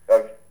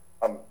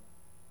 I'm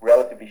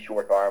relatively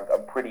short armed,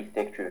 I'm pretty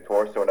thick through the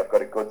torso, and I've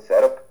got a good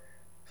setup.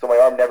 So my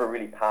arm never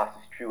really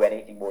passes through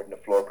anything more than a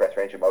floor press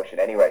range of motion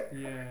anyway.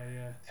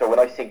 Yeah. So when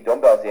I sink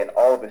dumbbells in,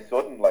 all of a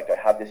sudden, like, I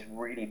have this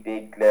really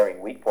big glaring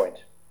weak point.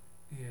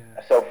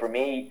 Yeah. So for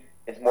me,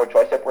 is more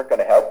tricep work going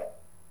to help?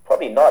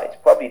 Probably not. It's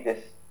probably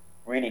this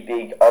really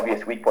big,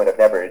 obvious weak point I've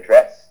never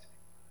addressed.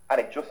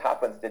 And it just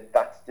happens that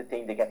that's the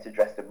thing that gets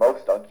addressed the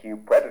most on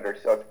Cube Predator.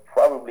 So it's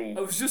probably... I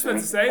was just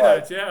about to say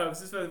that, yeah. I was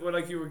just about,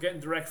 like, you were getting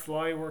direct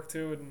fly work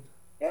to it. And...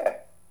 Yeah.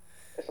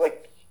 It's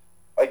like...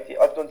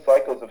 I've done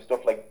cycles of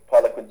stuff like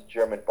Poliquin's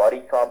German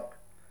body comp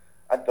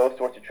and those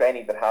sorts of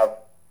training that have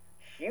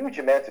huge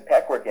amounts of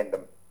pec work in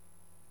them.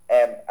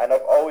 And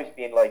I've always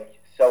been, like,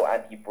 so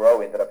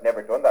anti-bro in that I've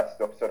never done that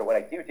stuff, so that when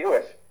I do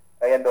it,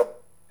 I end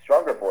up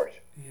stronger for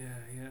it. Yeah.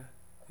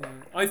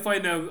 I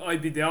find now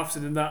I'd be the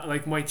opposite in that,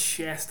 like, my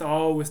chest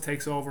always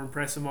takes over in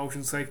press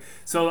motions. Like,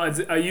 so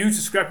a huge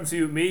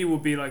discrepancy with me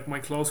would be like my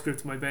close grip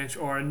to my bench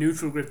or a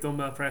neutral grip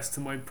dumbbell press to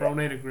my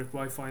pronated grip.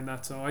 I find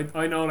that, so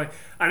I know, like,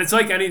 and it's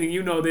like anything,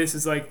 this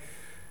is like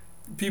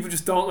people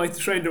just don't like to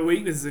train their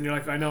weaknesses, and you're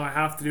like, I know I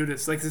have to do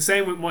this. Like, the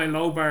same with my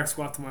low bar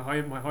squat to my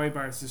high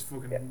bar is just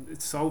fucking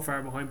it's so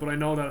far behind, but I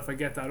know that if I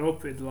get that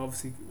up, it'll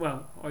obviously,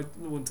 well, I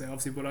wouldn't say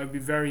obviously, but I'd be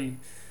very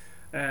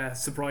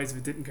surprised if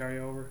it didn't carry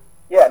over.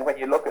 Yeah, and when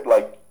you look at,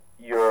 like,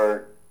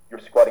 your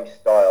squatting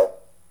style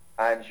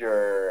and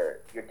your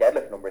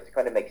deadlift numbers, it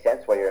kind of makes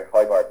sense why your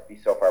high bar would be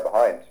so far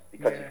behind,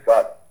 because you've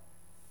got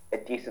a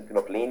decent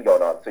enough lean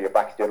going on, so your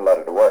back's doing a lot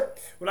of the work.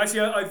 Well, actually,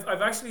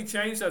 I've actually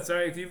changed that.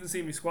 Sorry, if you haven't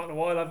seen me squat in a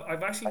while, I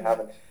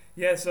haven't.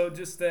 Yeah, so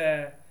just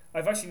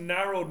I've actually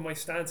narrowed my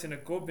stance in a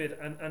good bit,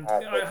 and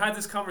I had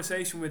this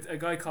conversation with a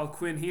guy called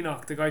Quinn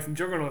Henoch, the guy from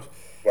Juggernaut.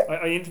 Yeah.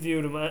 I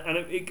interviewed him, and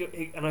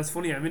it's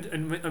funny. I'm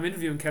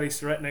interviewing Kelly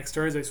Starrett next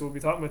Thursday, so we'll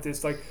be talking about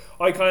this. Like,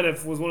 I kind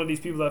of was one of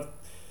these people that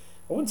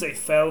I wouldn't say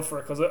fell for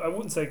it, because I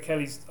wouldn't say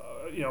Kelly's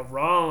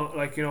wrong,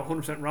 like,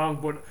 100% wrong,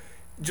 but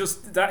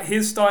just that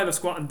his style of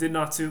squatting did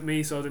not suit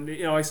me. So then,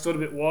 I stood a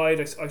bit wide.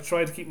 I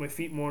tried to keep my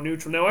feet more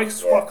neutral. Now I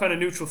squat kind of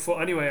neutral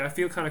foot anyway. I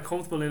feel kind of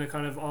comfortable in a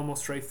kind of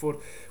almost straight foot.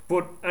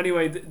 But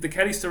anyway, the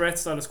Kelly Starrett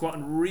style of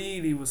squatting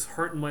really was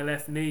hurting my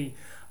left knee,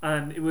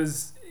 and it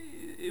was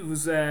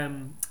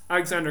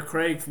Alexander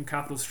Craig from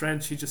Capital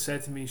Strength. She just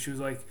said to me, she was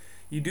like,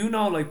 you do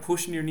know, like,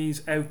 pushing your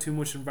knees out too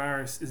much in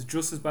bars is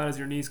just as bad as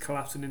your knees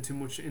collapsing in too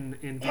much in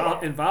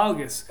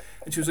valgus.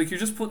 And she was like, you're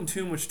just putting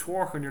too much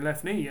torque on your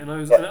left knee. And I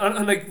was,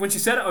 and like, when she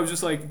said it, I was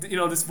just like,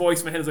 this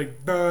voice in my head was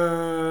like,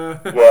 bah.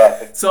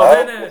 Yeah.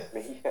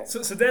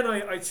 So then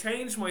I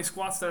changed my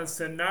squat stance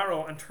to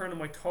narrow and turning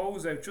my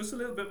toes out just a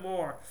little bit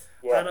more.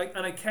 Yeah.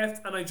 I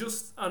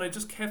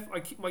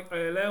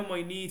allow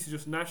my knee to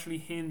just naturally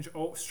hinge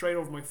straight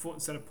over my foot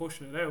instead of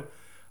pushing it out.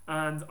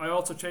 And I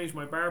also changed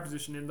my bar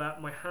position in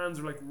that my hands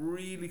are, like,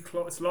 really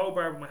close. It's low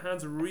bar, but my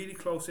hands are really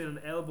close in and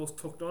elbows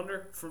tucked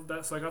under. From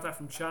that, so I got that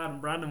from Chad and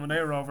Brandon when they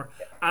were over.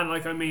 And,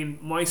 like, I mean,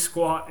 my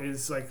squat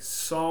is, like,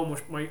 so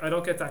much. I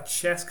don't get that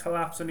chest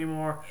collapse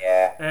anymore.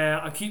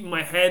 Yeah. I'm keeping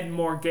my head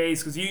more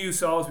gaze, because you used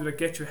to always be like,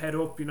 get your head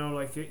up,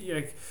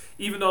 like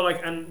even though, like,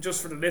 and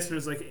just for the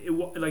listeners,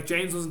 like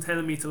James wasn't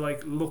telling me to,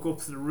 like, look up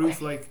to the roof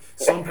like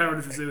some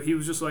powerlifters do. He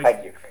was just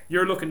like,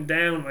 you're looking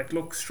down, like,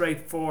 look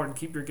straight forward and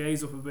keep your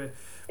gaze up a bit.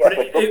 Yeah, but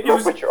it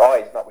was with your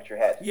eyes, not with your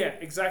head. Yeah,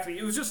 exactly.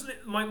 It was just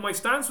my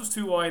stance was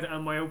too wide,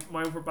 and my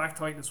upper back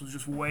tightness was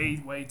just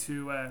way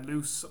too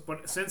loose.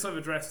 But since I've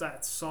addressed that,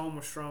 it's so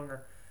much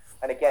stronger.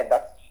 And again,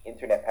 that's the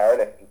internet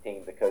powerlifting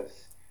thing, because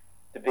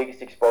the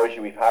biggest exposure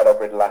we've had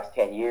over the last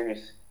 10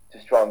 years to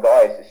strong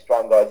guys is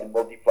strong guys in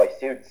multiply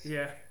suits.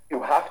 Yeah.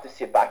 Who have to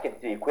sit back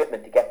into the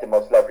equipment to get the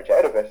most leverage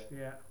out of it.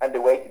 Yeah. And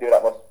the way to do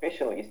that most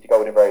efficiently is to go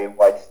with a very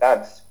wide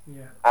stance.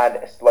 Yeah. And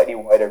a slightly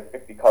wider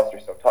grip because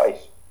they're so tight.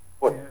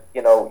 But,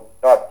 you're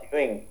not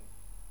doing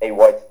a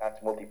wide stance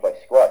multiply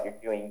squat. You're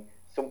doing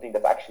something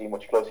that's actually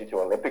much closer to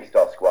an Olympic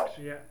style squat.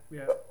 Yeah.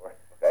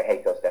 I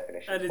hate those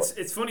definitions. And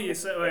it's funny you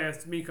say,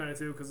 it's me kind of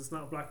too, because it's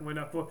not black and white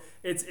now, but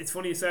it's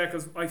funny you say,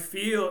 because I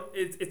feel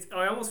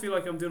I almost feel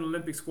like I'm doing an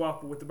Olympic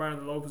squat, but with the bar in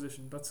the low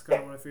position. That's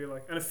kind of what I feel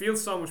like, and it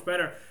feels so much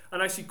better.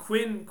 And actually,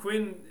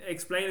 Quinn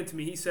explained it to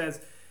me. He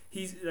says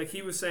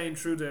he was saying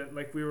through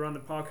we were on the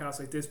podcast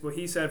like this, but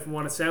he said from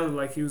what it sounded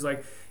like, he was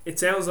like, it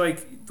sounds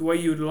like the way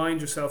you lined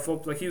yourself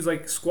up, like he was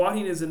like,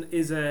 squatting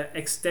is a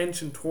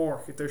extension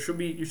torque. You should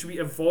be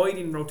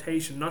avoiding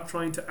rotation, not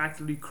trying to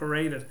actively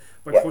create it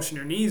by pushing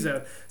your knees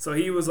out. So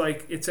he was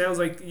like, it sounds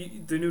like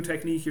the new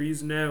technique you're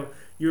using now,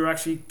 you're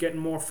actually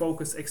getting more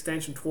focused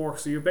extension torque.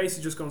 So you're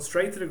basically just going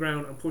straight to the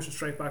ground and pushing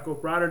straight back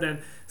up, rather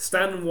than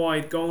standing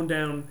wide, going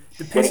down,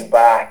 sit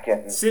back,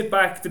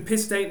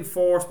 depistating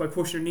force by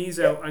pushing your knees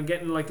out and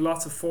getting like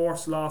lots of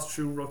force lost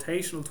through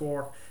rotational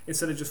torque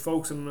instead of just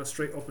focusing on a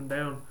straight up and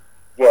down.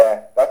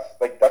 Yeah,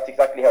 that's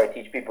exactly how I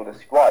teach people to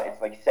squat. It's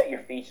like set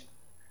your feet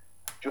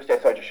just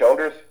outside your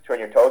shoulders, turn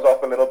your toes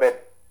off a little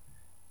bit,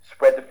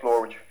 spread the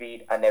floor with your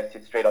feet, and then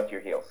sit straight onto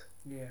your heels.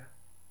 Yeah.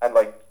 And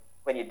like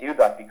when you do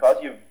that, because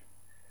you've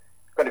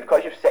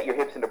set your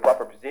hips in the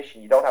proper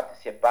position, you don't have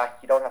to sit back.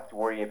 You don't have to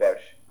worry about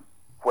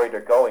where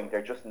they're going.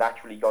 They're just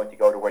naturally going to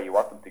go to where you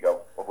want them to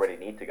go or where they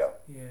need to go.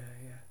 Yeah.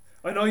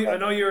 I know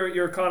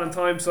you're caught on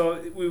time,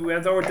 so we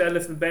went over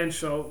deadlift and bench.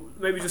 So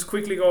maybe just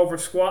quickly go over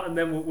squat, and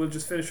then we'll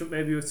just finish up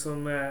maybe with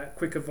some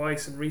quick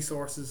advice and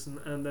resources,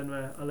 and then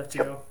I'll let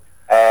you go.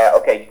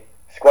 Okay,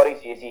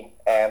 squatting's easy.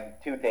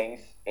 Two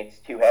things: it's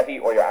too heavy,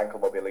 or your ankle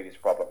mobility is a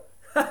problem.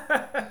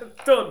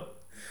 Done.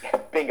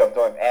 Bingo,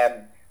 done.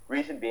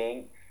 Reason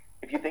being,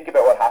 if you think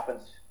about what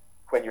happens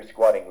when you're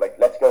squatting, like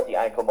let's go to the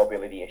ankle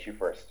mobility issue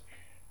first.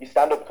 You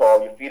stand up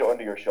tall, your feet are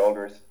under your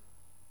shoulders.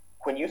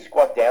 When you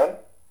squat down,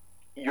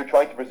 you're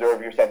trying to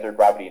preserve your center of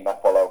gravity and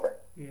not fall over.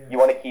 Yeah. You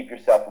want to keep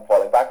yourself from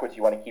falling backwards.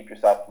 You want to keep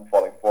yourself from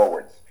falling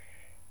forwards.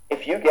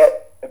 If you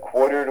get a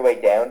quarter of the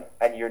way down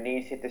and your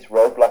knees hit this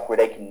roadblock where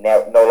they can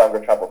now no longer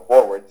travel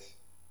forwards,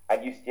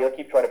 and you still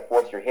keep trying to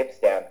force your hips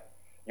down,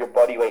 your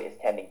body weight is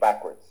tending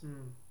backwards.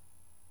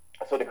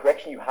 So the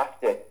correction you have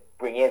to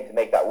bring in to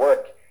make that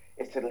work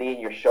is to lean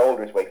your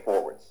shoulders way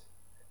forwards.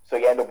 So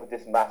you end up with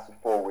this massive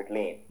forward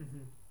lean.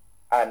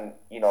 And,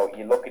 you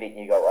look at it and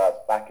you go, oh,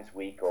 his back is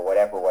weak or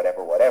whatever,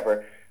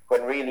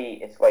 when really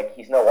it's like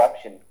he's no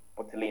option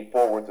but to lean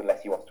forwards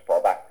unless he wants to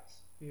fall backwards.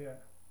 Yeah.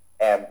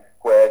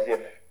 Whereas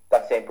if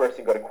that same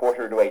person got a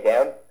quarter of the way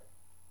down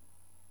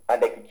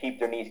and they could keep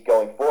their knees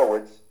going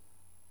forwards,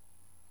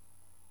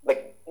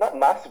 like not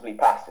massively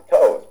past the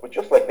toes, but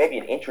just like maybe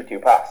an inch or two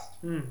past,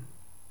 it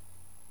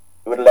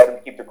would allow them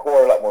to keep their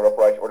core a lot more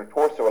upright or the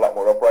torso a lot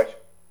more upright,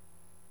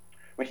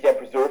 which then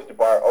preserves the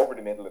bar over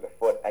the middle of the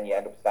foot, and you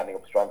end up standing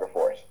up stronger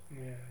for it.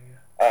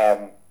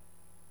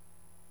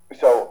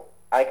 So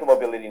ankle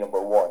mobility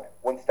number one.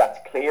 Once that's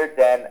cleared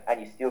then,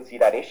 and you still see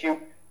that issue,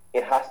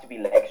 it has to be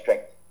leg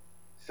strength.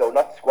 So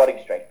not squatting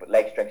strength, but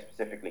leg strength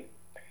specifically.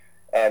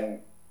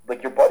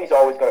 Like your body's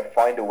always going to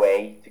find a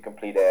way to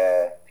complete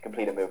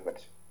a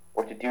movement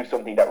or to do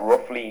something that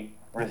roughly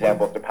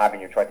resembles the pattern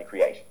you're trying to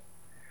create.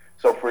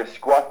 So for a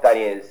squat, that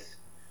is,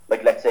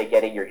 like let's say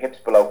getting your hips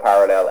below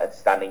parallel and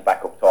standing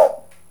back up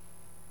tall.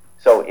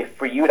 So if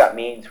for you that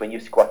means when you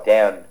squat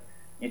down,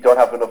 you don't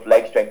have enough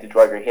leg strength to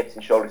drive your hips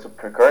and shoulders up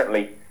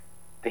concurrently,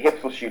 the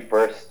hips will shoot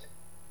first,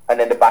 and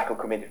then the back will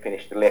come in to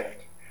finish the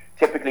lift.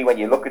 Typically when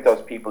you look at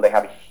those people, they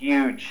have a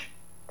huge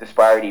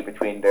disparity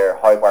between their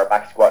high bar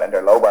back squat and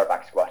their low bar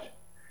back squat.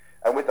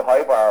 And with the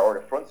high bar or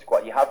the front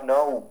squat, you've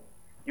no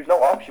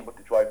option but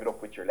to drive it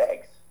up with your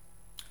legs.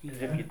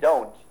 Because if you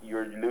don't,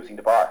 you're losing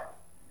the bar.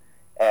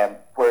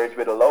 Whereas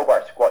with a low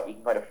bar squat, you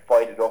can kind of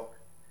fight it up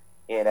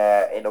in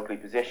an ugly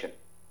position.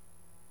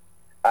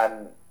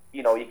 And,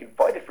 you can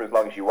fight it for as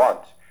long as you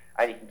want.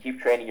 And you can keep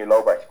training your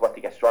low bar squat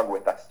to get stronger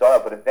with that style.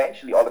 But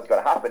eventually all that's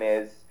going to happen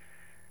is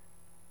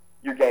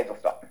your gains will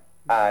stop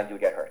and you'll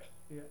get hurt.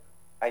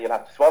 And you'll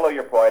have to swallow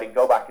your pride and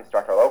go back and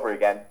start all over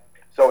again.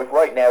 So if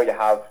right now you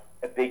have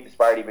a big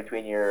disparity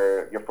between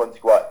your front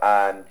squat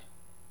and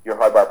your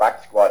high bar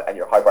back squat and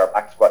your high bar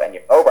back squat and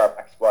your low bar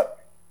back squat,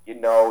 you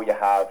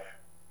have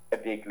a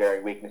big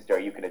glaring weakness there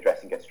you can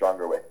address and get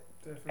stronger with.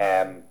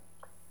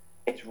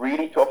 It's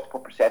really tough to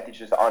put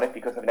percentages on it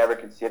because I've never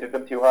considered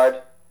them too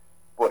hard,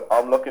 but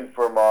I'm looking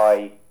for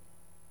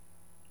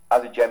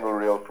as a general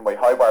rule, for my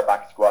high bar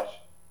back squat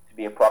to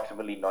be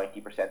approximately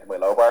 90% of my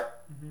low bar,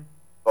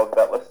 both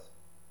beltless,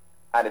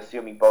 and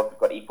assuming both have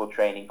got equal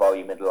training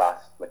volume in the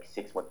last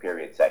 6 month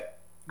period, say.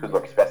 Because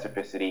look,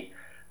 specificity,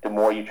 the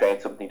more you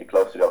train something, the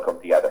closer they'll come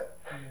together.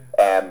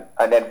 And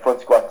then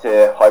front squat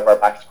to high bar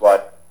back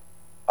squat,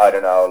 I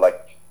don't know,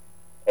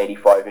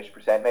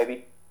 85-ish%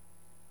 maybe.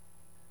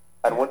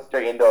 And once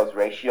they're in those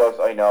ratios,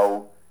 I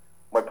know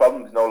my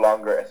problem is no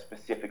longer a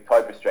specific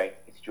type of strength.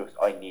 It's just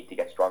I need to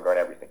get stronger on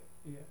everything.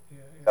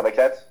 Does that make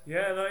sense?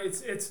 Yeah, no,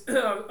 it's.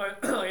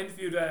 I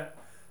interviewed.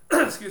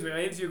 Excuse me.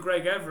 I interviewed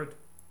Greg Everett.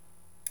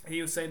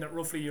 He was saying that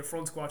roughly your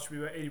front squat should be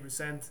about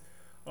 80%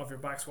 of your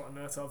back squat, and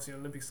that's obviously an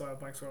Olympic style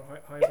back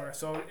squat, high bar.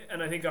 So,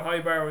 and I think a high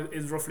bar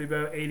is roughly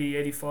about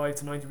 85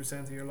 to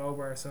 90% of your low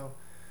bar. So.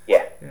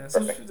 Yeah. So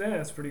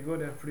that's pretty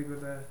good. Pretty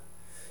good.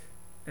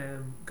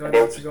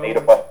 Guidance to go. Made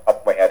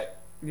up my head.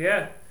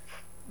 Yeah,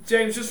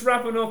 James. Just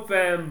wrapping up.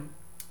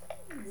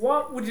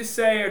 What would you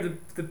say are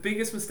the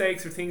biggest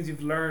mistakes or things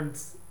you've learned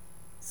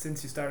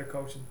since you started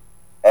coaching?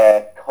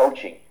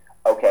 Coaching.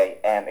 Okay.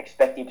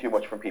 Expecting too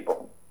much from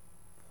people.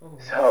 Oh.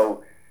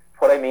 So,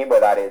 what I mean by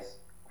that is,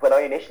 when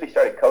I initially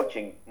started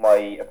coaching, my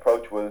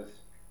approach was,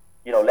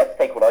 let's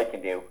take what I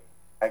can do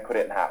and cut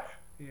it in half.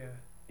 Yeah.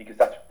 Because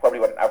that's probably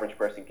what an average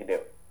person can do.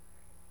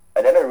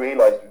 And then I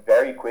realized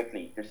very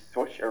quickly there's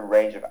such a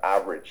range of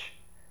average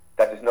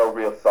that there's no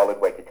real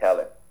solid way to tell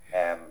it.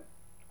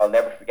 I'll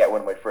never forget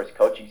one of my first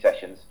coaching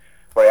sessions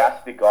where I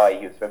asked a guy,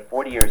 he was about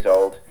 40 years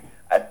old,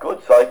 a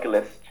good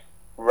cyclist,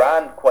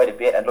 ran quite a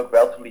bit and looked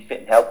relatively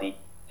fit and healthy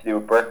to do a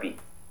burpee.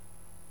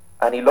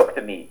 And he looked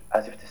at me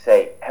as if to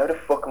say, how the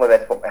fuck am I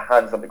meant to put my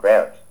hands on the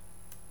ground?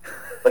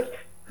 Like,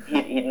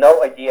 he'd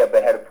no idea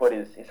about how to put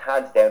his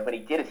hands down. When he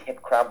did, his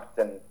hip cramped,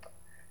 and,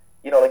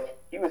 like,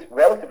 he was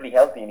relatively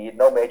healthy and he had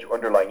no major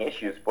underlying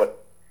issues,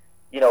 but,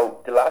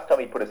 the last time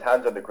he put his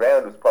hands on the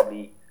ground was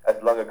probably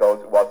as long ago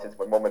as it was since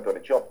my mum had done a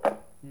jump.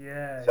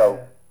 Yeah.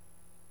 So,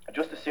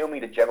 just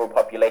assuming the general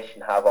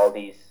population have all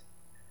these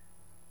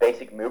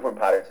basic movement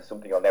patterns is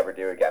something I'll never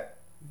do again.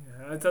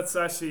 Yeah, that's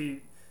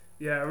actually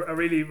a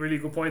really, really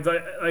good point.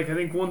 I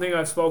think one thing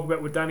I've spoke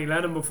about with Danny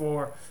Lennon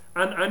before,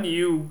 and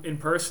you in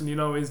person,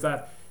 is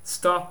that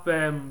stop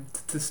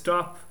what's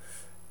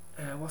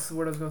the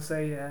word I was going to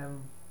say,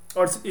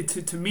 or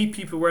to meet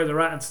people where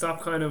they're at and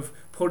stop kind of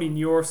putting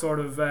your sort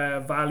of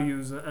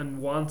values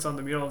and wants on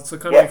them. So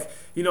kind of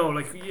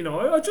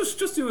I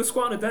just do a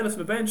squat and a deadlift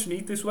and a bench and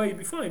eat this way, you'd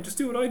be fine. Just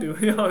do what I do.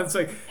 It's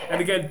like, and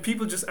again,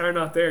 people just are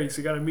not there. So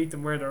you got to meet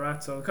them where they're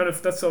at. So kind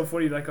of that's so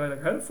funny. That guy,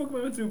 like, how the fuck am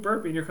I meant to do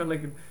burpee? And you're kind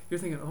of like, you're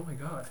thinking, oh my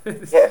god.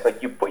 It's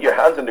like you put your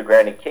hands on the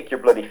ground and kick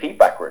your bloody feet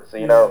backwards. So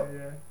Yeah,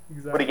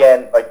 exactly. But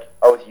again, like,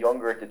 I was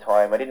younger at the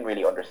time. I didn't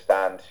really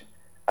understand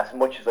as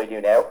much as I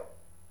do now.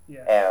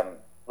 Yeah.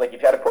 Like,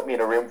 if you had to put me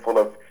in a room full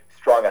of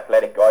strong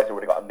athletic guys, I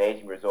would have got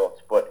amazing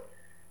results. But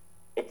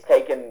it's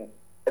taken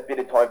a bit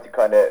of time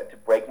to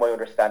break my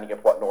understanding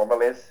of what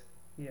normal is,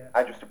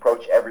 and just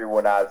approach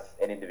everyone as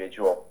an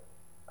individual.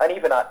 And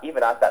even at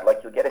that,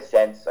 like, you'll get a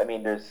sense.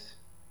 There's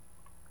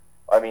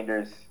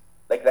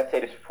like, let's say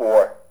there's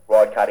 4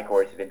 broad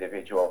categories of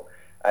individual,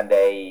 and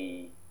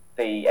they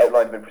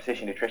outline them in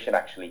precision nutrition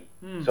actually.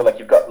 So, like,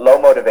 you've got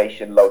low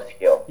motivation, low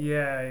skill.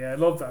 Yeah, I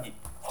love that.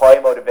 High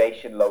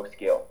motivation, low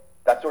skill.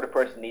 That sort of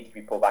person needs to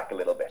be pulled back a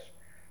little bit.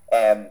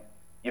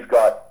 You've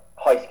got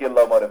high skill,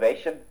 low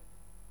motivation.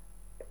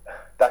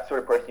 That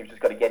sort of person, you've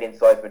just got to get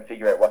inside them and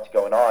figure out what's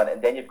going on.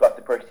 And then you've got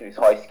the person who's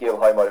high skill,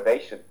 high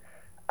motivation.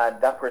 And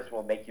that person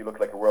will make you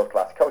look like a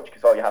world-class coach,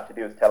 because all you have to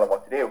do is tell them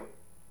what to do.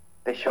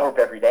 They show up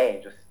every day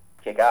and just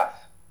kick ass.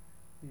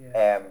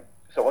 Yeah.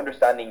 So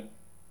understanding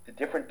the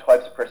different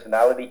types of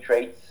personality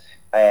traits,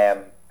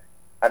 and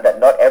that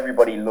not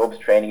everybody loves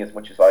training as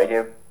much as I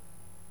do,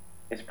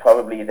 is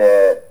probably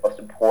the most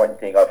important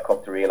thing I've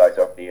come to realize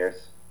over the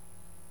years.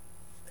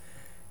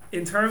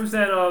 In terms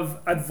then of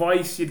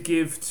advice you'd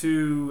give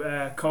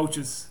to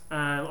coaches,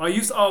 I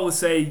used to always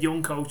say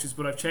young coaches,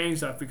 but I've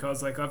changed that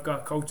because, like, I've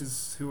got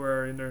coaches who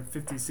are in their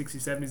 50s, 60s,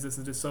 70s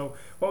listening to this. So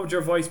what would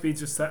your advice be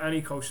just to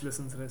any coach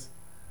listening to this?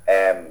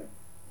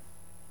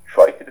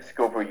 Try to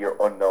discover your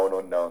unknown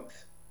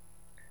unknowns.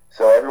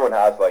 So everyone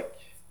has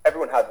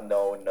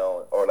known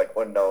or like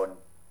unknown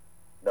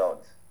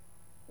knowns.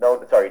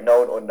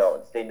 Known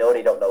unknowns. They know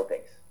they don't know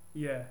things.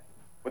 Yeah.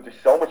 But there's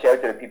so much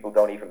out there that people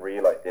don't even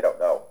realize they don't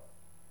know.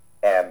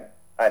 And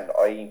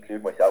I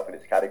include myself in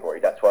this category.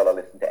 That's why I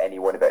listen to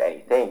anyone about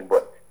anything.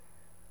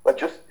 But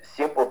just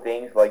simple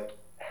things like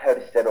how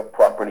to set up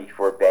properly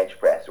for a bench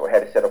press or how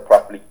to set up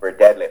properly for a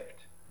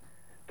deadlift.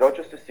 Don't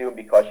just assume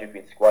because you've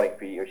been squatting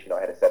for years you know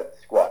how to set up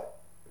the squat.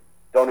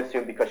 Don't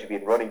assume because you've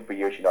been running for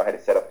years you know how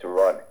to set up to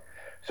run.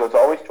 So it's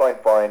always try and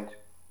find,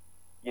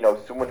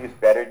 someone who's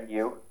better than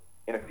you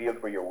in a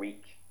field where you're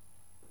weak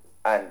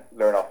and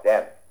learn off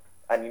them.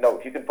 And,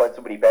 if you can find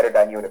somebody better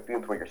than you in a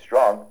field where you're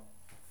strong,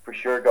 for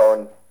sure go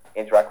and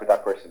interact with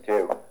that person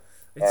too.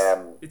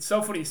 It's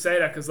so funny you say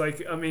that because,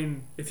 like,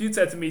 if you'd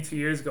said to me 2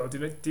 years ago,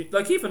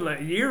 even like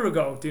a year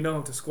ago, do you know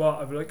how to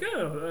squat? I'd be like, yeah,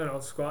 I know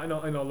squat. I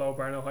know low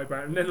bar, I know high bar.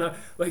 And then,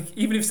 like,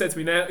 even if you said to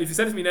me now, do you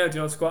know how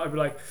to squat? I'd be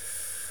like,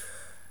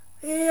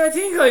 yeah, I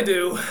think I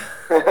do.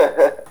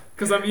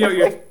 Because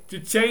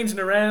you're changing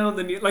around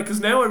and because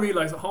now I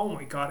realise, oh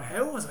my god,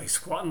 how was I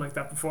squatting like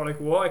that before? Like,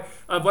 why?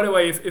 By the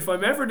way, if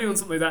I'm ever doing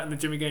something like that in the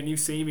gym again, you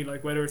see me,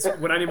 like, whether it's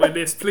with any of my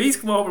lifts, please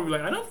come over and be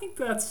like, I don't think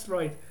that's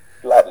right.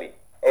 Gladly.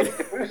 It's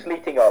the Bruce Lee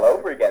thing all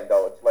over again,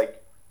 though. It's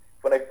like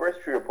when I first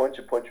threw a punch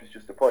was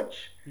just a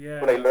punch. Yeah.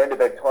 When I learned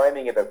about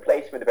timing, about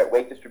placement, about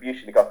weight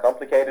distribution, it got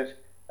complicated.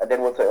 And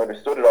then once I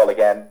understood it all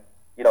again,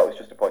 it was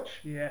just a punch.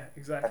 Yeah,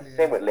 exactly. That's the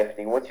same with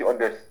lifting. Once you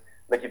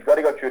you've got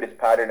to go through this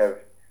pattern of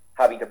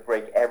having to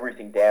break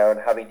everything down,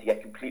 having to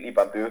get completely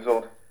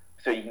bamboozled,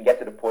 so you can get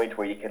to the point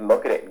where you can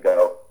look at it and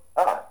go,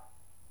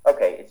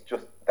 okay, it's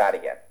just that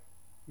again.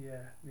 Yeah,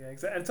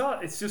 exactly.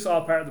 And it's just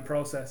all part of the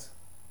process.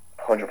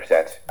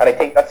 100%. And I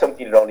think that's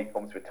something that only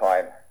comes with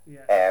time.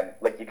 Yeah.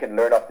 Like, you can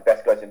learn off the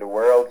best guys in the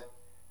world,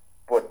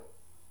 but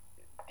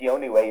the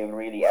only way you'll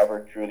really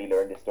ever truly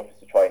learn this stuff is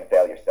to try and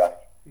fail yourself.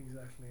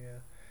 Exactly,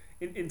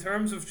 yeah. In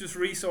terms of just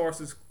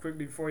resources,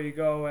 quickly before you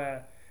go,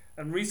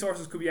 and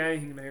resources could be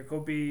anything. Like, it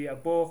could be a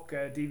book,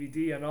 a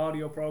DVD, an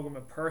audio program,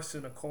 a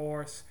person, a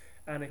course,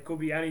 and it could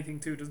be anything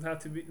too. It doesn't have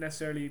to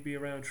necessarily be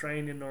around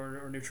training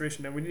or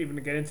nutrition. And we didn't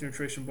even get into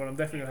nutrition, but I'm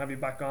definitely going to have you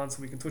back on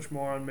so we can touch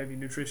more on maybe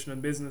nutrition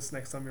and business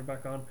next time you're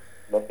back on.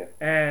 Okay.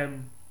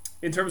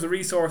 In terms of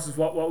resources,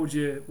 what would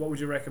you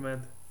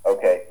recommend?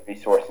 Okay,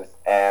 resources.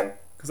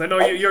 Because I know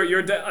you're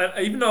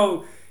even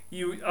though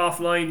you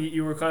offline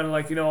you were kind of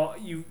like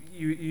you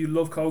you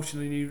love coaching,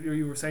 and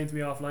you were saying to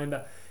me offline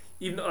that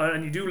even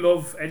and you do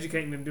love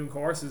educating and doing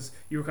courses.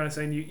 You were kind of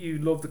saying you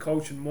love the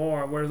coaching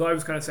more, whereas I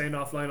was kind of saying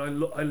offline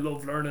I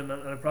love learning,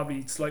 and I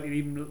probably slightly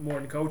even more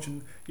than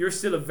coaching. You're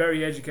still a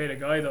very educated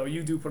guy though.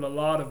 You do put a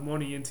lot of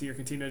money into your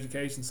continuing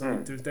education,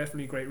 so there's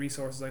definitely great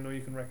resources I know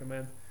you can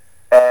recommend.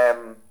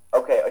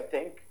 Okay, I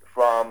think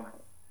from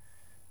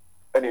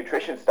a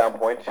nutrition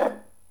standpoint,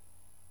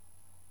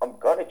 I'm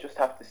gonna just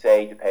have to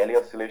say the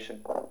Paleo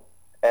Solution.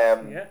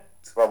 Yeah.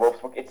 Rob Wolf's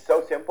book. It's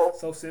so simple.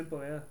 So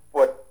simple, yeah.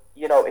 But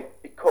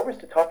it covers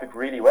the topic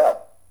really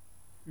well.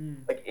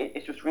 Like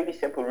it's just really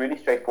simple, really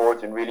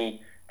straightforward, and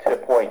really to the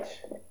point.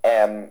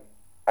 And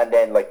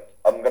then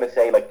I'm gonna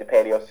say the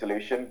Paleo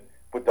Solution,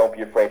 but don't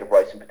be afraid of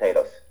rice and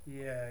potatoes.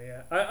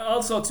 Yeah. I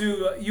also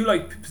too, you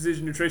like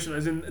Precision Nutrition,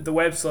 as in the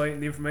website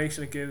and the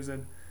information it gives,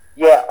 and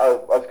yeah, I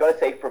was gonna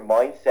say for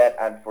mindset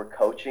and for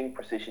coaching,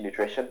 Precision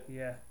Nutrition.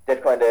 Yeah.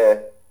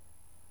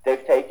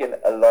 They've taken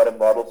a lot of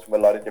models from a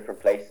lot of different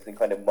places and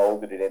kind of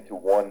molded it into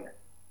one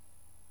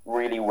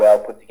really well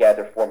put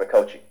together form of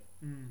coaching.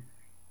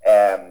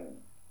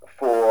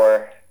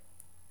 For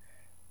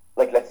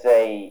let's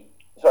say,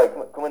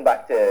 coming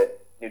back to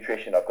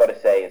nutrition, I've got to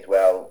say as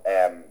well,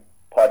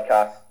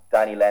 podcast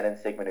Danny Lennon,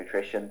 Sigma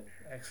Nutrition.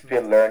 Excellent.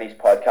 Phil Learney's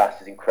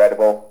podcast is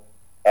incredible.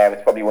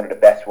 It's probably one of the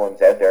best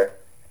ones out there.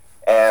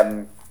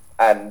 And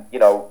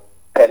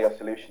Paleo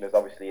Solution is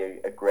obviously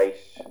a great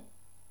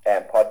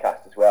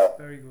podcast as well.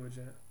 Very good,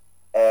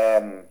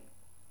 yeah.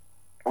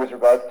 With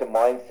regards to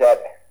mindset,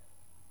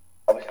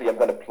 obviously I'm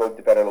going to plug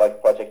the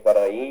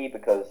betterlifeproject.ie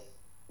because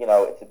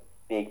it's a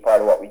big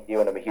part of what we do,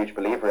 and I'm a huge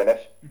believer in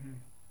it.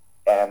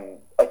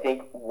 I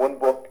think one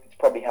book that's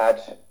probably had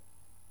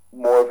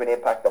more of an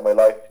impact on my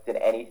life than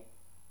any.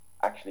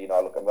 Actually,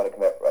 no. Look, I'm going to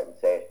come out right and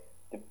say it.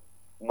 The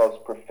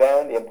most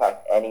profound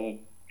impact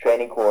any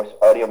training course,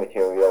 audio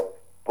material,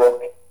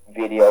 book,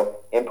 video,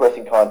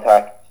 in-person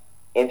contact,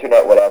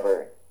 internet,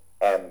 whatever,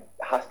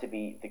 has to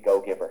be The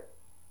Go-Giver.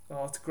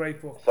 Oh, it's a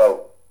great book.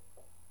 So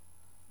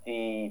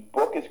the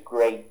book is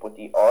great, but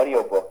the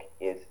audio book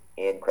is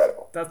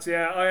incredible.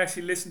 I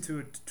actually listened to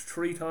it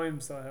 3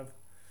 times.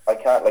 I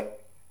can't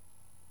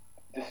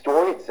the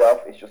story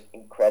itself is just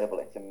incredible.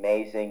 It's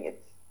amazing.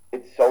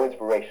 It's so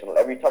inspirational.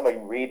 Every time I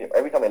read it,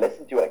 every time I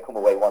listen to it, I come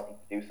away wanting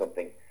to do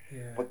something.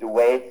 Yeah. But the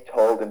way it's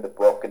told in the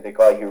book, and the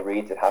guy who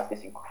reads it has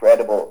this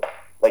incredible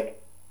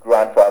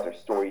grandfather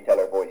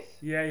storyteller voice.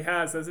 Yeah, he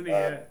has, hasn't he?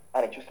 Yeah.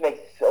 And it just makes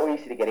it so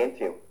easy to get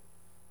into.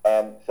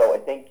 So I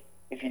think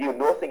if you do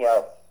nothing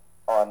else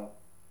on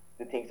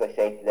the things I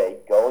say today,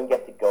 go and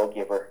get the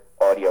Go-Giver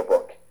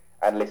audiobook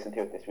and listen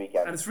to it this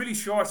weekend. And it's really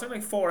short. It's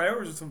only 4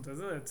 hours or something,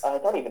 isn't it? I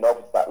don't even know if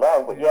it's that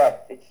long, but yeah,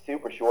 it's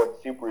super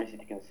short, super easy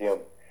to consume.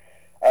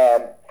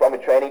 From a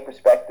training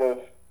perspective,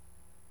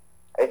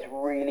 it's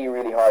really,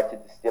 really hard to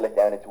distill it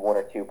down into 1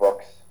 or 2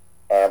 books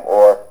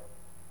or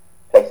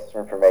places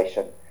for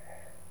information.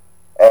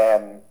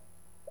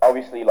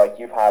 Obviously,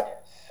 you've had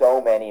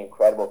so many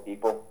incredible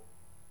people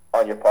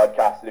on your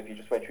podcast that if you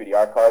just went through the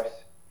archives,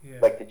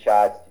 like the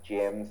Chads, the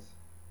Jims,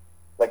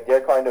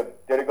 they're the guys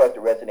that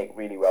resonate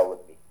really well with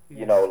me.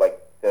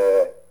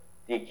 The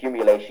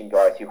accumulation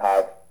guys who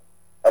have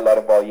a lot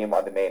of volume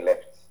on the main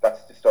lifts.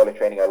 That's the style of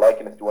training I like,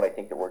 and it's the one I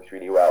think that works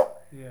really well.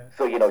 Yeah.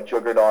 So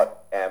Juggernaut,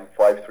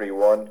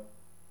 531.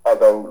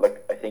 Although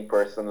I think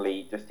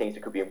personally there's things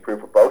that could be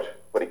improved for both.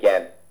 But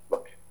again,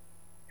 look,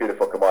 who the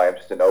fuck am I? I'm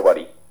just a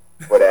nobody.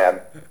 But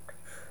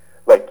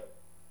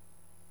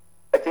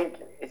I think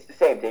it's the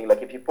same thing.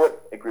 If you put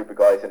a group of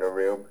guys in a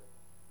room,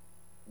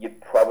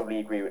 you'd probably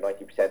agree with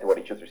 90% of what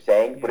each other's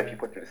saying. But if you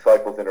put the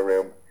disciples in a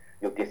room,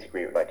 you'll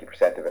disagree with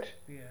 90% of it.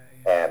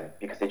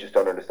 Because they just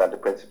don't understand the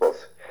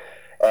principles.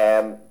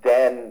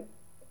 Then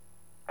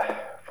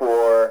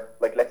for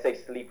let's say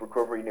sleep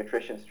recovery,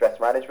 nutrition, stress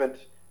management,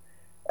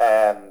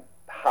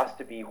 has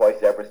to be Why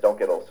Zebras Don't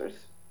Get Ulcers.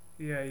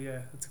 Yeah,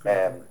 that's a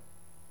great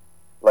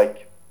book.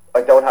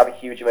 I don't have a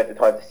huge amount of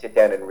time to sit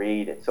down and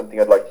read. It's something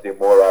I'd like to do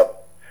more of.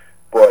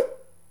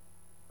 But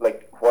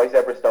Why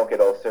Zebras Don't Get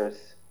Ulcers,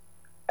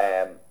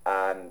 and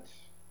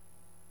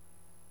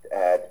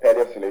the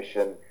Paleo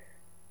Solution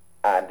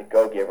and the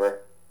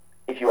Go-Giver.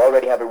 If you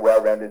already have a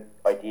well-rounded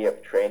idea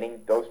of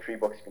training, those 3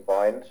 books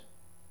combined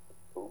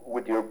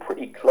would do a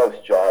pretty close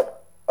job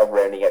of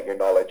rounding out your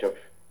knowledge of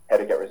how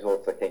to get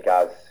results, I think,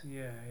 as...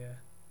 Yeah.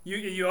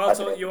 You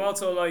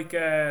also like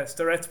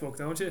Starrett's book,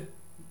 don't you?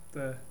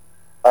 Yeah,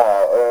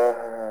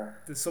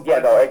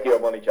 no, I do.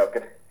 I'm only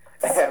joking.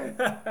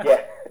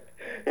 Yeah,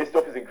 his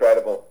stuff is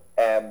incredible.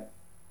 And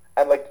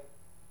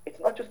it's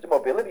not just the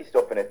mobility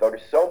stuff in it, though.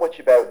 There's so much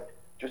about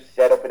just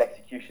setup and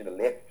execution of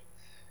lifts.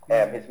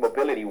 His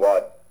mobility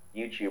WOD,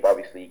 YouTube,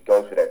 obviously,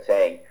 goes without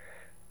saying.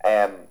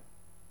 And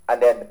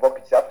then the book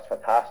itself is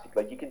fantastic.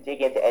 You can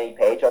dig into any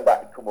page on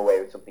that and come away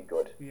with something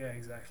good. Yeah,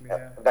 exactly.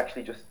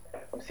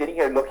 I'm sitting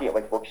here looking at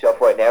my bookshelf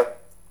right now.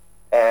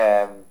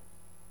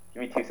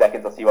 Give me 2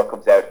 seconds, I'll see what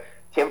comes out.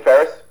 Tim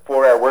Ferriss,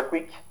 4 Hour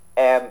Workweek.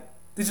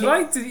 Did you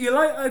like?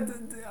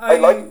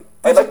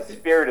 I like the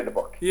spirit of the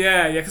book.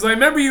 Yeah, because I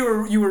remember you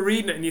were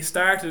reading it and you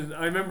started.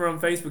 I remember on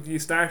Facebook you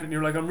started and you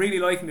were like, I'm really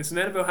liking this, and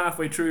then about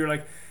halfway through you're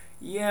like,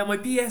 yeah, my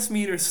BS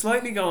meter's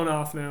slightly going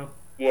off now.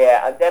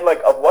 Yeah, and then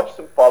like I've watched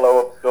some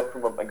follow-up stuff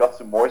from him and got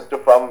some more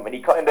stuff from him, and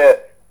he kind of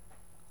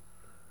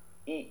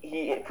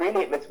he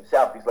freely admits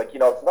himself. He's like,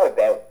 it's not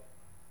about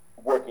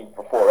working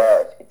for 4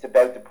 hours. It's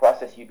about the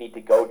process you need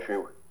to go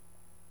through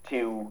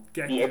to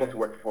be able to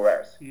work for 4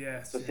 hours.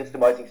 Yes. So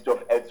systemizing stuff,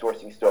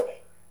 outsourcing stuff,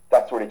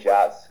 that sort of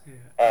jazz.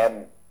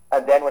 Yeah.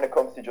 And then when it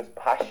comes to just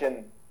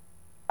passion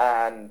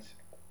and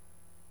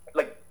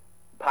like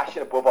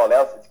passion above all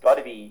else, it's got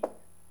to be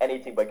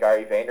anything by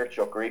Gary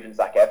Vaynerchuk or even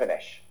Zach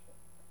Evanish.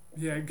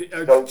 Yeah.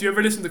 Do you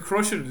ever listen to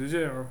Crush It? Did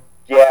you? Or?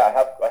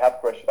 Yeah, I have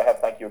Crush It. I have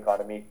Thank You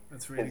Economy.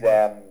 That's really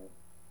good.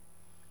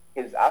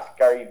 His Ask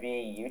Gary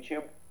V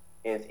YouTube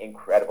is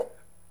incredible.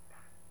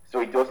 So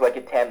he does like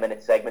a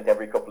 10-minute segment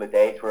every couple of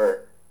days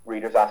where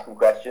readers ask him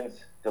questions.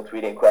 They'll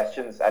tweet in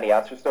questions and he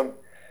answers them.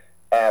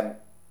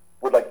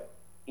 But like,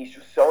 he's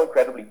just so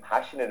incredibly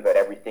passionate about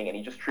everything, and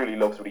he just truly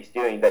loves what he's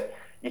doing that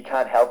you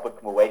can't help but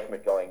come away from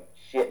it going,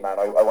 shit, man,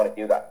 I want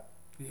to do that.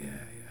 Yeah.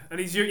 And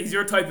he's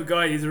your type of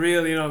guy. He's a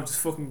real, just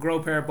fucking grow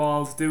a pair of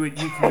balls, do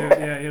it, you can do it.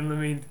 Yeah, you know what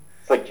I mean?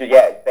 It's like,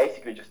 yeah,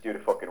 basically just do the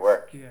fucking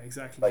work. Yeah,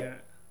 exactly. Like,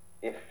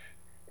 if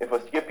I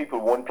was to give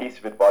people one piece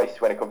of advice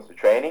when it comes to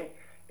training,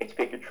 it's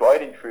pick a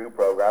tried and true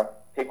program,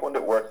 pick one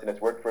that works and it's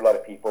worked for a lot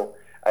of people,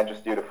 and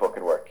just do the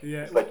fucking work.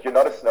 Yeah. It's like, you're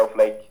not a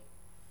snowflake.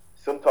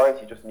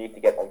 Sometimes you just need to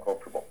get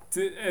uncomfortable.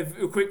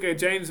 A quick,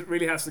 James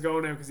really has to go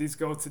now because he's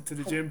going to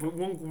the gym. But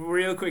one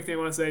real quick thing I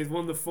want to say is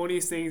one of the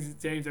funniest things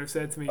James ever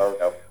said to me. Oh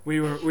no.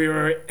 We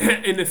were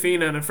in the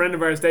Fina, and a friend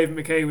of ours, David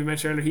McKay, we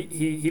mentioned earlier.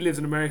 He lives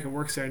in America,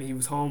 works there, and he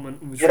was home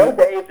and was.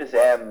 Dave is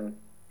I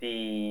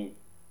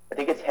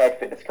think it's head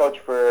fitness coach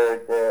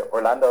for the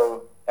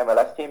Orlando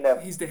MLS team now.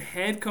 He's the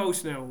head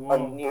coach now. Whoa.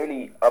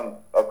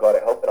 Oh God,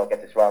 I hope I don't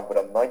get this wrong, but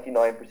I'm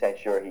 99%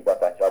 sure he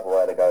got that job a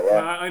while ago.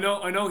 Yeah. I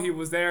know he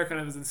was there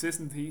kind of as an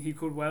assistant. He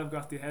could well have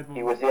got the head one.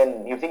 He was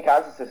in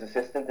Kansas as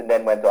assistant and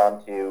then went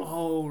on to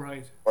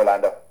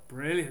Orlando.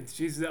 Brilliant.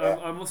 Jesus, yeah.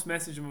 I must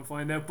message him and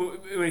find out.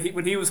 But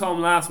when he was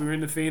home last, we were in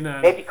the Fina.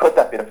 Maybe cut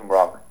that bit if I'm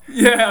wrong.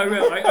 Yeah, I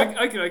will.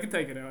 I can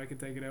take it out.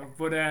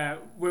 But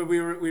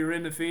we were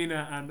in the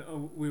Fina and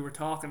we were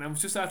talking. And it was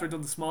just after I'd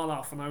done the small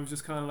off, and I was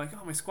just kind of like,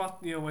 my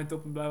squat, went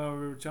up and blah blah.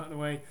 We were chatting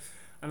away,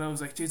 and I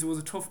was like, geez, it was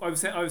a tough. I was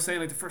saying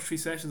like the first 3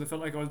 sessions, I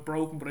felt like I was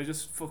broken, but I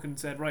just fucking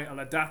said, right, I'll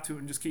adapt to it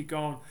and just keep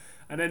going.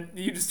 And then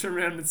you just turned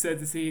around and said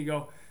to see, you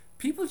go,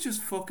 people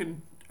just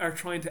fucking are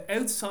trying to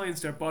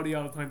outscience their body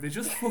all the time. They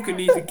just fucking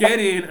need to get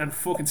in and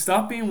fucking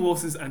stop being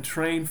wusses and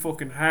train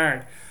fucking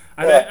hard.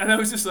 And I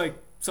was just like,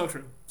 so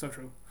true.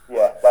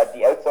 Yeah, but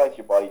the outscience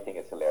your body thing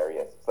is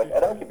hilarious. It's like, I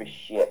don't give a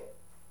shit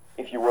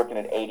if you're working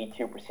at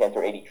 82%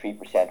 or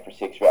 83% for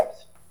 6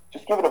 reps.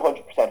 Just give it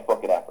 100%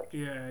 fucking effort.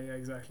 Yeah,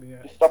 exactly.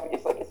 Yeah. Just stop.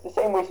 It's the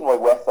same reason why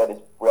Westside has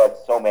bred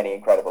so many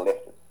incredible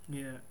lifters.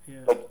 Yeah.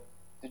 Like,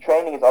 the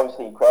training is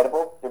obviously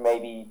incredible. There may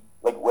be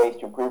like ways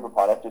to improve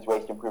upon it. There's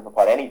ways to improve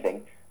upon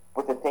anything.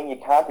 But the thing you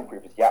can't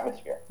improve is the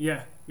atmosphere.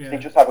 Yeah. They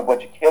just have a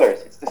bunch of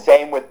killers. It's the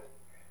same with,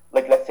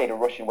 like, let's say the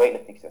Russian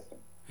weightlifting system.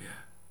 Yeah.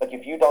 Like,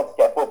 if you don't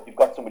step up, you've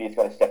got somebody who's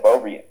going to step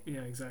over you. Yeah,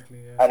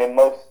 exactly. Yeah. And in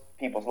most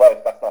people's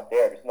lives, that's not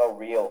there. There's no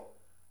real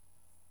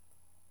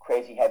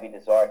crazy heavy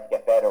desire to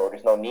get better, or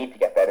there's no need to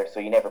get better, so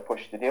you never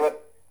push to do it.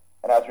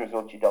 And as a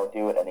result, you don't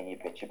do it, and then you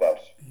bitch about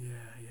it. Yeah.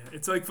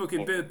 It's like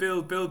fucking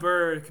Bill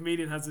Burr, a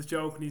comedian, has this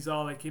joke, and he's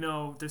all like,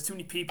 there's too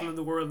many people in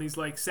the world, and he's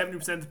like,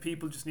 70% of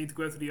people just need to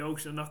go out to the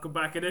ocean and not come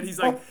back. And then he's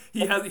like,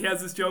 he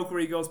has this joke where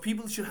he goes,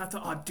 people should have to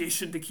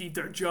audition to keep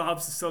their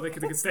jobs so they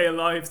can stay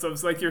alive. So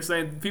it's like you're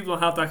saying, people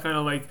don't have that kind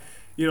of like,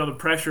 the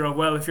pressure of,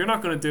 well, if you're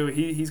not going to do it,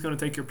 he's going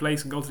to take your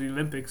place and go to the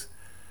Olympics.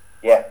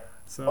 Yeah.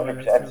 So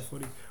it's kind of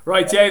funny.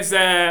 Right, James,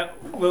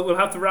 we'll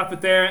have to wrap it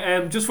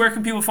there. Just where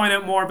can people find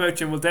out more about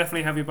you? And we'll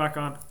definitely have you back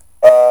on.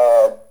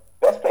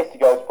 Best place to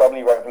go is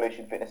probably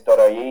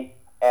revolutionfitness.ie.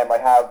 I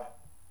have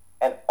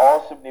an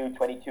awesome new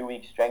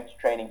 22-week strength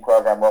training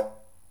program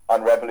up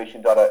on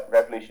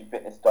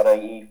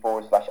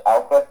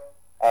revolutionfitness.ie/alpha.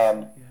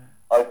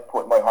 I've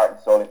put my heart and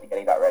soul into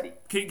getting that ready.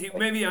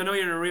 Maybe, I know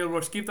you're in a real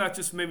rush. Give that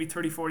just maybe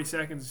 30-40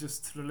 seconds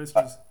just to the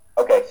listeners.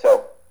 Okay,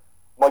 so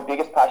my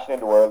biggest passion in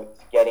the world is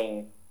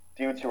getting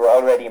dudes who are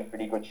already in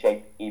pretty good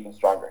shape even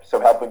stronger. So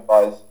helping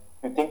guys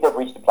who think they've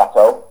reached a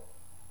plateau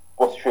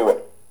bust through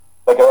it.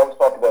 Like, I always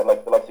talk about,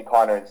 like, the likes of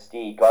Connor and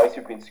Steve, guys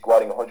who've been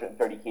squatting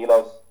 130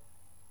 kilos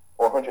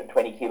or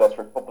 120 kilos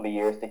for a couple of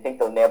years. They think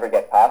they'll never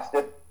get past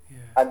it. Yeah.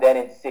 And then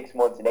in 6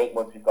 months and 8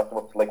 months, we've got them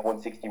up to like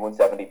 160,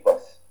 170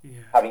 plus,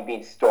 having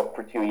been stuck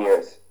for 2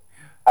 years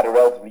at a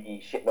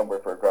relatively shit number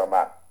for a grown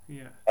man.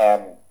 Yeah.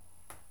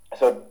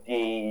 So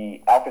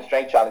the Alpha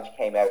Strength Challenge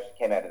came out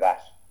of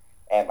that.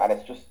 And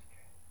it's just,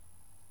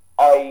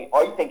 I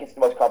think it's the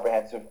most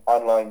comprehensive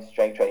online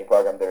strength training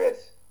program there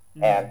is.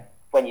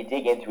 When you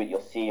dig into it,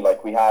 you'll see,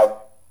 like, we have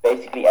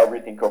basically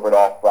everything covered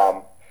off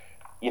from,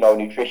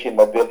 nutrition,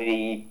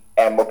 mobility,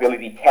 and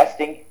mobility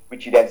testing,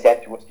 which you then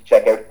send to us to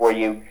check out for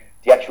you,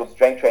 the actual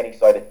strength training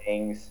side of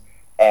things,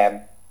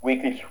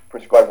 weekly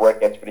prescribed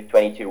workouts for the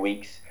 22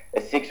 weeks,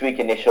 a 6-week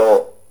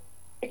initial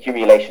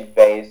accumulation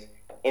phase,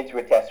 into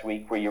a test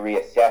week where you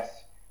reassess,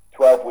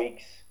 12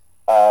 weeks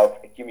of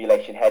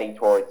accumulation heading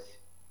towards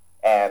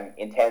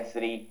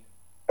intensity,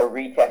 a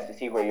retest to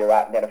see where you're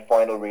at, and then a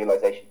final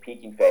realization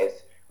peaking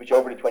phase, which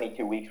over the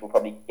 22 weeks will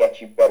probably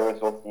get you better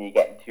results than you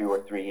get in 2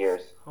 or 3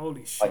 years.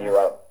 Holy shit. On your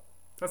own.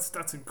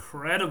 That's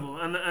incredible.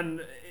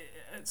 And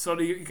so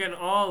you get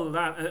all of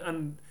that.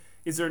 And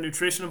is there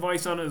nutrition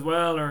advice on it as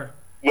well, or?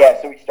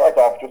 Yeah, so we start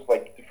off just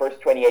like the first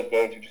 28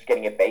 days, we're just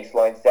getting a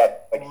baseline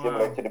set, like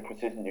similar to the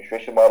precision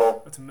nutrition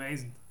model. That's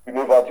amazing. We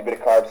move on to a bit of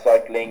carb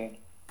cycling,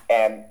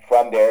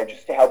 from there,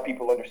 just to help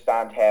people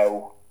understand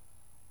how,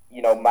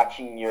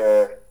 matching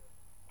your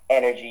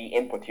energy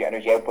input to your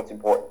energy output is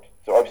important.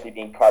 So obviously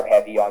being carb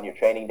heavy on your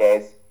training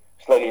days,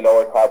 slightly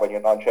lower carb on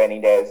your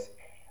non-training days.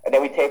 And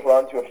then we taper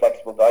on to a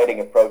flexible dieting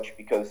approach,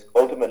 because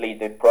ultimately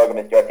the program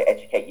is there to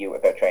educate you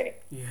about training.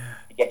 Yeah.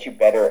 To get you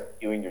better at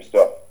doing your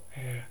stuff.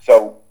 Yeah.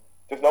 So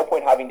there's no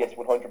point having this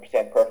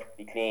 100%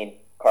 perfectly clean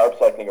carb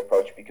cycling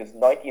approach, because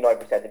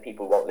 99% of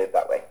people won't live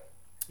that way.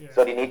 Yeah.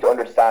 So they need to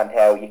understand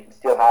how you can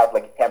still have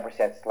like a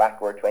 10%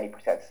 slack or a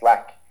 20%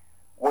 slack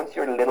once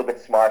you're a little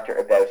bit smarter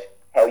about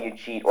how you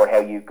cheat or how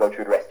you go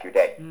through the rest of your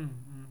day.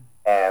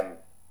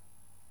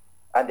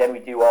 And then we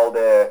do all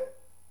the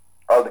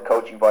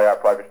coaching via our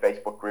private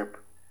Facebook group,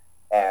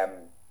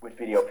 with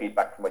video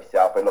feedback from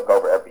myself. I look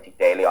over everything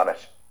daily on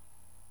it,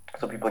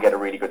 so people get a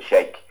really good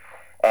shake.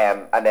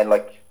 And then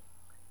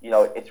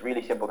it's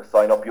really simple to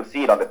sign up. You'll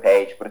see it on the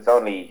page, but it's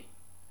only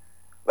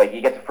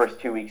you get the first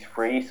 2 weeks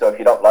free. So if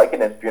you don't like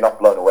it, and if you're not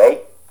blown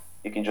away,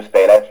 you can just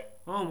bail out.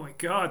 Oh my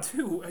God,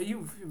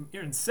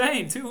 you're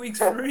insane. 2 weeks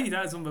free.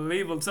 That's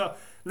unbelievable. So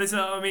listen,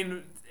 I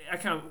mean,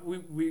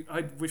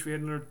 I wish we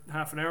had another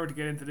half an hour to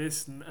get into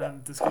this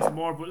and discuss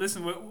more. But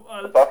listen, we'll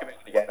talk about it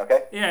again,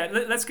 okay? Yeah,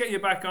 let's get you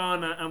back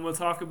on, and we'll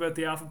talk about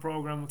the Alpha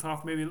program. We'll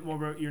talk maybe a little more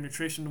about your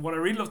nutrition. What I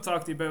really love to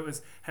talk to you about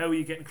is how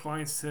you getting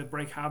clients to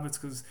break habits,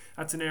 because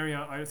that's an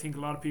area I think a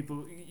lot of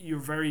people, you're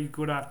very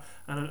good at,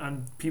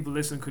 and people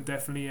listening could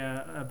definitely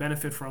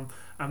benefit from.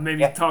 And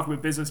maybe talk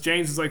about business.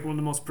 James is like one of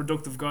the most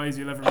productive guys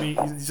you'll ever meet.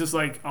 He's just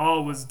like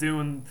always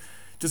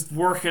just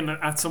working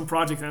at some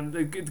project, and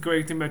the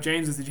great thing about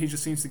James is that he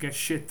just seems to get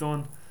shit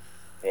done.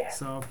 Yeah.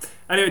 So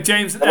anyway,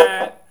 James,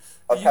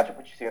 I'll catch up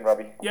with you soon,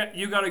 Robbie. Yeah,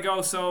 you gotta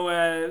go. So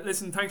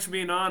listen, thanks for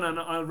being on, and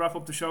I'll wrap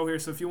up the show here.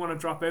 So if you want to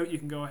drop out, you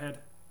can go ahead.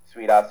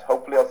 Sweet ass.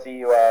 Hopefully I'll see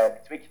you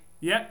next week.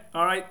 Yeah.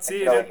 All right. See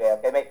you then.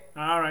 Okay, mate.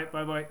 All right.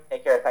 Bye.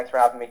 Take care. Thanks for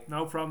having me.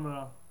 No problem at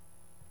all.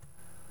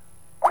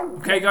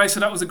 Okay, guys, so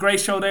that was a great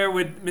show there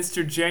with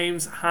Mr.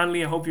 James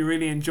Hanley. I hope you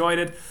really enjoyed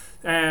it.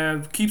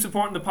 Keep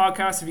supporting the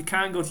podcast. If you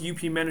can, go to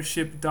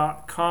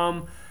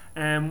upmentorship.com.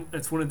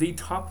 It's one of the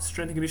top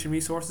strength and conditioning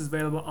resources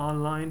available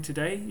online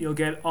today. You'll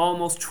get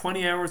almost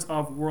 20 hours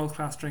of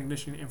world-class strength and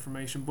conditioning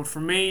information. But for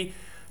me,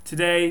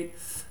 today,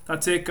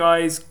 that's it,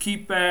 guys.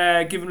 Keep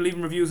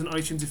leaving reviews on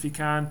iTunes if you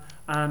can,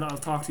 and I'll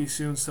talk to you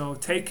soon. So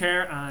take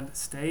care and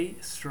stay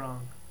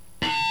strong.